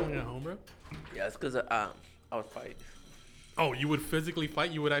watch wrestling at home, bro? Yeah, it's because I would fight. Oh, you would physically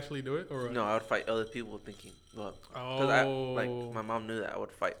fight? You would actually do it, or No, I would fight other people thinking, well, because like my mom knew that I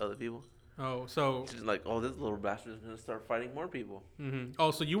would fight other people. Oh, so She's like, oh, this little bastard is gonna start fighting more people. mm-hmm.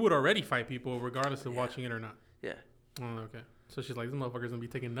 Oh, so you would already fight people regardless of watching it or not? Yeah. Oh, okay. So she's like, this motherfucker's gonna be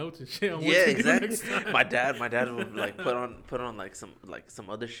taking notes and shit. On what Yeah, to do exactly. next time. My dad would like put on like some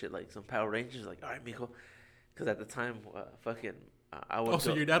other shit, like some Power Rangers. Like, all right, Miko, because at the time, I would. Oh,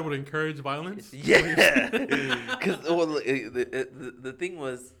 so your dad would encourage violence? Yeah, because the thing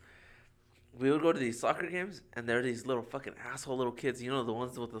was, we would go to these soccer games, and there are these little fucking asshole little kids. You know, the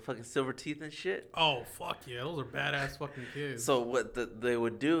ones with the fucking silver teeth and shit. Oh, fuck yeah. Those are badass fucking kids. So what they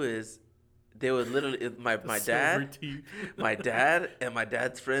would do is, they would literally my dad and my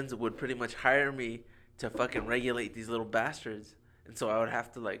dad's friends would pretty much hire me to fucking regulate these little bastards, and so I would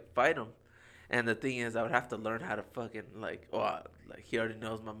have to like fight them. And the thing is, I would have to learn how to fucking like he already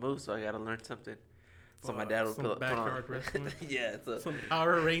knows my moves, so I gotta learn something. So my dad would put on wrestling. yeah, so Some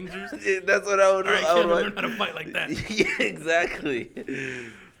Power Rangers. that's what I would. All right, I would learn how to fight like that. Yeah, exactly.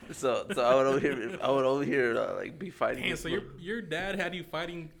 So I would over here like be fighting. Damn, so your dad had you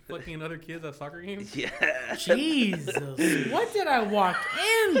fighting fucking other kids at soccer games? Yeah. Jesus, what did I walk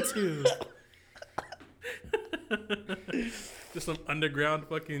into? Just some underground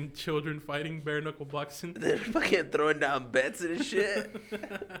fucking children fighting bare knuckle boxing. They're fucking throwing down bets and shit.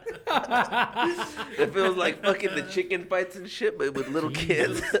 It feels like fucking the chicken fights and shit, but with little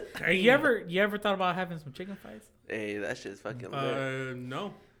kids. You ever thought about having some chicken fights? Hey, that shit's fucking lit.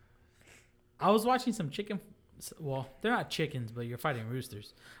 No. I was watching some chicken. Well, they're not chickens, but you're fighting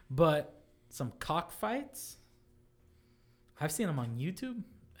roosters. But some cock fights. I've seen them on YouTube.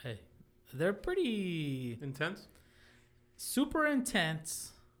 Hey, they're pretty Intense? super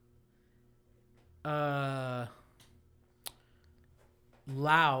intense.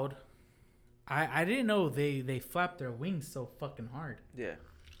 Loud. I didn't know they flap their wings so fucking hard. Yeah.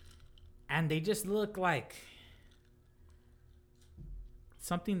 And they just look like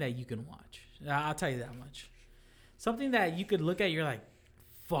something that you can watch. I'll tell you that much. Something that you could look at, you're like,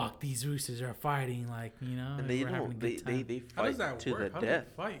 fuck, these roosters are fighting, like, you know. And they we're having a good time. they How does fight that to work? the How death. do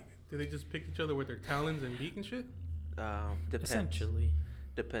they fight? Do they just pick each other with their talons and beak and shit? Depends. Essentially.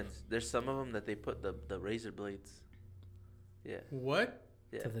 Depends. There's some of them that they put the razor blades. Yeah. What?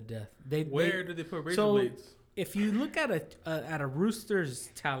 Yeah. To the death. Where do they put razor so blades? if you look at a rooster's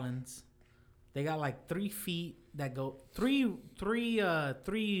talons, they got like 3 feet that go three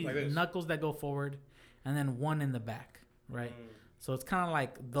Like knuckles that go forward, and then 1 in the back, right? Mm. So it's kind of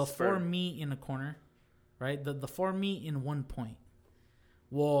like the Sperm. 4 meat in a corner, right? The 4 meat in 1 point.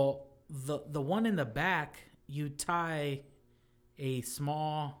 Well, the one in the back, you tie a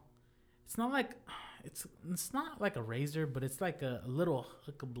small. It's not like a razor, but it's like a little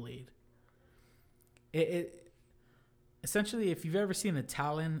hook blade. It essentially, if you've ever seen a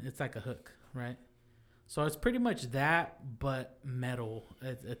talon, it's like a hook, right? So it's pretty much that, but metal.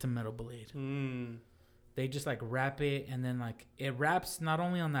 It's a metal blade. Mm. They just like wrap it, and then like it wraps not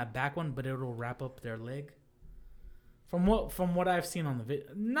only on that back one, but it'll wrap up their leg. From what I've seen on the video,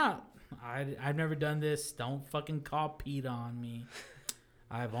 I've never done this. Don't fucking call Pete on me.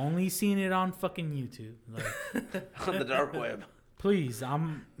 I've only seen it on fucking YouTube. Like, On the dark web. please,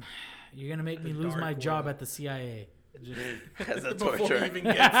 you're gonna make me The lose my dark job web. at the CIA. Just, As a Before he torture. even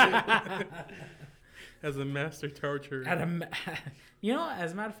gets it. As a master torturer. you know,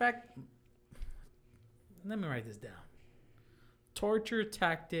 as a matter of fact, let me write this down. Torture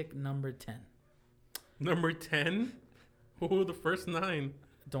tactic number 10. Number 10? Oh, the first 9.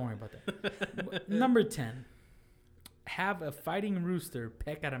 Don't worry about that. Number 10. Have a fighting rooster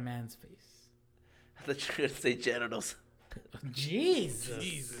peck at a man's face. I thought you were going to say genitals.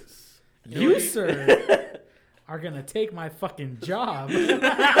 Jesus. You You, sir, are going to take my fucking job.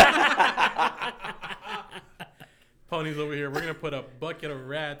 Pony's over here. We're going to put a bucket of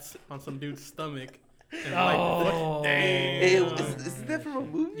rats on some dude's stomach. And Oh. damn. Hey, isn't that from a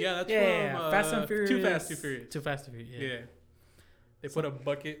movie? Yeah, that's Yeah, from Fast and Furious. Too Fast, Too Furious. Too Fast, Too Furious. Yeah. They put a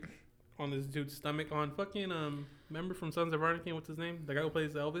bucket on this dude's stomach on fucking, remember from Sons of Anarchy, what's his name? The guy who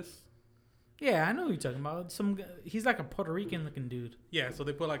plays Elvis? Yeah, I know who you're talking about. He's like a Puerto Rican looking dude. Yeah, so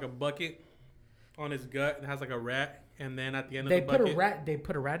they put like a bucket on his gut and has like a rat, and then at the end of They the put bucket... They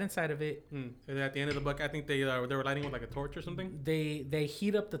put a rat inside of it. And then at the end of the bucket, I think they were lighting with like a torch or something. They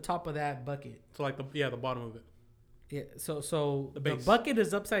heat up the top of that bucket. So like the bottom of it. Yeah. So The the base. bucket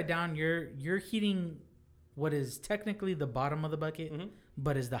is upside down. You're heating what is technically the bottom of the bucket, Mm-hmm.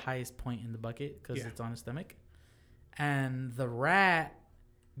 but is the highest point in the bucket because Yeah. it's on his stomach. And the rat,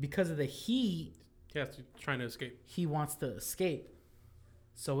 because of the heat, Yeah, it's trying to escape. he wants to escape.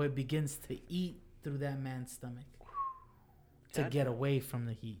 So it begins to eat through that man's stomach to Gotcha. get away from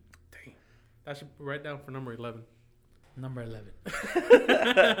the heat. Dang. That should write down for number 11. Number 11.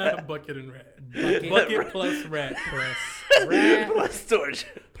 Bucket and rat. Bucket plus rat. plus rat Plus torch.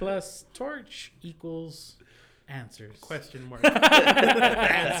 plus torch equals answers. Question mark.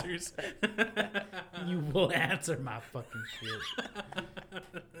 Answers. You will answer my fucking shit.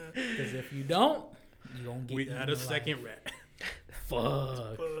 Because if you don't, you gonna get We eaten had a alive. second rat.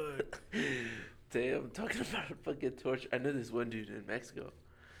 Fuck. Damn, talking about a fucking torch. I know this one dude in Mexico.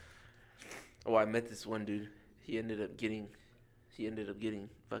 Oh, I met this one dude. He ended up getting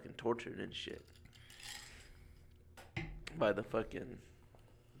fucking tortured and shit by the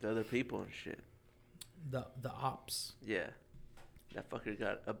other people and shit. The ops. Yeah, that fucker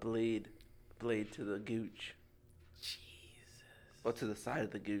got a blade to the gooch. Jesus. Well, to the side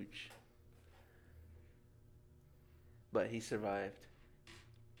of the gooch. But he survived.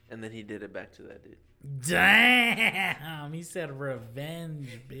 And then he did it back to that dude. Damn. He said revenge,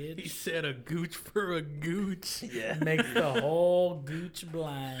 He bitch. said a gooch for a gooch. Yeah. Makes the whole gooch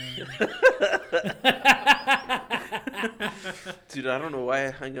blind. Dude, I don't know why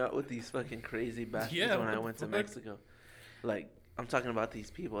I hung out with these fucking crazy bastards Yeah, when what I the went to fuck? Mexico. Like, I'm talking about these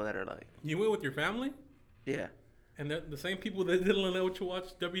people that are like, You went with your family? yeah. And they're the same people that didn't let you watch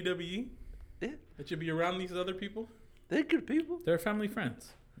WWE? Yeah. That should be around these other people? They're good people. They're family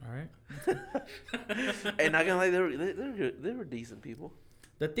friends. All right. And not gonna lie, they were good. They were decent people.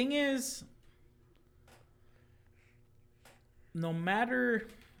 The thing is, no matter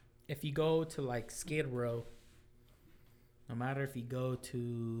if you go to like Skid Row, no matter if you go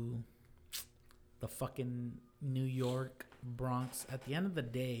to the fucking New York Bronx, at the end of the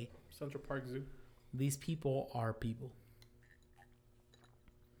day, Central Park Zoo. these people are people.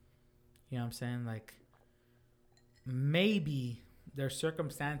 You know what I'm saying? Like, maybe their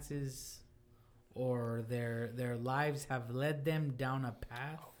circumstances or their lives have led them down a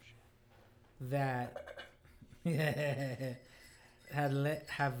path that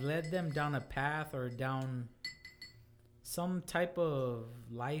have led them down a path or down some type of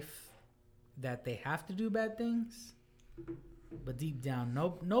life that they have to do bad things. But deep down,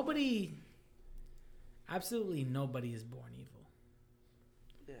 absolutely nobody is born evil.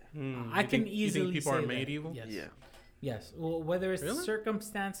 Yeah. I can easily You think people say are made that. evil? Yes. Yeah. Yes. Well, whether it's Really?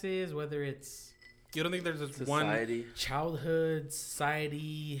 circumstances, whether it's You don't think there's just one... Society. childhood,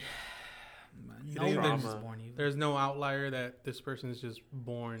 society, You no think one there's- is born evil. There's no outlier that this person is just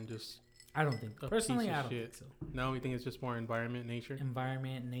born just... I don't think. a Personally, piece of I don't shit. think so. No, you think it's just more environment, nature?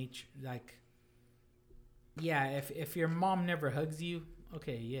 Environment, nature, like, yeah. If your mom never hugs you,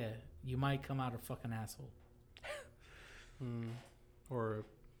 okay, yeah, you might come out a fucking asshole. Or a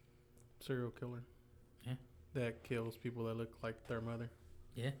serial killer. Yeah. That kills people that look like their mother.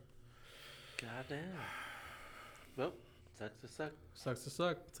 Yeah. Goddamn. Well, sucks to suck. Sucks to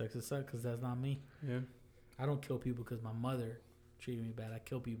suck. Sucks to suck because that's not me. Yeah. I don't kill people because my mother treated me bad. I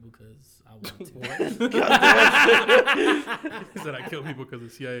kill people because I want to. He said I kill people because the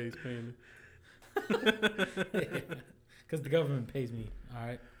CIA is paying me. Because the government pays me. All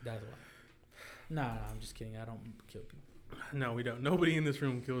right, that's why. Nah, I'm just kidding. I don't kill people. No, we don't. Nobody in this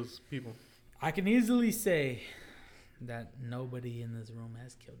room kills people. I can easily say that nobody in this room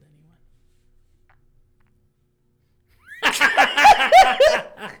has killed anyone.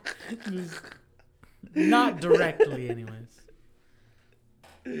 Not directly, anyways.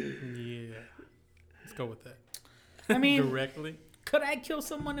 Yeah. Let's go with that. I mean, Directly. could I kill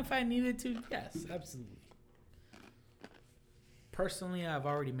someone if I needed to? Yes, absolutely. Personally, I've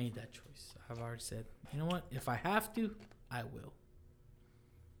already made that choice. I've already said, you know what? If I have to, I will.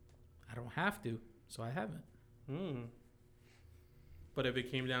 I don't have to, so I haven't. But if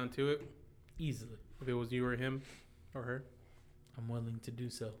it came down to it, Easily. if it was you or him or her, I'm willing to do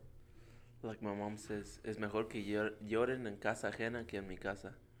so. Like my mom says, es mejor que lloren en casa ajena que en mi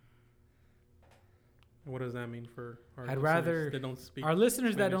casa. what does that mean for our I'd listeners rather- that don't speak Our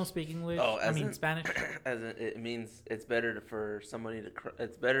listeners that Spanish? don't speak English, Oh, I as mean in- Spanish. As in, it means it's better for somebody to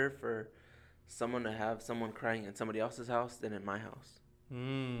it's better for someone to have someone crying in somebody else's house than in my house.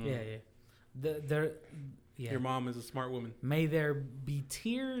 Yeah, yeah. Yeah. Your mom is a smart woman. May there be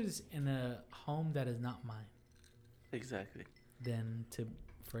tears in a home that is not mine. Exactly. Than to.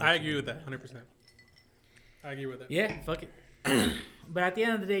 For I it to agree be with that, mine. 100%. I agree with that. Yeah, fuck it. But at the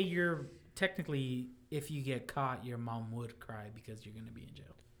end of the day, you're technically if you get caught, your mom would cry because you're gonna be in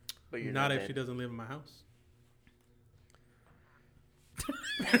jail. But you're not if dead. she doesn't live in my house.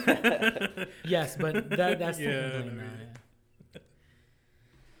 Yes, but that's Yeah, technically no, not. yeah.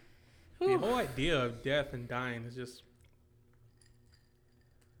 Yeah. The whole idea of death and dying is just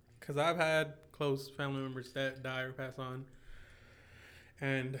because I've had close family members that die or pass on,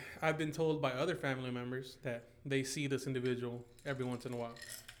 and I've been told by other family members that they see this individual every once in a while.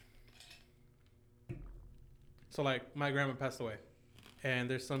 So, like, my grandma passed away, and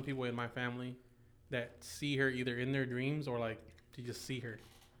there's some people in my family that see her either in their dreams or like to just see her.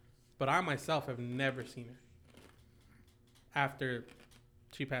 But I myself have never seen her after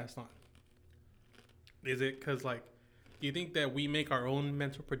she passed on. Is it because, like, do you think that we make our own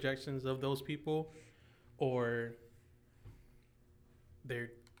mental projections of those people, or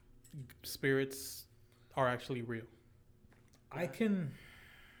their spirits are actually real? I can.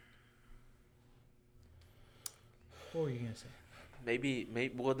 What were you gonna say?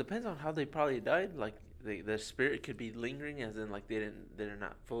 Maybe. Well, it depends on how they probably died. Like their spirit could be lingering, as in like they're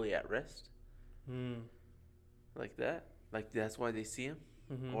not fully at rest, like that. Like that's why they see him,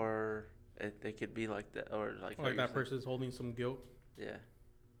 or they could be like that, or like that person's holding some guilt. Yeah.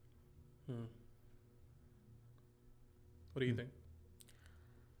 What do you think?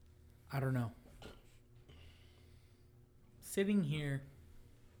 I don't know. Sitting here,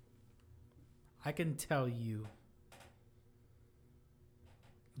 I can tell you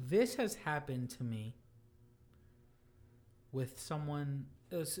this has happened to me with someone,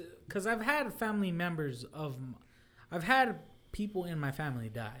 because I've had family members I've had people in my family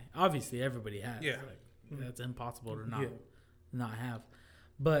die. Obviously, everybody has. Yeah. Like, that's impossible to not have.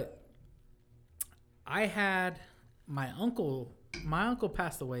 But I had my uncle. My uncle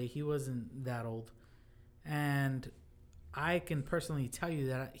passed away. He wasn't that old, and I can personally tell you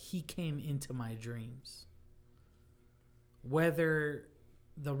that he came into my dreams. Whether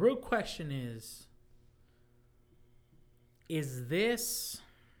the real question is this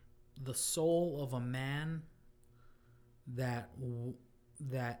the soul of a man that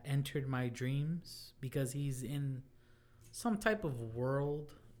entered my dreams because he's in some type of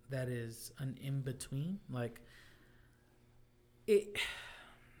world that is an in-between? Like, is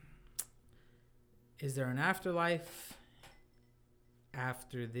there an afterlife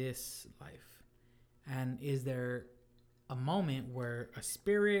after this life? And is there a moment where a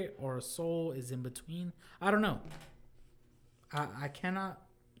spirit or a soul is in between? I don't know. I cannot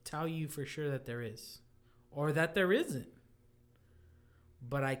tell you for sure that there is or that there isn't.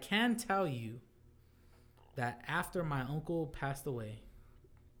 But I can tell you that after my uncle passed away,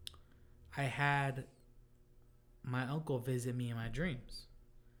 I had my uncle visit me in my dreams.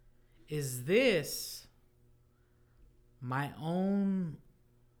 Is this my own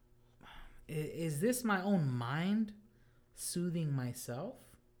mind soothing myself?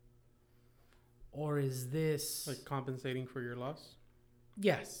 Or is this like compensating for your loss?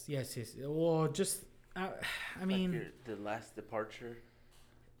 Yes. Well, just I mean, like the last departure.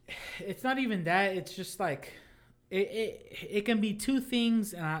 It's not even that. It's just like it can be two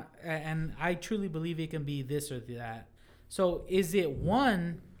things, and I truly believe it can be this or that. So is it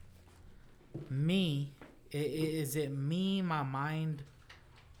one, me? Is it me, my mind,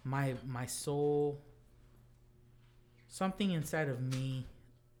 my soul, something inside of me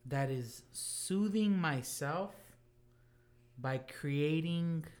that is soothing myself by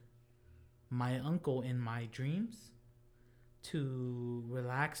creating my uncle in my dreams to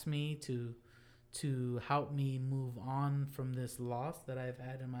relax me, to help me move on from this loss that I've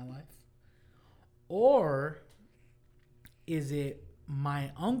had in my life? Or is it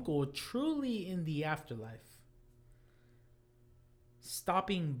my uncle truly in the afterlife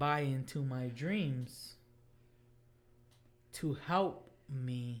stopping by into my dreams to help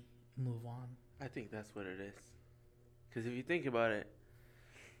me move on? I think that's what it is. Because if you think about it,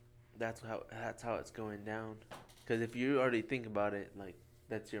 that's how it's going down. Because if you already think about it, like,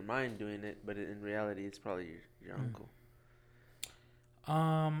 that's your mind doing it, but in reality, it's probably your uncle.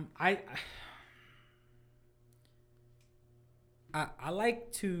 I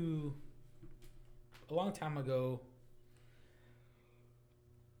like to, a long time ago,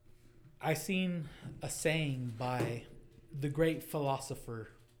 I seen a saying by the great philosopher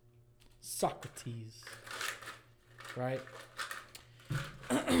Socrates, right?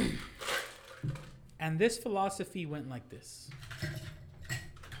 And this philosophy went like this: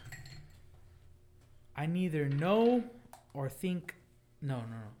 I neither know or think. No.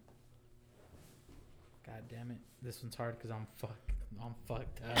 God damn it! This one's hard because I'm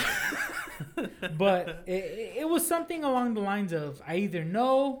fucked up. But it was something along the lines of I either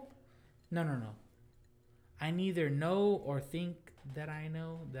know. No. I neither know or think that I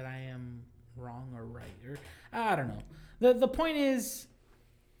know that I am wrong or right, or I don't know. The point is,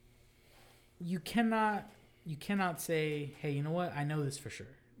 you cannot say, hey, you know what? I know this for sure.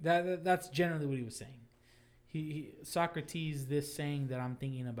 That's generally what he was saying. Socrates, this saying that I'm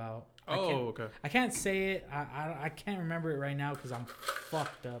thinking about. Okay. I can't say it. I can't remember it right now because I'm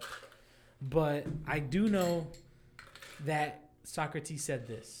fucked up. But I do know that Socrates said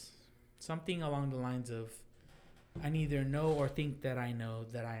this. Something along the lines of, I neither know or think that I know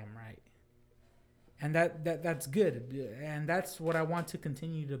that I am right. And that's good. And that's what I want to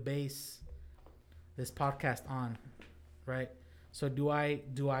continue to base this podcast on, right? So do I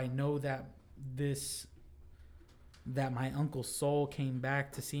know that my uncle's soul came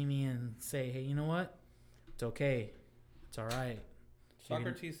back to see me and say, hey, you know what? It's okay. It's all right.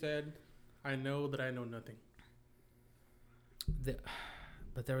 Socrates said, I know that I know nothing.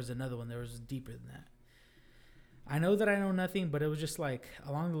 But there was another one. There was deeper than that. I know that I know nothing, but it was just like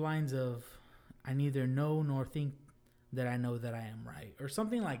along the lines of, I neither know nor think that I know that I am right, or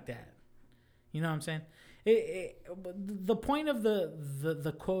something like that. You know what I'm saying? The point of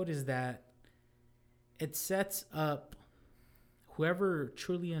the quote is that it sets up whoever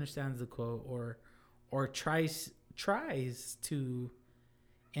truly understands the quote or tries to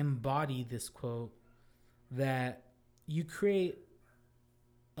embody this quote, that you create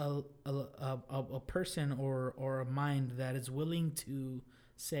a person or a mind that is willing to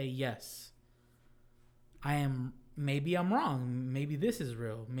say, yes, maybe I'm wrong. Maybe this is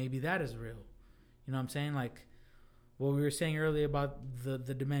real. Maybe that is real. You know what I'm saying? Like what we were saying earlier about the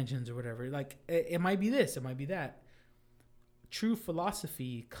dimensions or whatever. Like it might be this, it might be that. True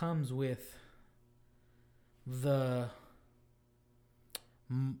philosophy comes with the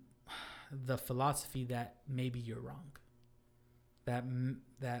philosophy that maybe you're wrong. That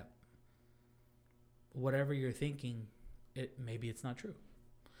whatever you're thinking, maybe it's not true.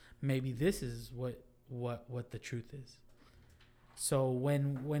 Maybe this is what the truth is. So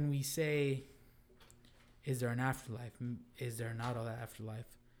when we say, is there an afterlife? Is there not an afterlife?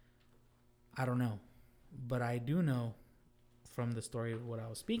 I don't know. But I do know from the story of what I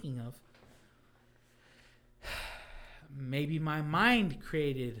was speaking of, maybe my mind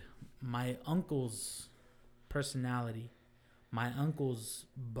created my uncle's personality, my uncle's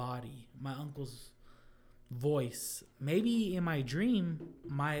body, my uncle's voice. Maybe in my dream,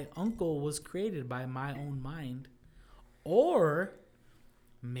 my uncle was created by my own mind. Or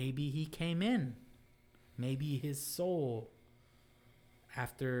maybe he came in. Maybe his soul,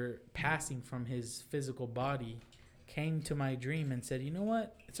 after passing from his physical body, came to my dream and said, you know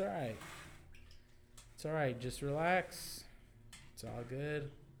what? It's all right. It's all right. Just relax. It's all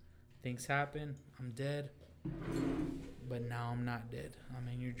good. Things happen. I'm dead. But now I'm not dead. I'm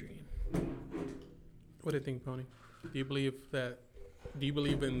in your dream. What do you think, Pony? Do you believe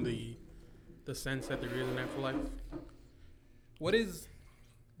in the sense that there is an afterlife? What is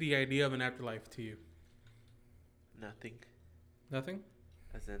the idea of an afterlife to you? Nothing. Nothing?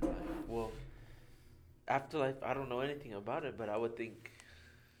 As in, like, well, afterlife, I don't know anything about it, but I would think.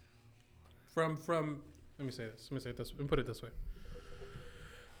 From let me say this. Let me put it this way.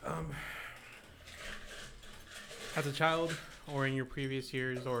 As a child, or in your previous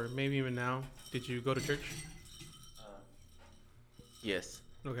years, or maybe even now, did you go to church? Yes.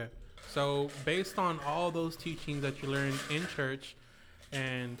 Okay. So based on all those teachings that you learned in church,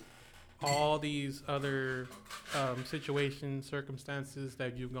 and all these other situations, circumstances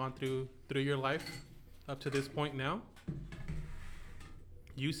that you've gone through your life up to this point now,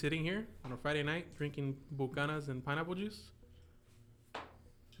 you sitting here on a Friday night drinking Buchanas and pineapple juice,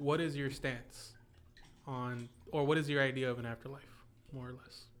 what is your stance on, or what is your idea of an afterlife, more or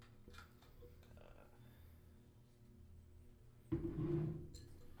less?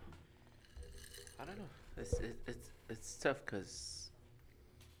 I don't know. It's tough because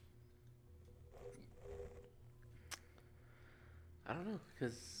I don't know,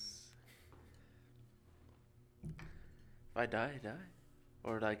 because if I die, I die,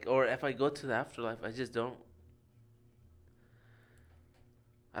 or if I go to the afterlife, I just don't.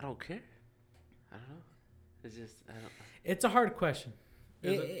 I don't care. I don't know. It's just I don't. It's a hard question.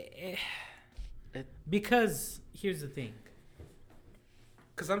 Because here's the thing.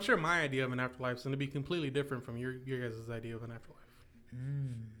 Because I'm sure my idea of an afterlife is going to be completely different from your guys' idea of an afterlife.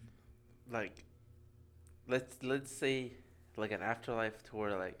 Like, let's say like an afterlife to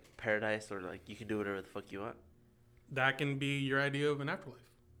where like paradise, or like you can do whatever the fuck you want. That can be your idea of an afterlife.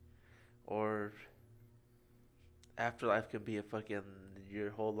 Or afterlife could be a fucking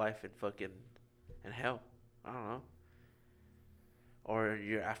your whole life in hell. I don't know. Or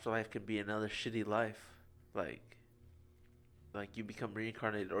your afterlife could be another shitty life. like you become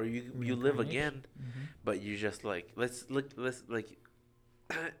reincarnated, or you live again, but you just like let's let's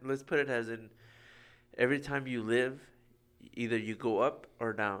put it as in every time you live, either you go up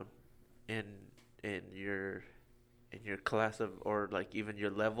or down, in in your class of, or like even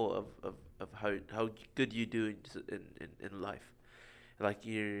your level of how good you do in life. Like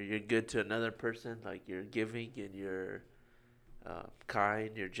you're good to another person, like you're giving and you're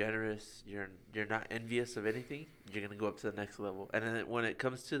kind, you're generous, you're not envious of anything. You're gonna go up to the next level, and then when it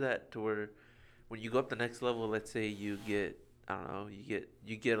comes to that, to where when you go up the next level, let's say you get, I don't know,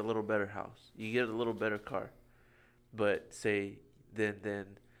 you get a little better house, you get a little better car, but say then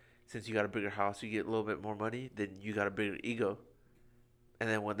since you got a bigger house, you get a little bit more money, then you got a bigger ego, and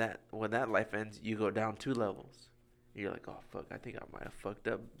then when that life ends, you go down 2 levels. You're like, oh fuck, I think I might have fucked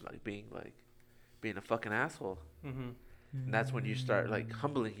up, being a fucking asshole. And that's when you start like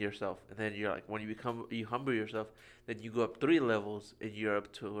humbling yourself, and then you're like, when you humble yourself, then you go up 3 levels, and you're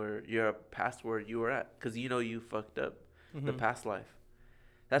up to where you're up past where you were at, because you fucked up the past life.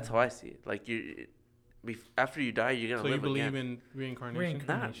 That's how I see it. Like after you die, you're gonna live again. So you believe in reincarnation?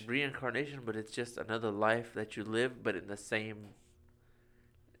 Not reincarnation, but it's just another life that you live, but in the same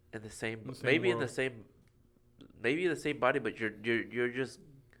maybe world. Maybe in the same body, but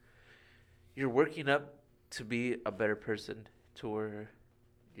you're working up to be a better person, to where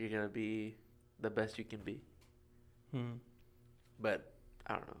you're gonna be the best you can be. But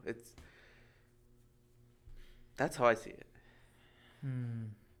I don't know. That's how I see it.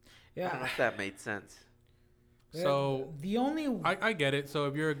 Yeah. I don't know if that made sense. So I get it. So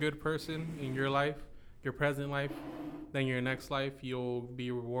if you're a good person in your life, your present life, then your next life you'll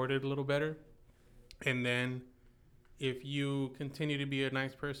be rewarded a little better. And then if you continue to be a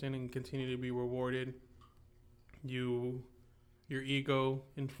nice person and continue to be rewarded, your ego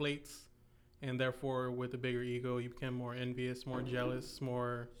inflates, and therefore with a bigger ego you become more envious, more jealous,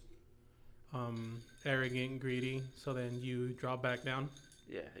 more arrogant, greedy. So then you drop back down.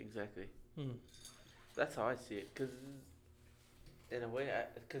 Yeah, exactly. That's how I see it. Because in a way,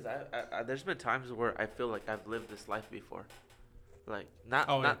 I there's been times where I feel like I've lived this life before. Like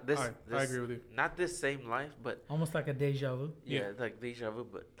not this. I agree with you. Not this same life, but almost like a deja vu. Yeah, like deja vu.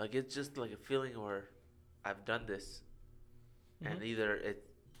 But like it's just like a feeling where I've done this, and either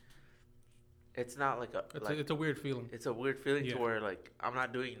it's not like it's a weird feeling. It's a weird feeling to where like I'm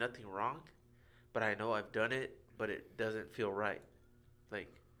not doing nothing wrong, but I know I've done it, but it doesn't feel right.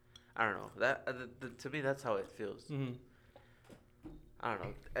 Like I don't know, that to me that's how it feels. I don't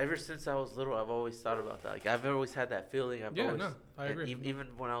know. Ever since I was little, I've always thought about that. Like I've always had that feeling. I agree. Even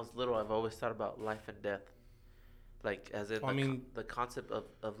when I was little, I've always thought about life and death. Like as in the concept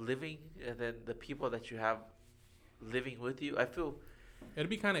of living, and then the people that you have living with you. I feel it'd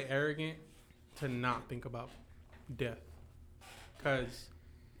be kind of arrogant to not think about death, because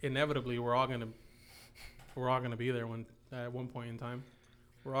inevitably we're all gonna be there at one point in time.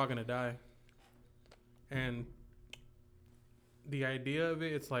 We're all gonna die, and the idea of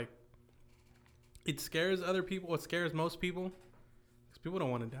it, it's like it scares other people. It scares most people, because people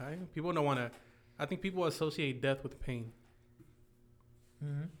don't want to die. People don't want to. I think people associate death with pain.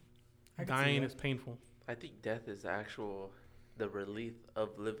 Dying is painful. I think death is the relief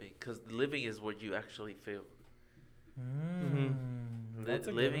of living, because living is what you actually feel.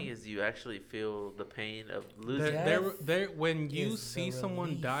 Living is you actually feel the pain of losing. When you see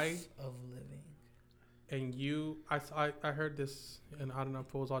someone die of living, and I heard this, and I don't know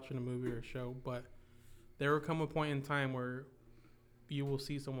if I was watching a movie or a show, but there will come a point in time where you will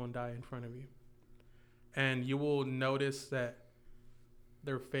see someone die in front of you, and you will notice that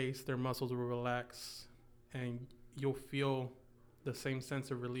their muscles will relax, and you'll feel the same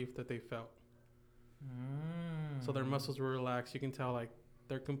sense of relief that they felt. So their muscles will relax. You can tell like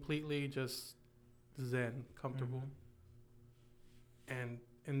they're completely just zen, comfortable. And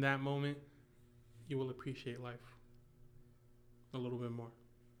in that moment, you will appreciate life a little bit more.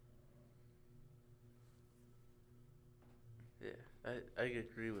 Yeah, I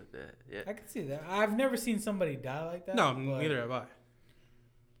agree with that. Yeah, I can see that. I've never seen somebody die like that. No, neither have I.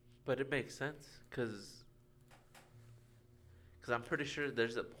 But it makes sense, because I'm pretty sure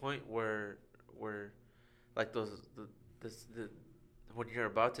there's a point where like when you're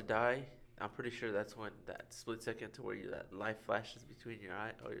about to die, I'm pretty sure that's when that split second to where that life flashes between your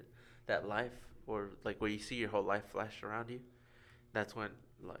eye, or that life, or like where you see your whole life flash around you. That's when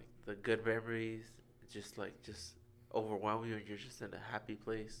like the good memories just overwhelm you, and you're just in a happy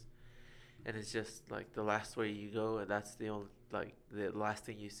place, and it's just like the last way you go, and that's the last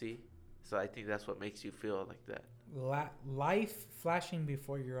thing you see. So I think that's what makes you feel like that. Life flashing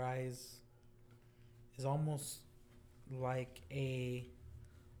before your eyes is almost like a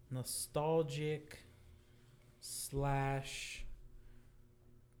nostalgic slash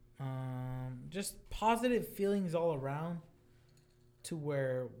just positive feelings all around, to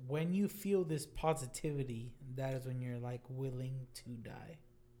where when you feel this positivity, that is when you're like willing to die,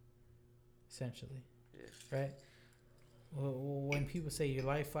 essentially. Yeah. Right? When people say your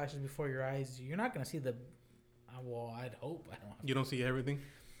life flashes before your eyes, you're not going to see the well, I'd hope I don't. You don't see everything.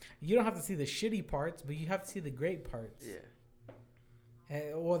 You don't have to see the shitty parts, but you have to see the great parts.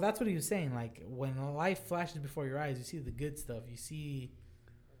 Yeah. Well, that's what he was saying. Like, when life flashes before your eyes, you see the good stuff. You see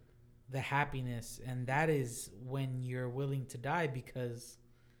the happiness, and that is when you're willing to die, because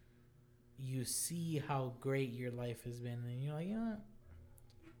you see how great your life has been, and you're like, you know what?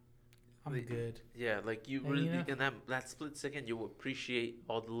 I'm good. Yeah, like you really, in that split second, you appreciate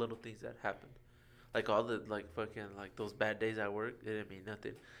all the little things that happened. Like all the like those bad days at work, it didn't mean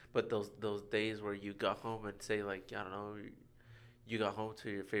nothing. But those days where you got home and say like, I don't know, you got home to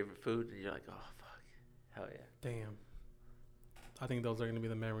your favorite food and you're like, oh fuck, hell yeah. Damn. I think those are gonna be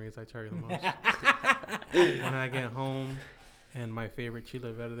the memories I cherish the most. When I get home and my favorite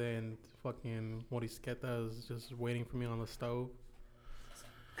chile verde and fucking morisqueta is just waiting for me on the stove.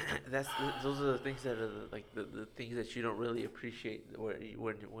 Those are the things that are the things that you don't really appreciate.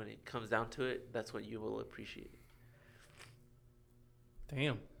 When it comes down to it, that's what you will appreciate.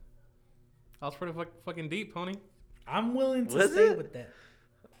 Damn, that was pretty fucking deep, Pony. I'm willing to stay with that.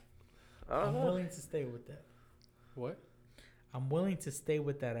 I'm know. willing to stay with that. What? I'm willing to stay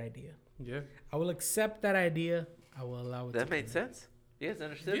with that idea. Yeah. I will accept that idea. I will allow it. That made sense. You guys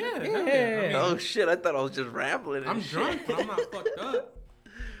understood? Yeah. I mean, oh shit! I thought I was just rambling. I'm drunk, but I'm not fucked up.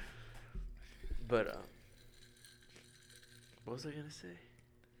 But what was I gonna say?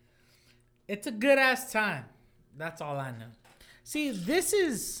 It's a good ass time. That's all I know. See, this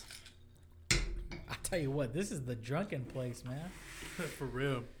is. I'll tell you what. This is the drunken place, man. For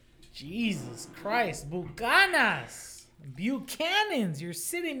real. Jesus Christ, Buchanas, Buchanans, you're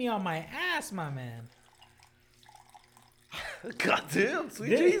sitting me on my ass, my man. Goddamn,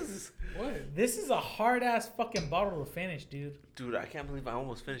 sweet Jesus. What? This is a hard ass fucking bottle to finish, dude. Dude, I can't believe I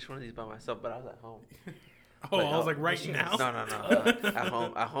almost finished one of these by myself, but I was at home. I was like right now. No.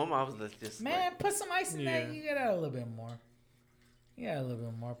 At home, I was just. Man, like, put some ice in that. You got a little bit more.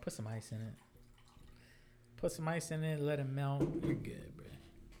 Put some ice in it. Put some ice in it. Let it melt. You're good, bro.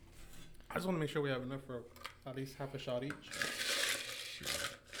 I just want to make sure we have enough for at least half a shot each.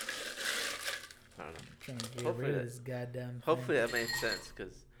 I don't know. Trying to get rid of this goddamn thing. Hopefully that made sense,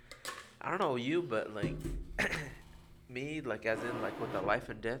 because I don't know you, but like me, like as in like with the life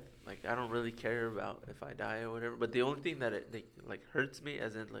and death, like I don't really care about if I die or whatever. But the only thing that it like hurts me,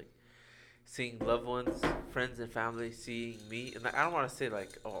 as in like seeing loved ones, friends and family seeing me, and like, I don't want to say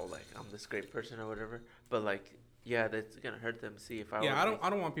like, oh, like I'm this great person or whatever, but like yeah, that's gonna hurt them. See if I I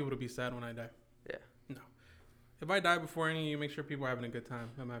don't want people to be sad when I die. Yeah. No. If I die before any of you, make sure people are having a good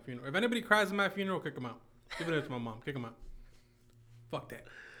time at my funeral. If anybody cries at my funeral, kick them out. Give it to my mom. Kick them out. Fuck that.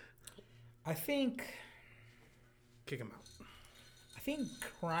 I think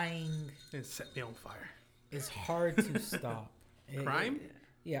crying And set me on fire. is hard to stop. Crime?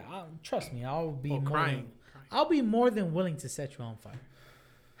 Yeah, trust me. I'll be crying. I'll be more than willing to set you on fire.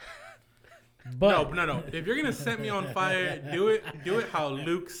 But No. If you're gonna set me on fire, do it how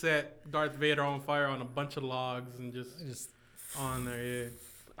Luke set Darth Vader on fire on a bunch of logs and just on there. Yeah.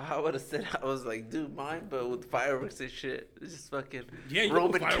 I would have said, I was like, dude, mine, but with fireworks and shit. It's just fucking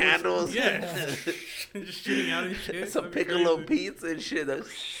Roman candles. Yeah. Just shooting out and shit. Some piccolo pizza and shit.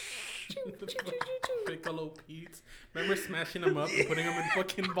 Piccolo Pete's. Remember smashing them up and putting them in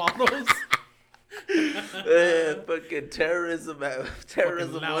fucking bottles? Man, fucking terrorism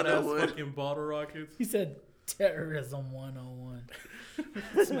 101. Fucking bottle rockets. He said terrorism 101.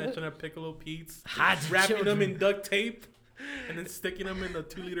 Smashing up Piccolo Pete's. Wrapping them in duct tape. And then sticking them in the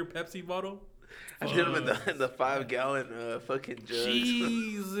 2-liter Pepsi bottle. I did them in the 5-gallon fucking jugs.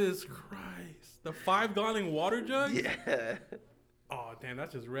 Jesus Christ. The 5-gallon water jug? Yeah. Oh, damn,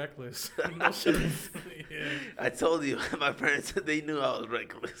 that's just reckless. No shit. Yeah. I told you, my parents, they knew I was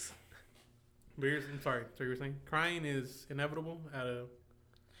reckless. I'm sorry. So you were saying crying is inevitable at a...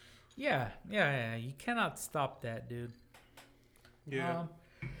 Yeah. You cannot stop that, dude. Yeah.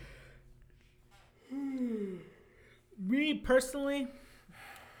 Me personally,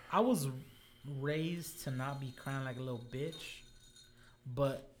 I was raised to not be crying like a little bitch,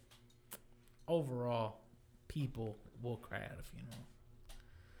 but overall, people will cry at a funeral.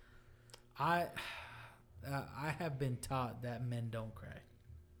 I have been taught that men don't cry.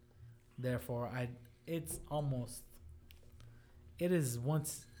 Therefore, it is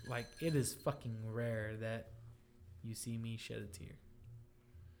once like, it is fucking rare that you see me shed a tear.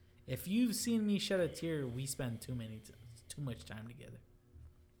 If you've seen me shed a tear, we spend too much time together.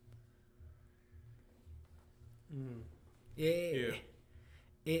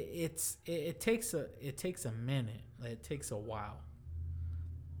 It takes a minute. It takes a while.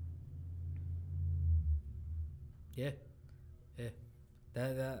 Yeah.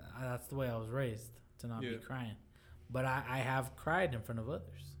 That's the way I was raised, to not be crying. But I have cried in front of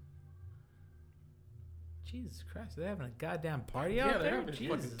others. Jesus Christ, they're having a goddamn party out there? They're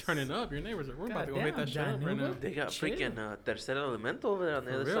fucking turning up. Your neighbors are. We're about to go make that shit up right now. They got freaking Tercer Elemento over there on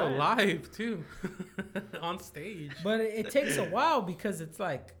the other real side. Live, too. On stage. But it takes a while because it's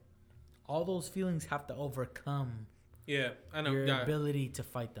like all those feelings have to overcome I know. your ability to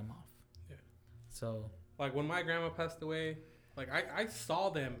fight them off. Yeah. So... Like, when my grandma passed away, like, I saw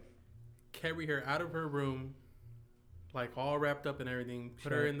them carry her out of her room, like, all wrapped up and everything,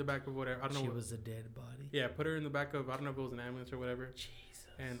 put her in the back of whatever. I don't know. She was a dead body. Yeah, put her in the back of, I don't know if it was an ambulance or whatever. Jesus.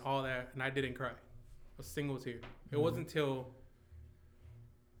 And all that. And I didn't cry. A single tear. It wasn't until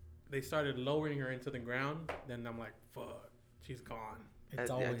they started lowering her into the ground, then I'm like, fuck, she's gone. It's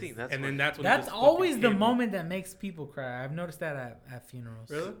always, I think that's and when, then that's when that's always the moment that makes people cry. I've noticed that at funerals.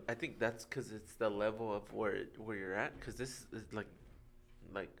 Really? I think that's because it's the level of where you're at. Because this is like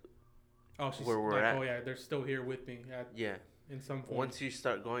oh, she's where we're like, at. Oh yeah, they're still here with me. Yeah. In some form. Once you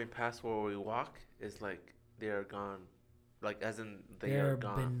start going past where we walk, it's like they are gone. Like as in they're are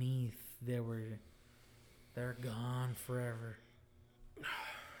gone. Beneath. They're gone forever.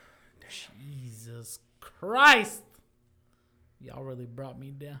 Jesus Christ. Y'all really brought me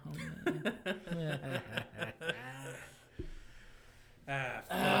down. Fuck it.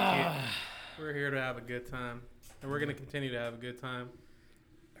 We're here to have a good time. And we're going to continue to have a good time.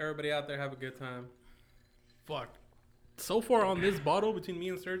 Everybody out there have a good time. Fuck. So far on this bottle between me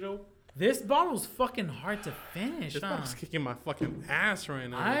and Sergio. This bottle's fucking hard to finish, This huh? bottle's kicking my fucking ass right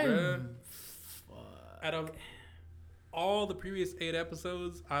now, bro. Out of all the previous 8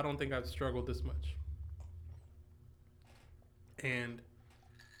 episodes, I don't think I've struggled this much. And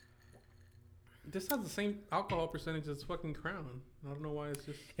this has the same alcohol percentage as fucking Crown. I don't know why it's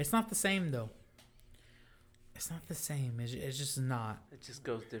just... It's not the same, though. It's not the same. It's just not. It just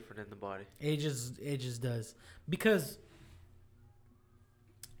goes different in the body. It just does. Because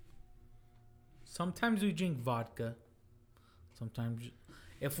sometimes we drink vodka. Sometimes...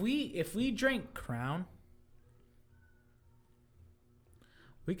 If we drink Crown,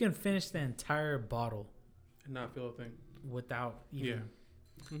 we can finish the entire bottle And not feel a thing. without even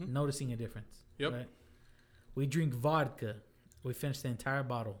Mm-hmm. noticing a difference. Yep. Right? We drink vodka. We finish the entire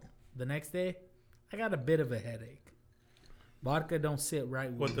bottle. The next day, I got a bit of a headache. Vodka don't sit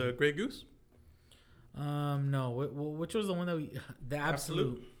right with What, me. the Grey Goose? No. Which was the one that we... The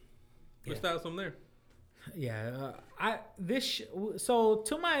Absolute. What's that some there? Yeah. So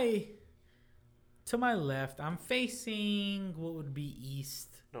to my left, I'm facing what would be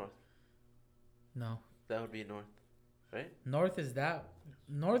east. North. No. That would be north, right? North is that.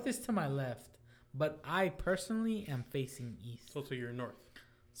 North is to my left, but I personally am facing east. So to your north.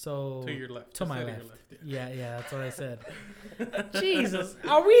 So To your left. To my Instead left. of your left, Yeah, that's what I said. Jesus,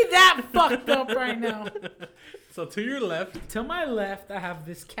 are we that fucked up right now? So to your left. To my left, I have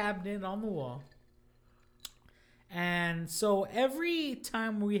this cabinet on the wall. And so every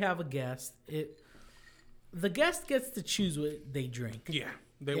time we have a guest, the guest gets to choose what they drink. Yeah.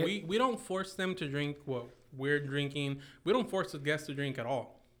 We don't force them to drink what we're drinking. We don't force the guests to drink at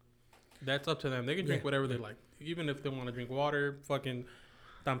all. That's up to them. They can drink whatever they like. Even if they want to drink water, fucking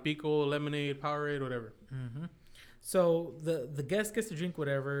Tampico, lemonade, Powerade, whatever. Mm-hmm. So the guest gets to drink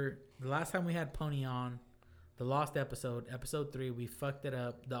whatever. The last time we had Pony on, the lost episode 3, we fucked it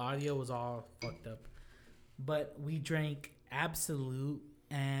up. The audio was all fucked up. But we drank Absolute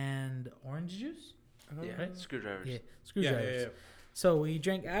and orange juice. Yeah, right? screwdrivers. Yeah, screwdrivers. Yeah. So we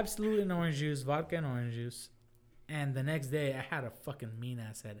drank Absolute and orange juice, vodka and orange juice. And the next day, I had a fucking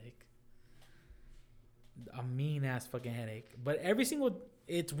mean-ass headache. A mean-ass fucking headache. But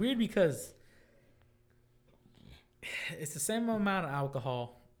it's weird because it's the same amount of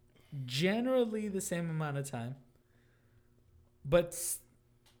alcohol, generally the same amount of time. But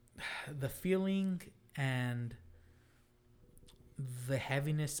the feeling and the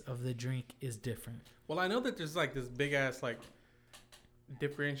heaviness of the drink is different. Well, I know that there's like this big ass like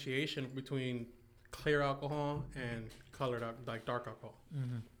differentiation between clear alcohol and colored like dark alcohol.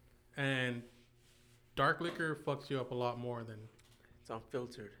 Mm-hmm. And dark liquor fucks you up a lot more than It's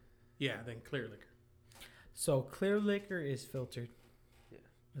unfiltered. than clear liquor. So clear liquor is filtered. Yeah.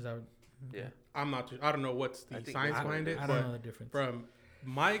 Is that? Yeah. I don't know what's the I think science that's behind what it, it I but don't know the difference. from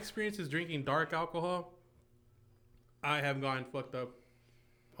my experience is drinking dark alcohol. I have gotten fucked up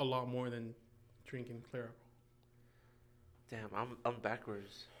a lot more than drinking clear alcohol. Damn, I'm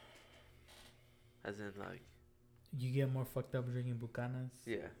backwards. As in, like, You get more fucked up drinking Buchanans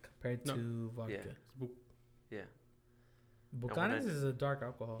yeah, compared No. to vodka. Yeah. yeah, Buchanans is a dark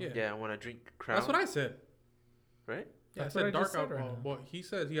alcohol. Yeah. yeah. When I drink Crown, That's what I said. right? Yeah, That's I what I said dark just said right alcohol. now. But he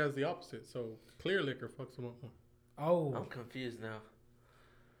said he has the opposite. So clear liquor fucks him up more. Oh. I'm confused now.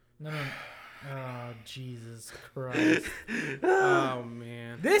 No. Oh, Jesus Christ. Oh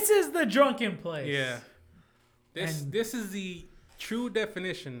man. This is the drunken place. Yeah. And- This is the true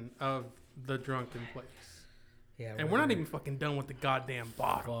definition of the drunken place. Yeah. And we're not even fucking done with the goddamn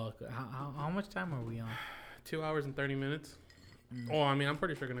bottle. Fuck. How much time are we on? 2 hours and 30 minutes. Oh, I mean, I'm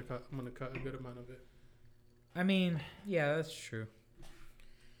pretty sure I'm gonna cut a good amount of it. I mean, yeah, that's true.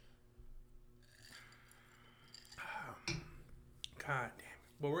 God damn.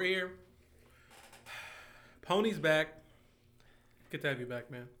 But we're here. Pony's back. Good to have you back,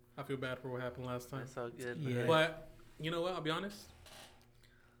 man. I feel bad for what happened last time. That's all good. Yeah. But you know what? I'll be honest.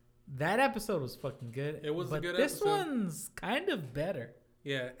 That episode was fucking good. It was a but good this episode. one's kind of better.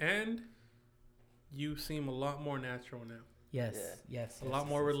 Yeah, and you seem a lot more natural now. Yes. Yeah. Yes. A lot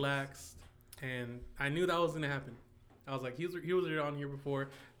more relaxed. And I knew that was gonna happen. I was like, he was on here before.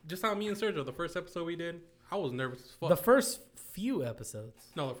 Just how me and Sergio, the first episode we did, I was nervous as fuck. The first few episodes.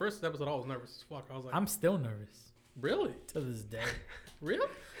 No, the first episode I was nervous as fuck. I was like, I'm still nervous really? to this day. Really?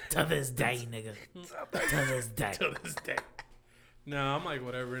 To this day, nigga. To this day. To this day. No, I'm like,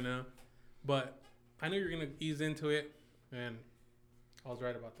 whatever now. But I knew you were going to ease into it, and I was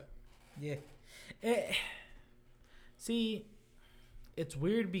right about that. Yeah. See, it's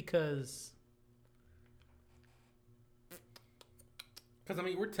weird because Because, I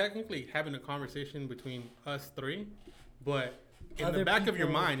mean, we're technically having a conversation between us three, but in Other the back of your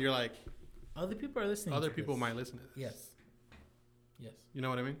people- mind, you're like, other people are listening. other to people this. might listen to this. Yes. Yes. You know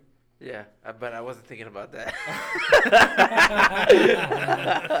what I mean? Yeah, but I wasn't thinking about that.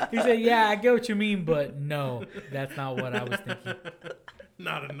 He said, "Yeah, I get what you mean, but no, that's not what I was thinking."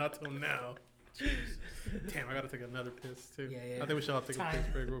 Not till now. Damn, I gotta take another piss too. Yeah. I think we should all take a Time. piss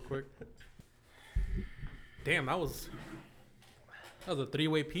break real quick. Damn, that was a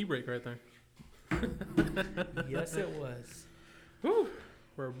 3-way pee break right there. Yes, it was. Whew.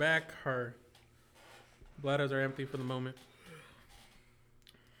 We're back. Our bladders are empty for the moment.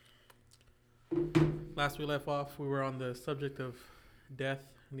 Last we left off, we were on the subject of death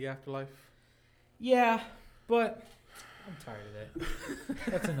and the afterlife. Yeah, but I'm tired of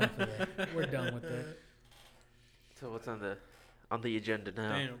that. That's enough of that. We're done with that. So what's on the agenda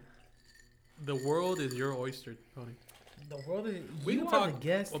now? Damn. The world is your oyster, Tony. The world is. We You can are talk the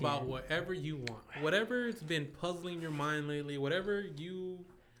guest about here. whatever you want. Whatever's been puzzling your mind lately, whatever you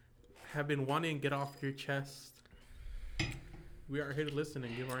have been wanting to get off your chest. We are here to listen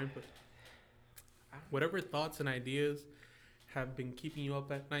and give our input. Whatever thoughts and ideas have been keeping you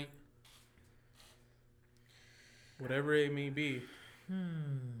up at night. Whatever it may be. You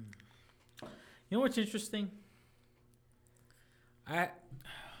know what's interesting? Okay.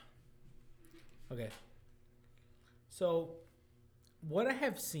 So, what I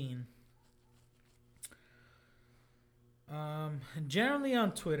have seen, generally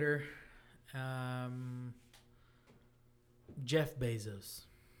on Twitter, Jeff Bezos.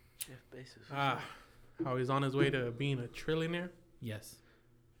 Jeff Bezos. How he's on his way to being a trillionaire. Yes.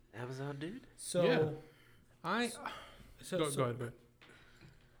 Amazon dude. So, Yeah. so, Go ahead, man.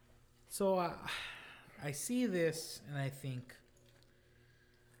 So I see this and I think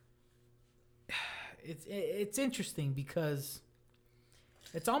it's interesting because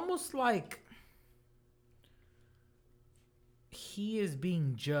it's almost like he is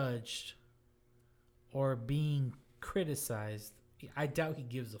being judged or being criticized. I doubt he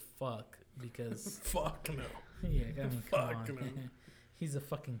gives a fuck because Fuck no. yeah, I mean, come Fuck on. no. He's a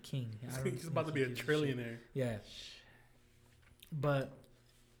fucking king. I don't He's about to think be he a gives shit. trillionaire. Yeah. But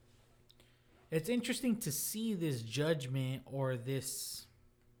it's interesting to see this judgment or this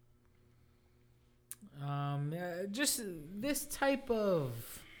just this type of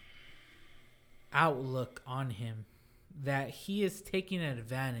outlook on him that he is taking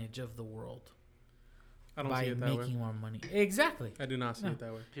advantage of the world I don't by see it that making way. more money. Exactly. I do not see No. it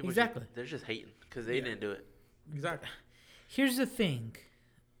that way. People Exactly. they're just hating because they Yeah. didn't do it. Exactly. Here's the thing.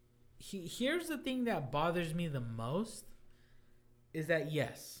 Here's the thing that bothers me the most is that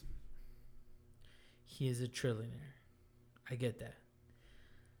yes, he is a trillionaire. I get that.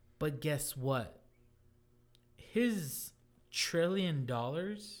 But guess what? His $1 trillion,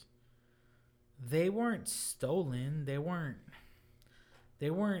 they weren't stolen. They They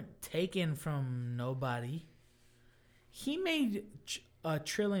weren't taken from nobody. He made $1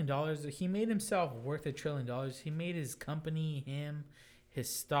 trillion. He made himself worth $1 trillion. He made his company, him, his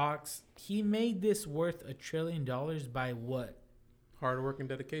stocks. He made this worth $1 trillion by what? Hard work and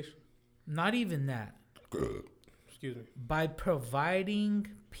dedication. Not even that. Excuse me. By providing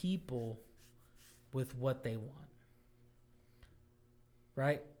people with what they want.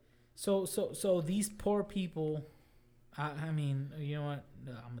 Right? So these poor people, I mean, you know what?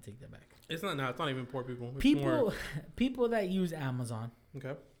 No, I'm gonna take that back. It's not even poor people. It's people that use Amazon.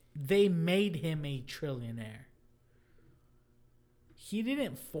 Okay. They made him a trillionaire. He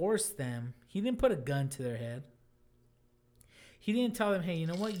didn't force them. He didn't put a gun to their head. He didn't tell them, hey, you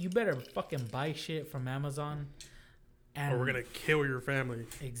know what? You better fucking buy shit from Amazon. Or we're gonna kill your family.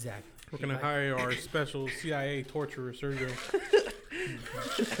 Exactly. We're gonna hire our special CIA torturer Sergio.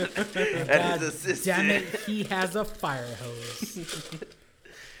 God damn it, he has a fire hose.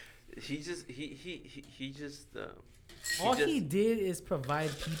 He just he did is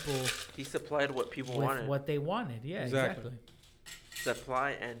provide people. He supplied what people with wanted. what they wanted. Yeah, exactly.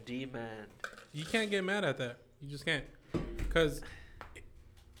 Supply and demand. You can't get mad at that. You just can't. Because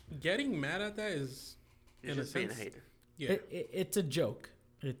getting mad at that is, You're in just a sense, being a hater. Yeah. It's a joke.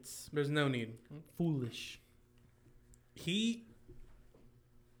 There's no need. Foolish.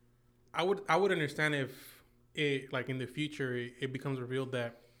 I would understand if it, like, in the future it becomes revealed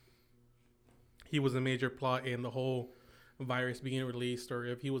that he was a major plot in the whole virus being released, or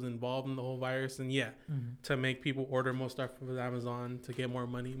if he was involved in the whole virus, and to make people order more stuff from Amazon to get more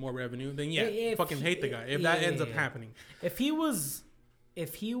money, more revenue, then fucking hate the guy if that ends up happening. If he was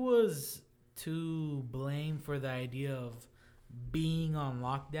to blame for the idea of being on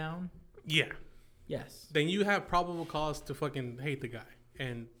lockdown, yes, then you have probable cause to fucking hate the guy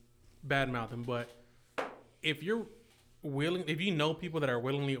and badmouth him. But if you know people that are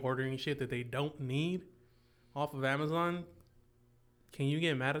willingly ordering shit that they don't need off of Amazon, can you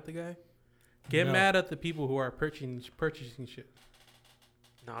get mad at the guy? Get mad at the people who are purchasing shit.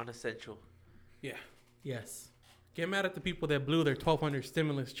 Non-essential. Yeah. Yes. Get mad at the people that blew their $1,200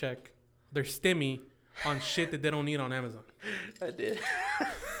 stimulus check, their stimmy, on shit that they don't need on Amazon. I did.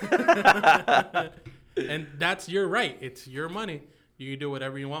 And that's your right. It's your money. You can do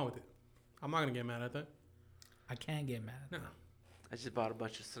whatever you want with it. I'm not gonna get mad at that. I can't get mad at that. I just bought a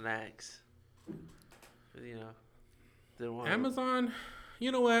bunch of snacks. You know, didn't want Amazon.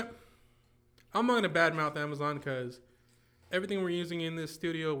 You know what? I'm not gonna badmouth Amazon because everything we're using in this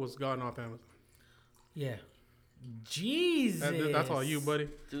studio was gotten off Amazon. Yeah. Jesus. That's all you, buddy.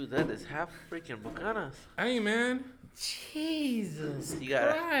 Dude, that is half freaking Buchanan. Hey, man. Jesus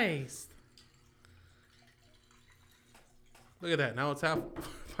Christ. Look at that. Now it's half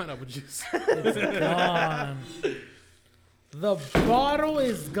pineapple juice. It's gone. The bottle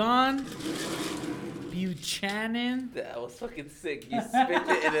is gone. Buchanan. That was fucking sick. You spit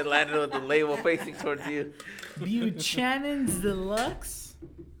it and it landed with the label facing towards you. Buchanan's Deluxe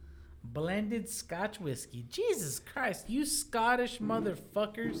blended Scotch whiskey. Jesus Christ, you Scottish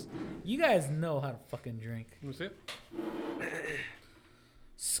motherfuckers. You guys know how to fucking drink. That's it.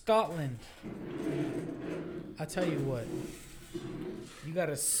 Scotland. I'll tell you what. You got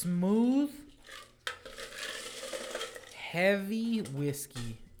a smooth, heavy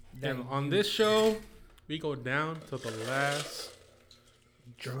whiskey. And on this show, we go down to the last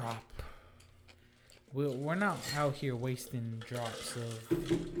drop. We're not out here wasting drops of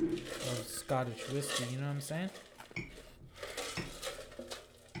Scottish whiskey. You know what I'm saying?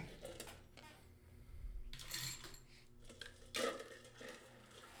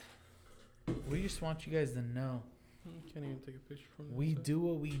 We just want you guys to know. Can't even take a picture from this. We do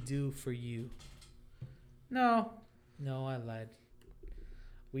what we do for you. No, I lied.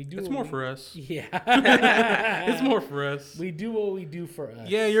 We do. It's more for us. Yeah. It's more for us. We do what we do for us.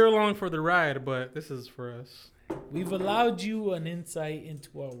 Yeah, you're along for the ride, but this is for us. We've allowed you an insight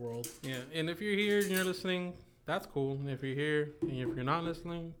into our world. Yeah, and if you're here and you're listening, that's cool. And if you're here and if you're not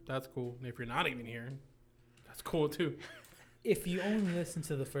listening, that's cool. And if you're not even here, that's cool too. If you only listen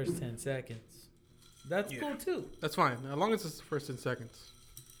to the first 10 seconds, that's cool too. That's fine, as long as it's the first 10 seconds,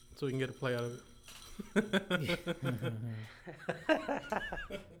 so we can get a play out of it.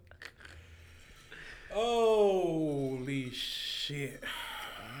 Holy shit!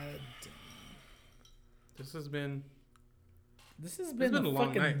 This has been a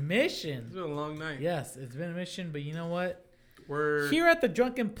fucking mission. It's been a long night. Yes, it's been a mission, but you know what? We're here at the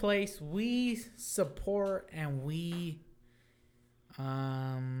Drunken Place. We support and we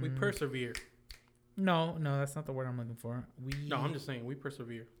persevere. No, that's not the word I'm looking for. I'm just saying we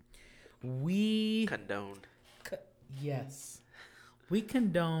persevere. We condone. Yes. we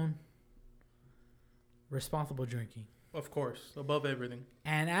condone responsible drinking. Of course, above everything.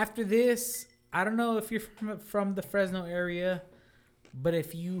 And after this, I don't know if you're from the Fresno area, but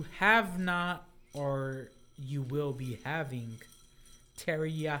if you have not or you will be having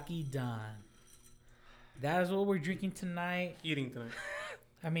teriyaki Don, that is what we're drinking tonight. Eating tonight.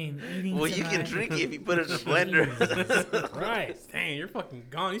 I mean, eating Well, tonight. you can drink it if you put it in a blender. Right. Dang, you're fucking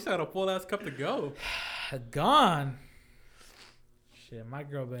gone. You still had a full ass cup to go. Gone. Shit, my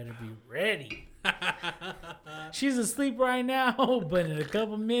girl better be ready. She's asleep right now, but in a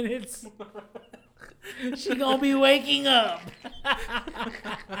couple minutes, she gonna be waking up.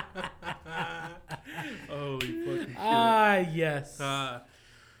 Holy fucking shit. Yes.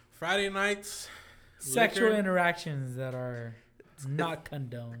 Friday nights. Sexual liquor. interactions that are not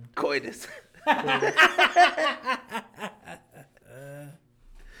condoned. Coitus.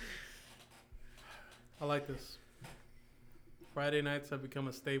 I like this. Friday nights have become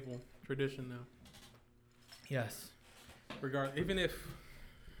a staple tradition now. Yes. Even if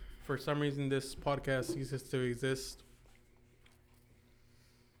for some reason this podcast ceases to exist,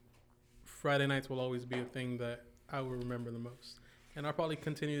 Friday nights will always be a thing that I will remember the most. And I'll probably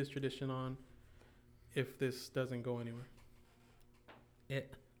continue this tradition on if this doesn't go anywhere.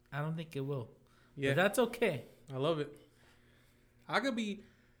 I don't think it will. Yeah, But that's okay. I love it. I could be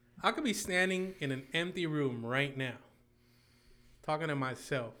standing in an empty room right now, talking to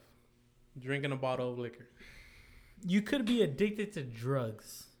myself, drinking a bottle of liquor. You could be addicted to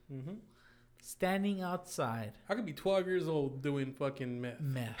drugs. Mm-hmm. Standing outside. I could be 12 years old doing fucking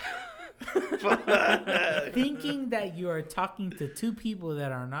meth. Thinking that you are talking to two people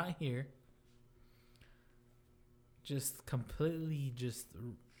that are not here. Just completely Just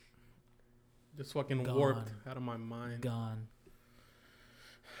fucking Gone. warped out of my mind. gone.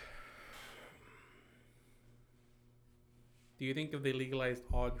 Do you think if they legalized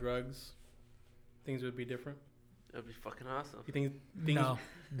all drugs, things would be different? That'd be fucking awesome. You think things No.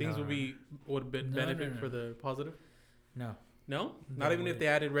 things No. would benefit for the positive? No. No, No not even way. if they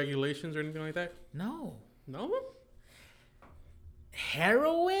added regulations or anything like that. No. No.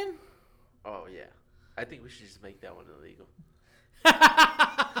 Heroin? Oh yeah, I think we should just make that one illegal.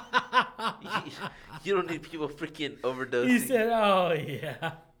 You don't need people freaking overdosing. He said, "Oh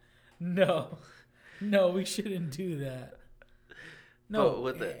yeah, no, we shouldn't do that." No, But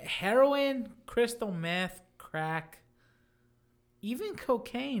with the- heroin, crystal meth, crack, even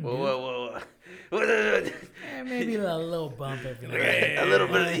cocaine. Whoa, dude. whoa, whoa. Maybe a little bump every now and Okay, then. a little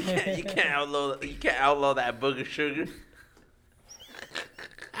bit. You can't outlaw that booger sugar.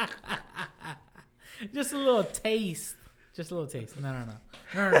 Just a little taste. Just a little taste. No.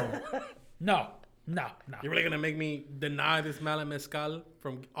 You're really gonna make me deny this Mala Mezcal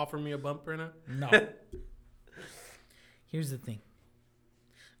from offering me a bump right now? No. Here's the thing.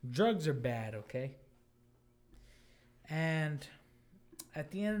 Drugs are bad, okay? And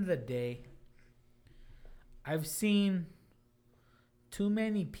at the end of the day, I've seen too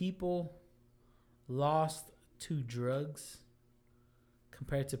many people lost to drugs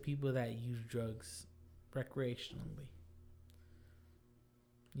compared to people that use drugs recreationally.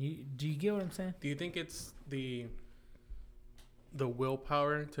 Do you get what I'm saying? Do you think it's the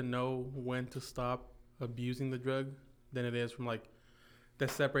willpower to know when to stop abusing the drug than it is from like that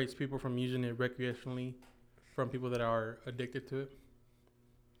separates people from using it recreationally from people that are addicted to it?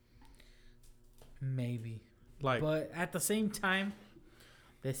 Maybe. Like, But at the same time,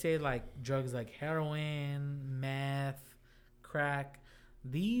 they say like drugs like heroin, meth, crack,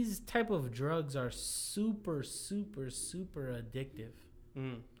 these type of drugs are super, super, super addictive.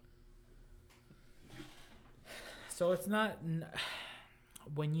 So it's not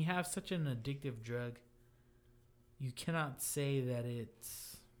when you have such an addictive drug, you cannot say that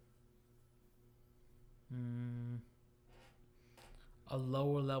it's a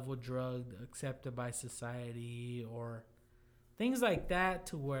lower level drug accepted by society or things like that,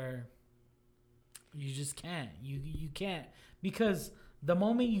 to where you just can't. You can't, because the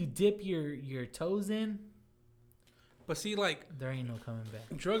moment you dip your toes in, but see, like there ain't no coming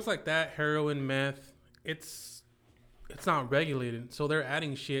back. drugs like that, heroin, meth, it's not regulated, so they're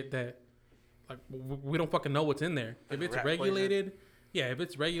adding shit that like we don't fucking know what's in there. Like if it's rat regulated, poison. Yeah, if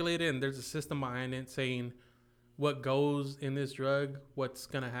it's regulated and there's a system behind it saying what goes in this drug, what's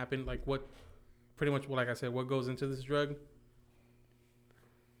gonna happen, like what, pretty much, like I said, what goes into this drug,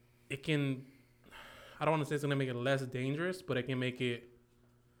 it can. I don't want to say it's gonna make it less dangerous, but it can make it.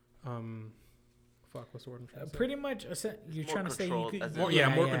 What's the word I'm trying to say? Pretty much, you're More trying to say you controlled, could, as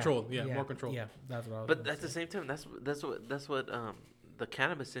in- More controlled. Yeah, more controlled. Yeah, that's what I was. But gonna at the say. same time, that's what the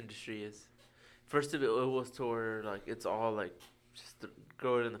cannabis industry is. First of it was to where like it's all like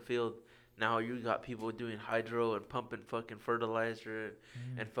grow it in the field. Now you got people doing hydro and pumping fucking fertilizer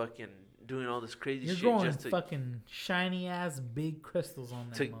and fucking doing all this crazy You're shit growing just to fucking shiny ass big crystals on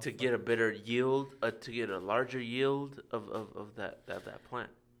that. to get a better yield, to get a larger yield of that plant.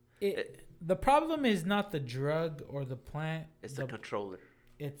 The problem is not the drug or the plant. It's the controller.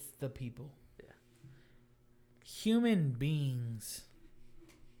 It's the people. Yeah. Human beings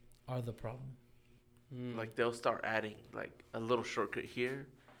are the problem. Like they'll start adding like a little shortcut here.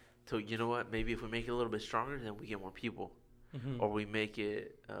 So you know what? Maybe if we make it a little bit stronger, then we get more people, or we make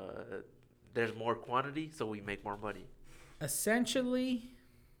it. There's more quantity, so we make more money. Essentially,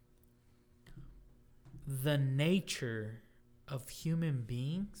 the nature of human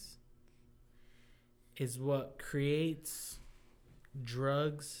beings is what creates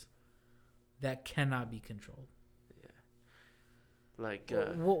drugs that cannot be controlled. Yeah. Like.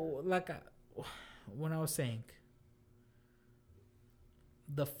 When I was saying,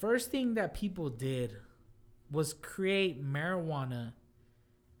 the first thing that people did was create marijuana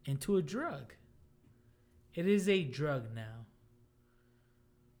into a drug. It is a drug now.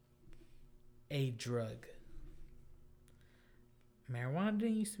 A drug. Marijuana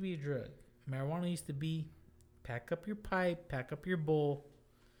didn't used to be a drug. Marijuana used to be pack up your pipe, pack up your bowl,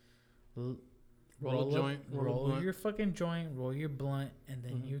 roll your fucking joint, roll your blunt, and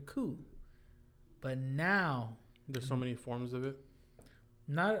then you're cool. But now there's so many forms of it.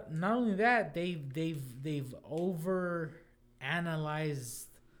 Not only that, they've over analyzed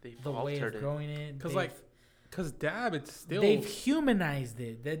the way of growing it. Cause dab, it's still they've humanized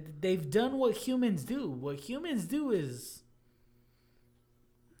it. That they've done what humans do. What humans do is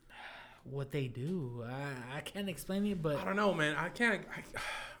what they do. I can't explain it, but I don't know, man. I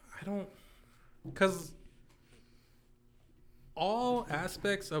don't, cause all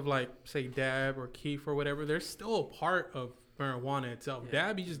aspects of like say dab or keef or whatever, they're still a part of marijuana itself. Yeah.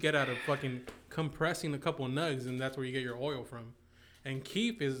 Dab you just get out of fucking compressing a couple nugs, and that's where you get your oil from. And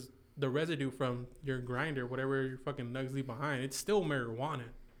keef is the residue from your grinder, whatever your fucking nugs leave behind. It's still marijuana.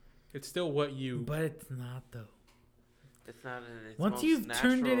 It's still what you. But it's not though. It's not. Once you've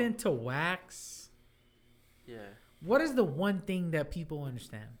turned it into wax. Yeah. What is the one thing that people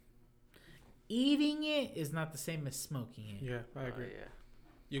understand? Eating it is not the same as smoking it. Yeah, I agree. Yeah.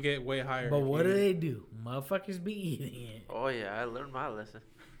 You get way higher. But what do they do? Motherfuckers be eating it. Oh, yeah. I learned my lesson.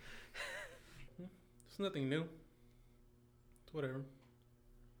 It's nothing new. It's whatever.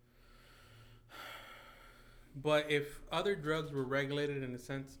 But if other drugs were regulated in a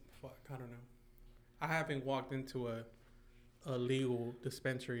sense, fuck, I don't know. I haven't walked into a legal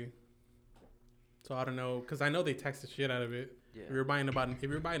dispensary. So I don't know. Because I know they tax the shit out of it. Yeah. If you're buying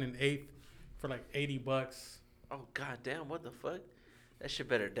an eighth for like $80. Oh, goddamn. What the fuck? That shit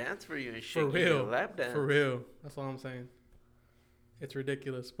better dance for you and shit. For real. Lap dance. For real. That's all I'm saying. It's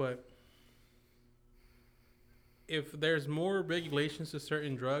ridiculous. But if there's more regulations to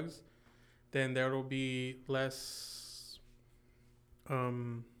certain drugs, then there will be less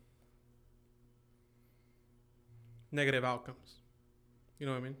negative outcomes. You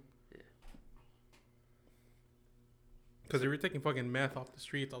know what I mean? Yeah. Because if you're taking fucking meth off the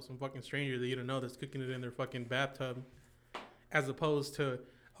streets off some fucking stranger that you don't know that's cooking it in their fucking bathtub, as opposed to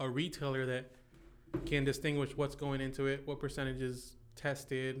a retailer that can distinguish what's going into it, what percentage is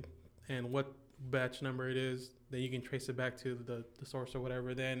tested, and what batch number it is, then you can trace it back to the source or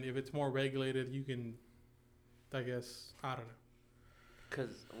whatever. Then if it's more regulated, you can, I guess, I don't know.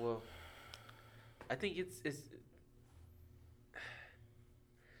 Because, well, I think it's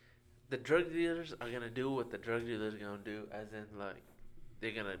the drug dealers are going to do what the drug dealers are going to do, as in, like,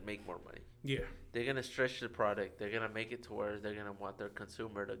 they're going to make more money. Yeah. They're going to stretch the product. They're going to make it to where they're going to want their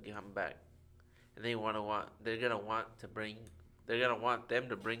consumer to come back. And they're going to want them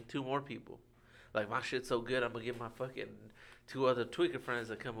to bring 2 more people. Like, my shit's so good, I'm going to get my fucking 2 other tweaker friends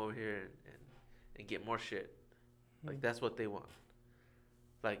to come over here and get more shit. Like, that's what they want.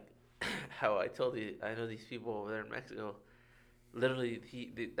 Like, how I know these people over there in Mexico, literally,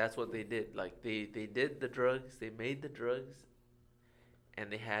 that's what they did. Like, they did the drugs, they made the drugs,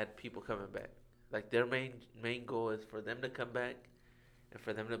 and they had people coming back. Like, their main goal is for them to come back and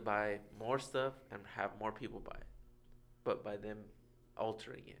for them to buy more stuff and have more people buy it. But by them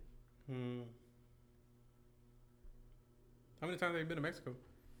altering it. How many times have you been to Mexico?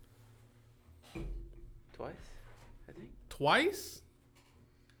 Twice, I think. Twice?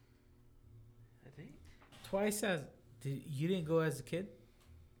 I think. Twice you didn't go as a kid?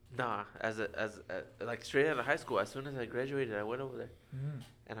 Nah, as like straight out of high school. As soon as I graduated, I went over there,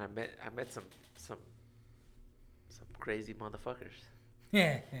 and I met some crazy motherfuckers.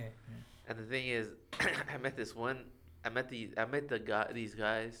 Yeah. And the thing is, I met this one these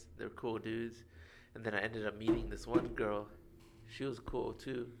guys. They're cool dudes, and then I ended up meeting this one girl. She was cool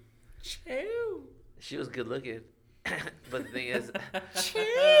too. Chill. She was good looking. But the thing is,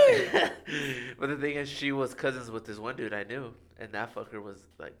 Chill. but the thing is, she was cousins with this one dude I knew, and that fucker was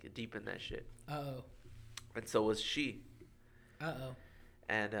like deep in that shit. Uh-oh. And so was she. Uh-oh.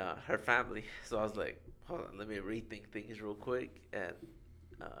 And her family. So I was like, hold on, let me rethink things real quick. And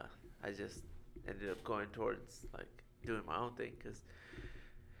I just ended up going towards like doing my own thing, because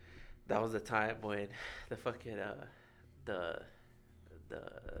that was the time when the fucking the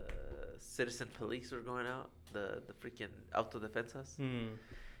citizen police were going out, the freaking auto defensas,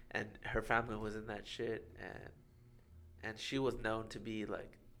 and her family was in that shit, and she was known to be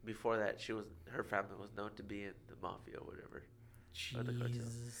like, before that her family was known to be in the mafia or whatever. Or the cartel.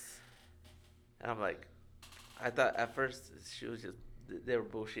 And I'm like, I thought at first she was just, they were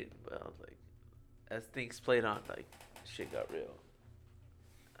bullshitting, but I was like, as things played on, like, shit got real.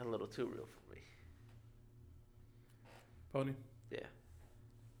 A little too real for me. Pony, Yeah.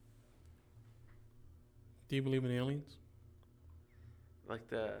 do you believe in aliens? Like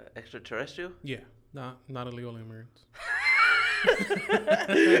the extraterrestrial? Yeah, not illegal immigrants.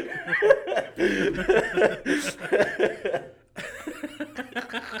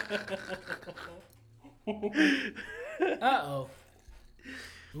 Uh-oh.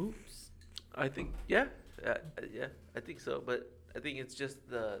 Oops. I think, yeah, I think so. But I think it's just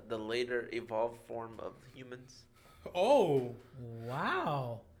the later evolved form of humans. Oh,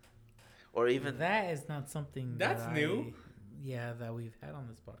 Wow. Or even, That is not something That's new. that we've had on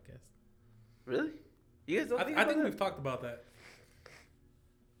this podcast. really? You guys don't think I about think that? we've talked about that.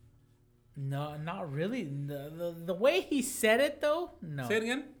 No, not really. The way he said it, though, no. Say it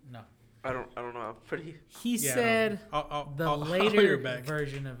again. No. I don't know. I'm pretty. He Yeah, said no. I'll the hear later back.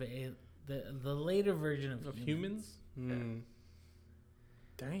 version of it. The later version of Humans.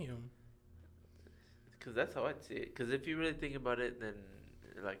 Damn. Because that's how I see it. Because if you really think about it, then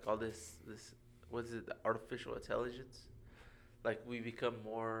like all this what's it, artificial intelligence, like we become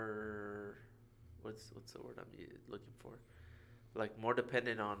more, what's the word I'm looking for, like more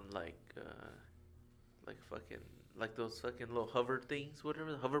dependent on like fucking, like those fucking little hover things,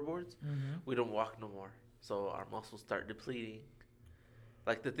 whatever, the hoverboards. Mm-hmm. We don't walk no more, so our muscles start depleting.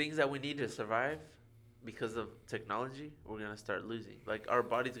 Like the things that we need to survive because of technology, we're gonna start losing. Like our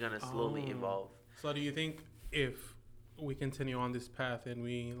body's gonna slowly evolve. So do you think if we continue on this path and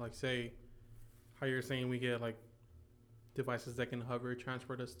we, like, say, how you're saying we get like devices that can hover,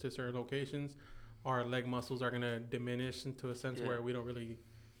 transport us to certain locations, our leg muscles are gonna diminish into a sense where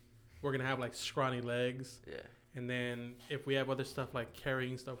we're gonna have like scrawny legs. Yeah. And then if we have other stuff like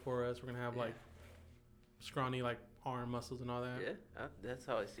carrying stuff for us, we're gonna have like scrawny like arm muscles and all that. Yeah, that's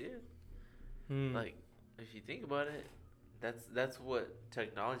how I see it. Hmm. Like, if you think about it, that's what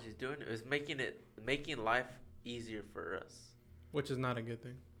technology is doing. Is making life easier for us. Which is not a good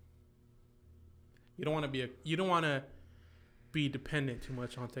thing. You don't want to be dependent too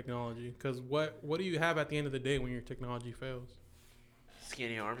much on technology, because what do you have at the end of the day when your technology fails?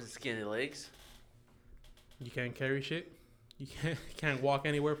 Skinny arms and skinny legs. You can't carry shit. You can't walk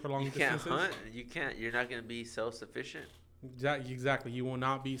anywhere for long distances. You can't hunt. You can't. You're not gonna be self-sufficient. Exactly. You will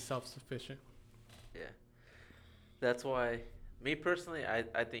not be self-sufficient. Yeah. That's why, me personally,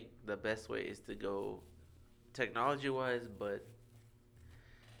 I think the best way is to go technology-wise, but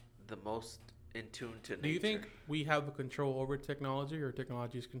the most in tune to nature. Do you think we have the control over technology, or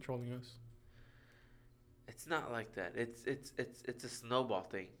technology is controlling us? It's not like that. It's a snowball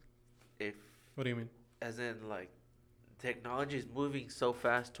thing. If, What do you mean? as in, like, technology is moving so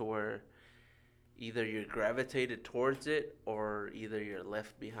fast to where either you're gravitated towards it or either you're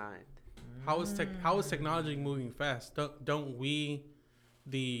left behind. How is technology moving fast? Don't we,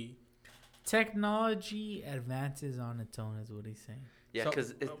 the Technology advances on its own, is what he's saying. Yeah,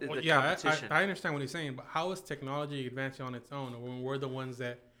 because it's the competition. I understand what he's saying, but how is technology advancing on its own when we're the ones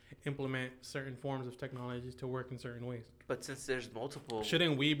that implement certain forms of technologies to work in certain ways? But since there's multiple,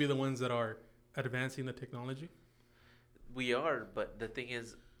 Shouldn't we be the ones that are advancing the technology? we are. But the thing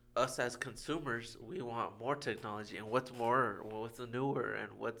is, us as consumers, we want more technology. And what's more? What's the newer? And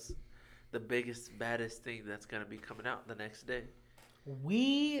what's the biggest, baddest thing that's gonna be coming out the next day?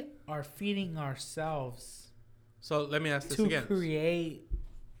 We are feeding ourselves So let me ask this to again. create.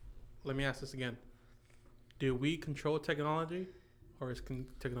 Let me ask this again. Do we control technology, or is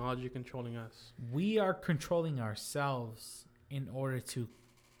technology controlling us? We are controlling ourselves in order to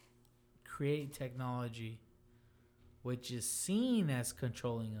create technology, which is seen as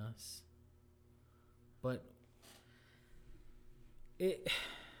controlling us. But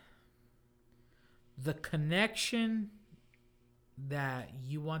the connection that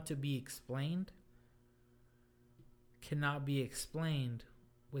you want to be explained cannot be explained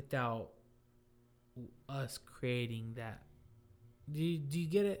without us creating that. Do you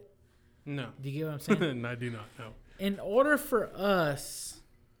get it? No. Do you get what I'm saying? No, I do not. No. In order for us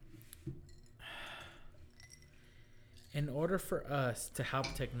to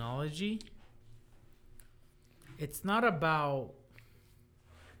help technology, it's not about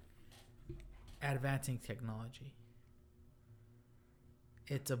advancing technology.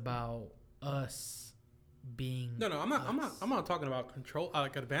 It's about us being. No, I'm not talking about control,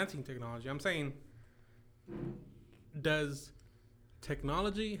 like advancing technology. I'm saying, does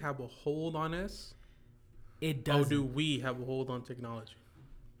technology have a hold on us? It does. Or do we have a hold on technology?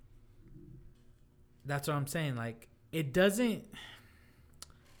 That's what I'm saying. Like, it doesn't.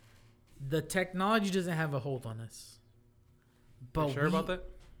 The technology doesn't have a hold on us. But you sure about that?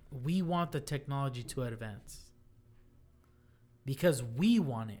 We want the technology to advance. Because we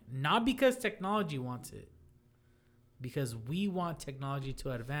want it. Not because technology wants it. Because we want technology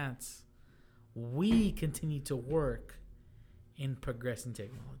to advance. We continue to work in progressing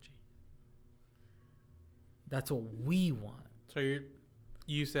technology. That's what we want. So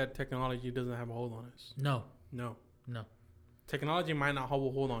you said technology doesn't have a hold on us. No. No. Technology might not have a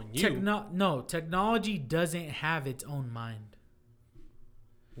hold on you. No, technology doesn't have its own mind.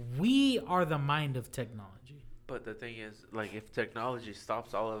 We are the mind of technology. But the thing is, like, if technology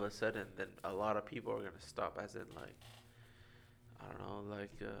stops all of a sudden, then a lot of people are going to stop, as in, like, I don't know,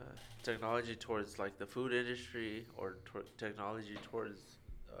 like, technology towards, like, the food industry or technology towards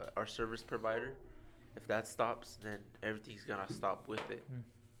our service provider. If that stops, then everything's going to stop with it.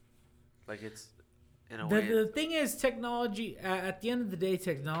 Like, it's, in a way. The thing is, technology, at the end of the day,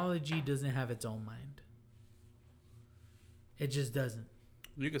 technology doesn't have its own mind. It just doesn't.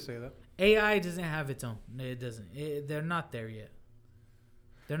 You could say that. AI doesn't have its own. It doesn't. They're not there yet.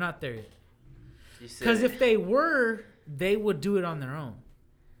 They're not there yet. Because if they were, they would do it on their own.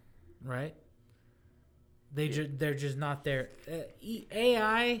 Right? They're just not there.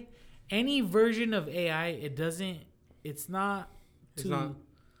 AI, any version of AI, it's not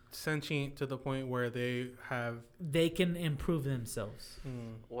sentient to the point where they can improve themselves.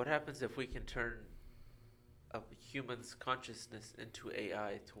 What happens if we can turn a human's consciousness into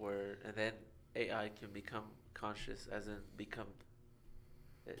AI to where, and then AI can become conscious, as in become,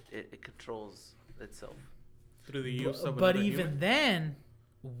 it controls itself through the use of but even human? Then,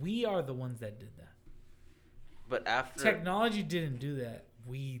 we are the ones that did that. But after technology didn't do that,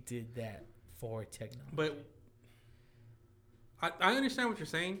 we did that for technology. But I understand what you're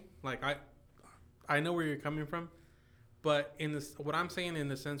saying. Like, I know where you're coming from. But in this, what I'm saying in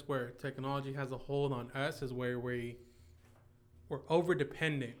the sense where technology has a hold on us is where we're over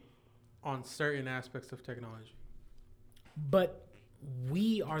dependent on certain aspects of technology. But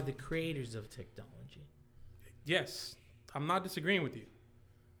we are the creators of technology. Yes, I'm not disagreeing with you,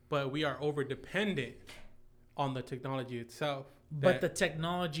 but we are over dependent on the technology itself. But the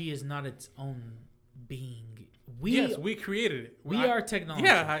technology is not its own being. Yes, we created it. We are technology.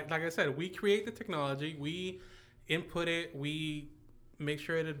 Yeah, like I said, we create the technology. We input it, we make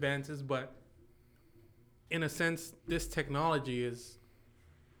sure it advances, but in a sense, this technology is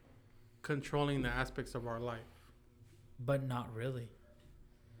controlling the aspects of our life. But not really.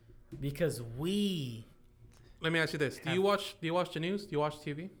 Because we... Let me ask you this. Do you watch the news? Do you watch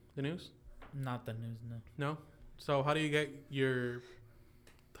TV? The news? Not the news, no. No? So how do you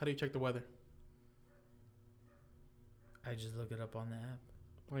check the weather? I just look it up on the app.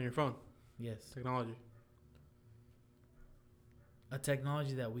 On your phone? Yes. Technology. A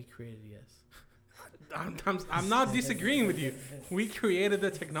technology that we created, yes. I'm not disagreeing with you. We created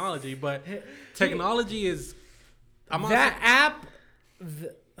the technology, but technology is... The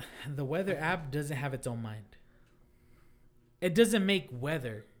weather app doesn't have its own mind. It doesn't make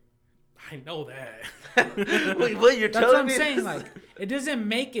weather. I know that. Wait, what you're telling me? That's what I'm saying. Like, it doesn't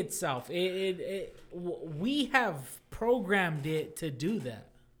make itself. We have programmed it to do that.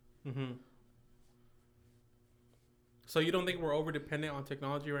 Mm-hmm. So you don't think we're over dependent on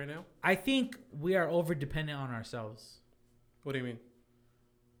technology right now? I think we are over dependent on ourselves. What do you mean?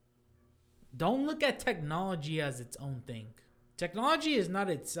 Don't look at technology as its own thing. Technology is not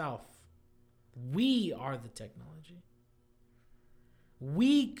itself. We are the technology.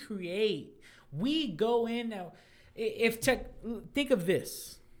 We create. We go in now. Think of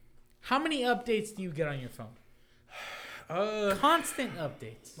this. How many updates do you get on your phone? Constant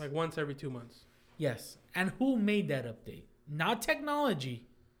updates. Like once every 2 months. Yes. And who made that update? Not technology.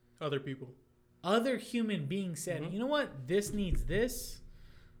 Other people. Other human beings said, you know what? This needs this.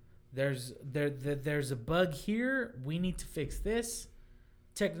 There's a bug here. We need to fix this.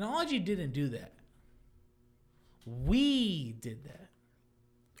 Technology didn't do that. We did that.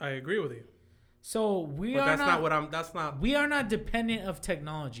 I agree with you. So But that's not what I'm. That's not. We are not dependent of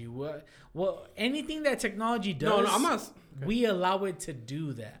technology. Well, anything that technology does, No, I'm not. Okay. We allow it to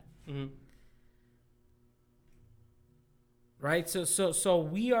do that. Mm-hmm. Right? So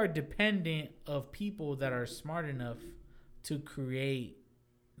we are dependent of people that are smart enough to create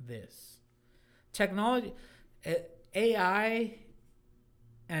this. Technology, AI,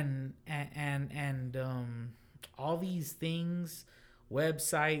 and all these things,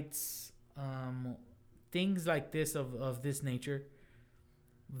 websites, things like this of this nature,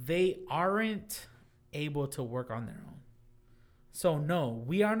 they aren't able to work on their own. So no,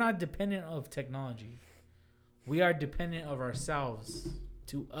 we are not dependent of technology. We are dependent of ourselves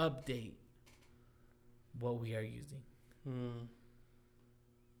to update what we are using.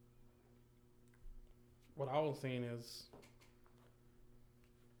 What I was saying is,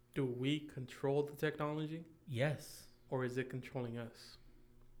 do we control the technology? Yes. Or is it controlling us?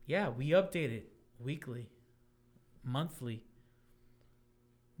 Yeah, we update it weekly, monthly.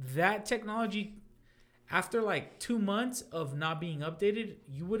 That technology, after like 2 months of not being updated,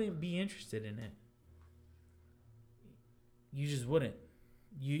 you wouldn't be interested in it. You just wouldn't.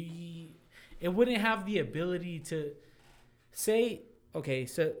 It wouldn't have the ability to say, okay,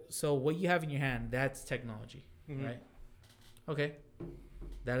 so what you have in your hand, that's technology, right? Okay.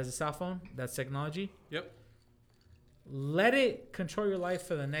 That is a cell phone. That's technology. Yep. Let it control your life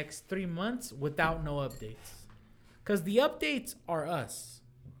for the next 3 months without no updates. Because the updates are us.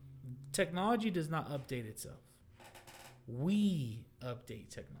 Technology does not update itself. We update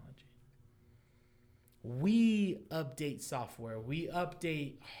technology. We update software. We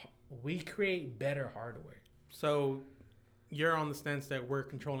create better hardware. So you're on the stance that we're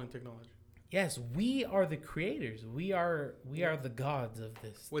controlling technology. Yes, we are the creators. We are the gods of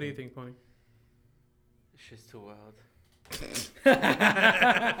this. What do you think, Pony? It's just too wild.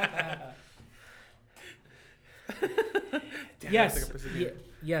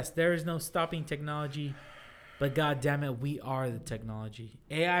 Yes, there is no stopping technology, but God damn it, we are the technology.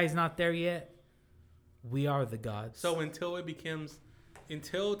 AI is not there yet. We are the gods. So until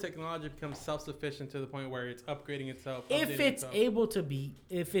technology becomes self-sufficient to the point where it's upgrading itself, if it's able to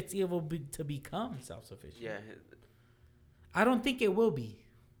become self-sufficient, Yeah. I don't think it will be.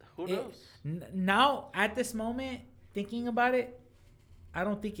 Who knows? Now, at this moment, thinking about it, I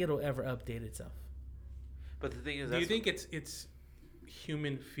don't think it'll ever update itself. But the thing is, do you think it's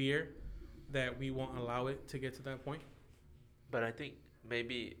human fear that we won't allow it to get to that point? But I think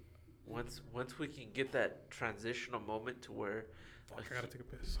maybe once we can get that transitional moment to where I gotta take a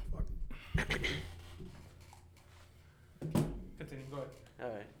piss. Fuck. Continue. Go ahead.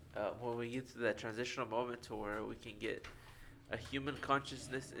 All right. When we get to that transitional moment to where we can get a human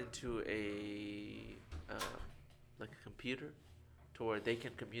consciousness into a like a computer, to where they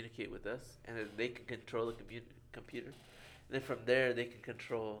can communicate with us, and then they can control the computer. And then from there, they can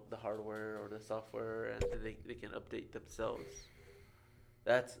control the hardware or the software, and then they can update themselves.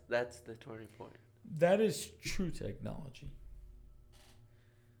 That's the turning point. That is true technology.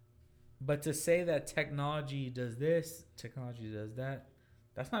 But to say that technology does this, technology does that,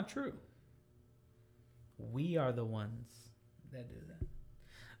 that's not true. We are the ones that do that.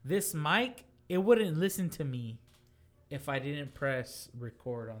 This mic, it wouldn't listen to me if I didn't press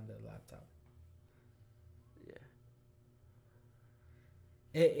record on the laptop. Yeah.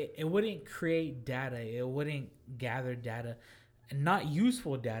 It wouldn't create data. It wouldn't gather data. Not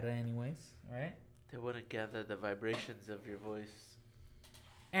useful data anyways, right? They wouldn't gather the vibrations of your voice.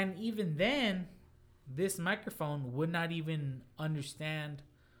 And even then, this microphone would not even understand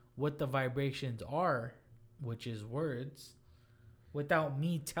what the vibrations are, which is words, without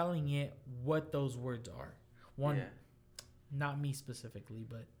me telling it what those words are. Not me specifically,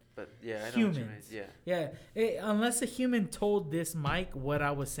 but yeah, I know humans. what you mean. Yeah. Unless a human told this mic what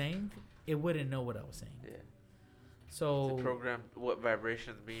I was saying, it wouldn't know what I was saying. Yeah. So to program what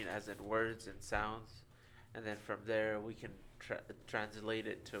vibrations mean as in words and sounds, and then from there we can translate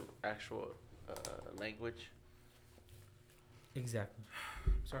it to actual language. Exactly.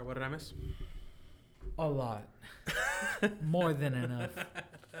 Sorry, what did I miss? A lot. More than enough.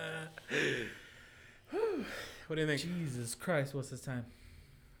 What do you think? Jesus Christ, what's this time?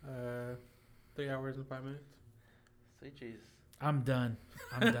 3 hours and 5 minutes. Say Jesus. I'm done.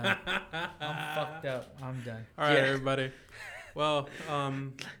 I'm fucked up. I'm done. All right, everybody. Well,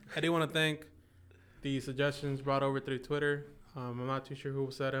 I do want to thank the suggestions brought over through Twitter. I'm not too sure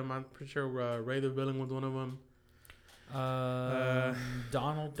who said them. I'm pretty sure Ray the Villain was one of them.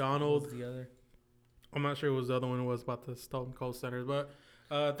 Donald was the other. I'm not sure what the other one was about the Stone Cold Centers, but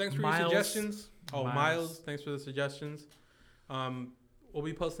thanks for Miles. your suggestions. Oh, Miles. Miles, thanks for the suggestions. We'll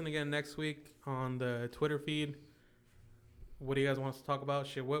be posting again next week on the Twitter feed. What do you guys want us to talk about?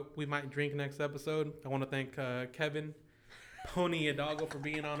 Shit, what we might drink next episode. I want to thank Kevin, Pony Hidalgo for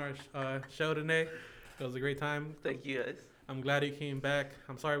being on our show today. It was a great time. Thank you guys. I'm glad you came back.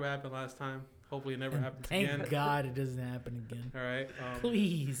 I'm sorry what happened last time. Hopefully it never happens again. Thank God it doesn't happen again. All right.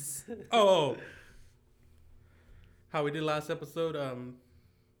 Please. Oh. How we did last episode.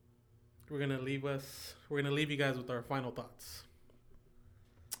 We're gonna leave you guys with our final thoughts.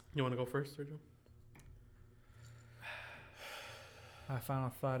 You want to go first, Sergio? My final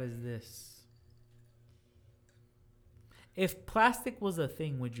thought is this. If plastic was a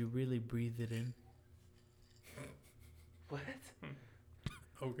thing, would you really breathe it in? What?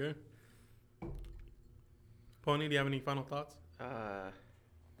 Okay. Pony, do you have any final thoughts?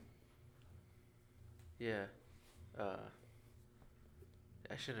 Yeah. I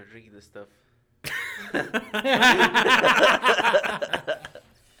shouldn't drink this stuff.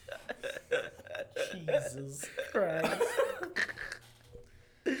 Jesus Christ.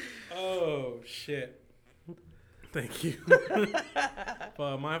 Oh, shit. Thank you.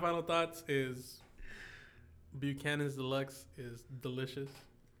 But my final thoughts is Buchanan's Deluxe is delicious.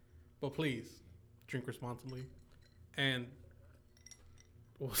 But please, drink responsibly. And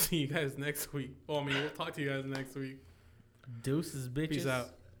we'll see you guys next week. We'll talk to you guys next week. Deuces, bitches. Peace out.